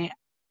I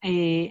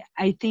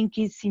think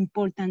it's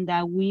important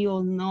that we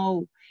all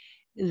know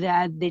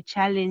that the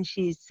challenge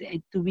is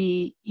to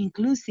be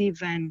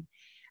inclusive and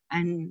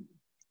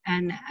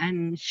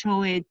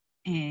show it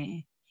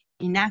in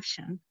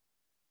action.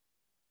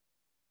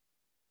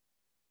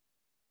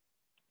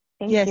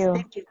 Thank you.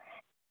 Thank you.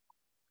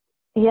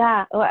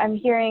 Yeah, what I'm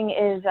hearing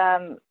is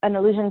an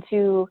allusion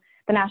to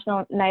the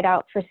National Night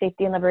Out for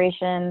Safety and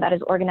Liberation that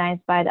is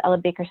organized by the Ella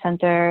Baker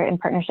Center in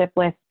partnership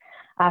with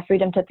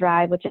Freedom to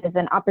Thrive, which is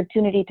an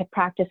opportunity to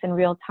practice in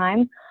real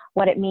time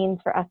what it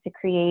means for us to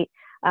create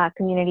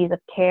communities of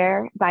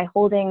care by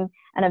holding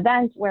an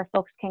event where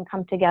folks can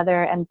come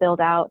together and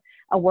build out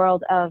a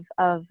world of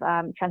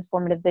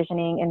transformative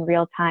visioning in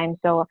real time.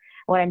 So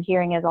what I'm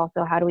hearing is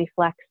also, how do we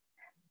flex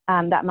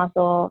that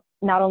muscle,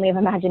 not only of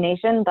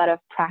imagination, but of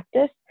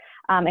practice,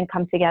 and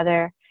come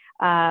together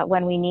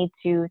when we need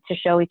to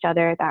show each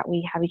other that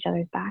we have each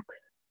other's backs.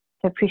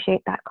 So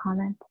appreciate that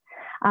comment.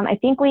 I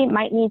think we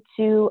might need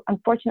to,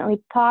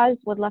 unfortunately, pause.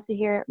 Would love to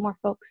hear more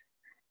folks'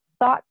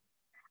 thoughts,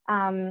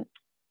 and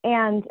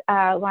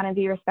want to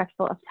be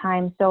respectful of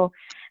time. So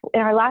in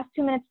our last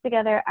 2 minutes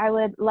together, I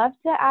would love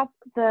to ask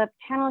the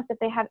panelists if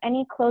they have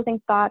any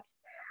closing thoughts,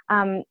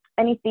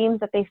 any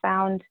themes that they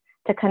found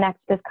to connect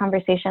this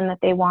conversation that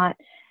they want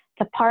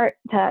to part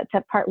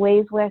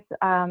ways with,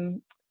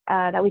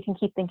 that we can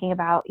keep thinking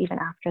about even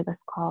after this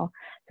call.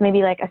 So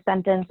maybe like a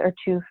sentence or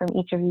two from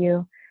each of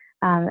you,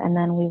 and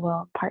then we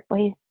will part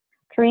ways.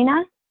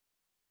 Corinna?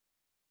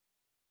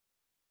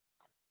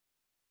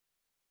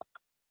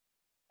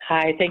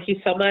 Hi, thank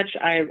you so much.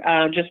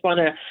 I just want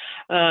to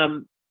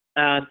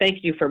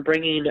thank you for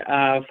bringing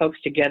folks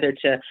together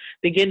to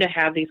begin to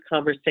have these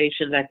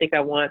conversations. I think I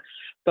want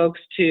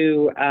folks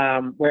to,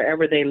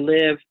 wherever they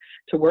live,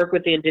 to work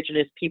with the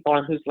indigenous people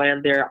on whose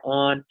land they're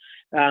on,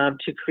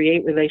 to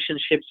create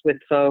relationships with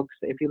folks.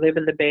 If you live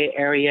in the Bay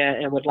Area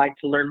and would like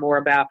to learn more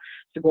about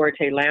Sogorea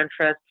Te Land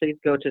Trust, please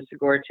go to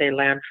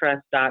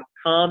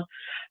sogoreatelandtrust.com.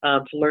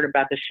 To learn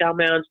about the shell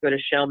mounds, go to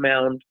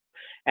shellmound.org.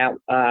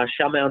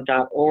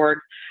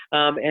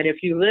 And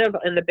if you live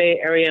in the Bay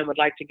Area and would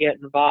like to get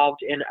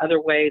involved in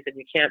other ways and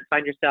you can't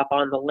find yourself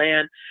on the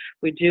land,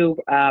 we do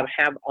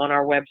have on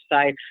our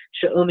website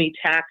She'umi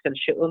Tax, and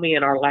She'umi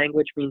in our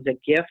language means a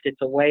gift.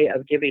 It's a way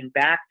of giving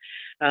back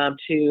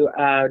to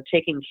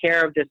taking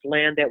care of this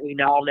land that we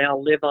now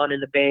live on in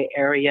the Bay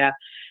Area.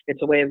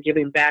 It's a way of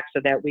giving back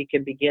so that we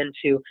can begin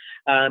to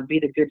be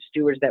the good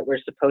stewards that we're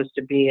supposed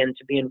to be and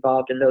to be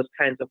involved in those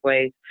kinds of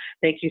ways.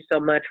 Thank you so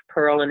much,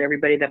 Pearl, and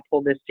everybody that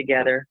pulled this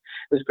together.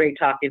 It was great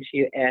talking to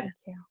you, Ed. Thank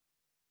you.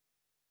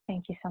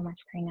 Thank you so much,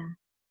 Corinna.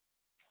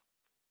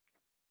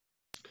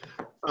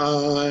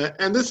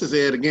 And this is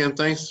Ed again.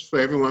 Thanks for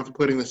everyone for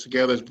putting this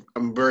together.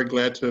 I'm very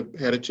glad to have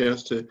had a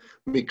chance to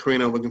meet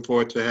Corinna. I'm looking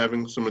forward to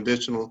having some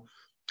additional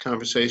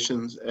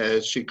conversations.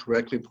 As she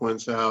correctly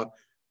points out,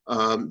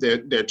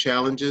 there are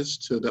challenges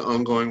to the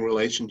ongoing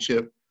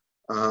relationship.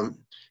 You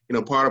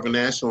know, part of a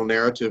national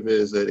narrative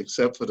is that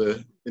except for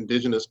the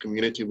indigenous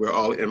community, we're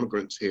all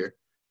immigrants here.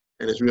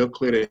 And it's real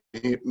clear to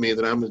me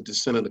that I'm a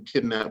descendant of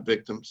kidnapped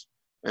victims,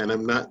 and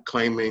I'm not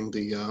claiming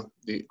the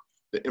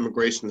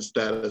immigration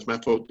status. My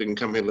folks didn't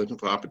come here looking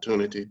for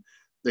opportunity.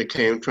 They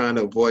came trying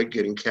to avoid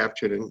getting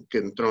captured and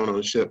getting thrown on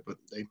a ship, but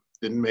they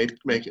didn't make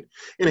it.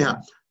 Anyhow,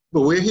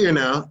 but we're here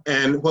now,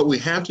 and what we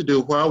have to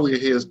do while we're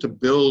here is to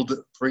build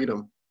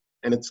freedom.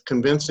 And it's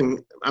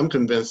convincing, I'm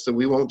convinced that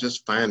we won't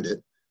just find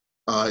it.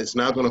 It's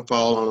not gonna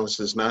fall on us,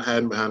 it's not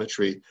hiding behind a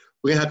tree.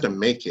 We're gonna have to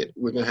make it.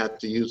 We're gonna have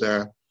to use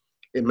our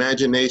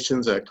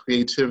imaginations, our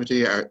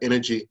creativity, our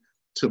energy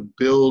to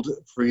build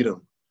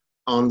freedom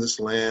on this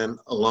land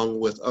along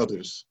with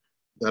others.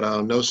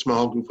 that no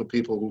small group of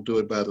people will do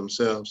it by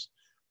themselves.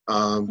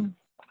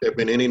 There have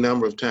been any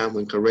number of times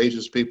when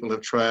courageous people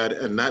have tried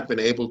and not been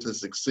able to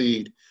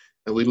succeed.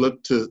 And we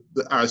look to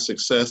our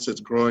success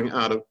as growing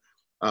out of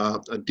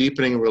a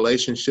deepening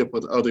relationship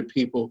with other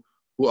people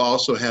who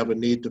also have a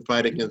need to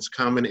fight against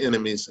common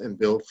enemies and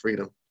build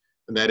freedom.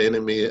 And that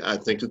enemy, I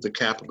think, is the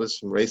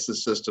capitalist and racist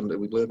system that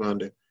we live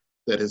under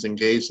that has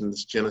engaged in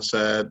this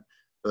genocide,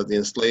 the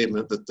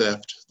enslavement, the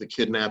theft, the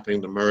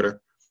kidnapping, the murder,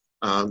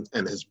 and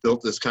has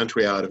built this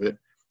country out of it,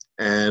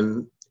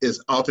 and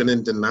is often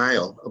in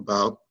denial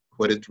about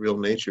what its real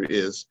nature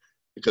is,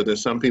 because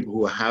there's some people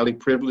who are highly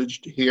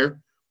privileged here.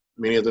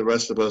 Many of the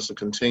rest of us are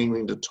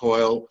continuing to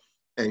toil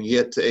and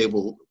yet to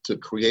able to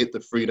create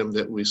the freedom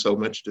that we so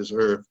much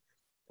deserve.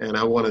 And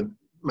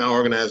my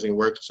organizing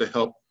work is to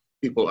help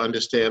people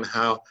understand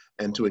how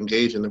and to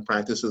engage in the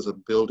practices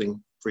of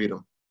building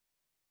freedom.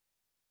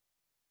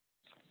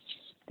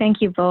 Thank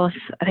you both.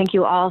 Thank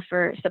you all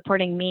for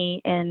supporting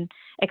me in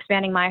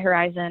expanding my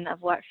horizon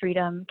of what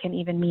freedom can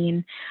even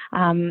mean.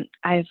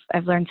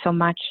 I've learned so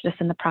much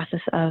just in the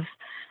process of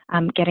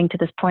getting to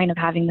this point of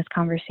having this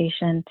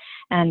conversation,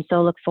 and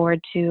so look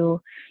forward to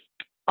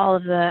all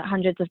of the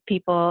hundreds of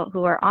people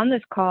who are on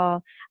this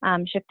call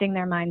shifting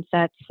their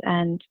mindsets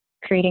and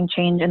creating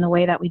change in the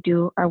way that we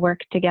do our work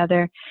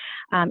together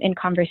in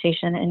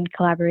conversation and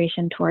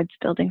collaboration towards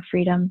building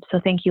freedom.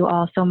 So thank you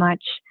all so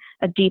much.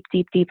 A deep,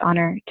 deep, deep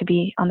honor to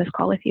be on this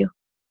call with you.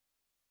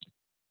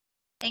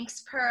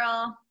 Thanks,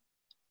 Pearl.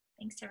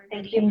 Thanks,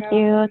 everybody. Thank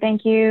you.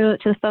 Thank you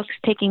to the folks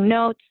taking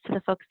notes, to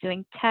the folks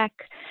doing tech,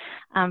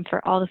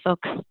 for all the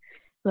folks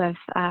who have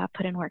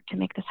put in work to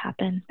make this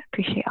happen.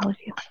 Appreciate all of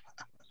you.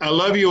 I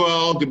love you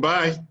all.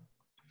 Goodbye.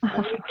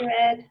 Love you,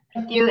 Ed.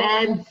 Thank you,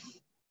 Ed.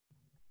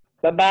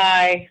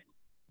 Bye-bye.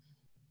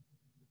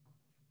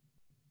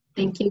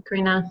 Thank you,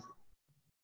 Corinna.